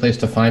only other place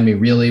to find me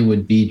really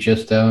would be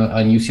just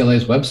on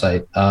UCLA's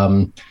website,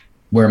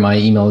 where my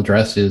email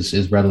address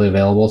is readily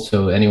available.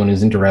 So anyone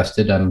who's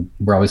interested,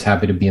 we're always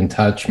happy to be in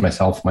touch.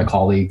 Myself, my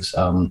colleagues,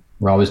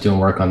 we're always doing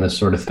work on this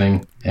sort of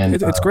thing. And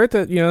it's great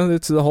that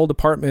it's the whole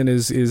department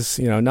is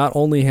not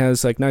only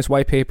has like nice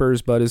white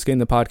papers, but is getting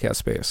the podcast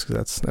space.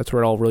 That's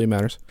where it all really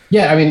matters.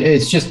 Yeah,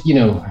 it's just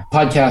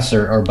podcasts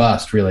are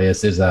bust. Really,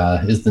 is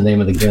the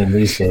name of the game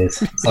these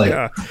days. It's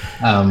like,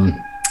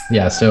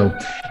 So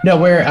no,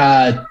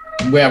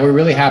 we're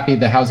really happy.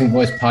 The Housing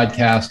Voice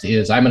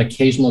podcast I'm an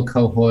occasional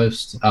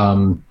co-host,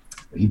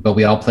 but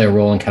we all play a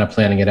role in kind of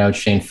planning it out.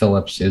 Shane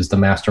Phillips is the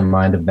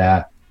mastermind of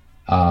that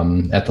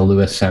at the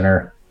Lewis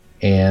Center,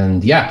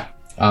 and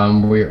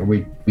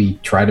we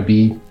try to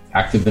be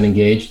active and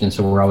engaged, and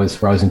so we're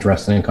always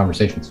interested in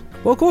conversations.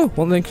 Well, cool.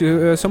 Well, thank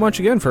you so much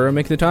again for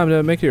making the time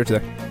to make it here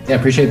today. Yeah,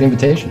 appreciate the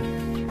invitation.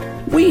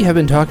 We have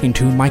been talking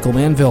to Michael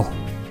Manville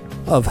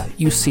of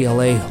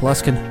UCLA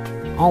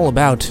Luskin all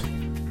about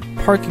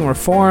parking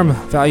reform,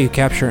 value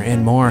capture,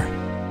 and more.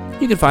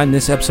 You can find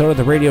this episode of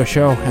the radio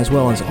show, as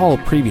well as all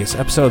previous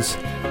episodes,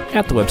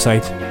 at the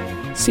website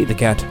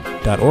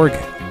seethecat.org.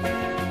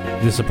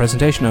 This is a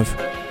presentation of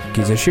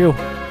Giza Shoup,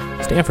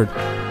 Stanford.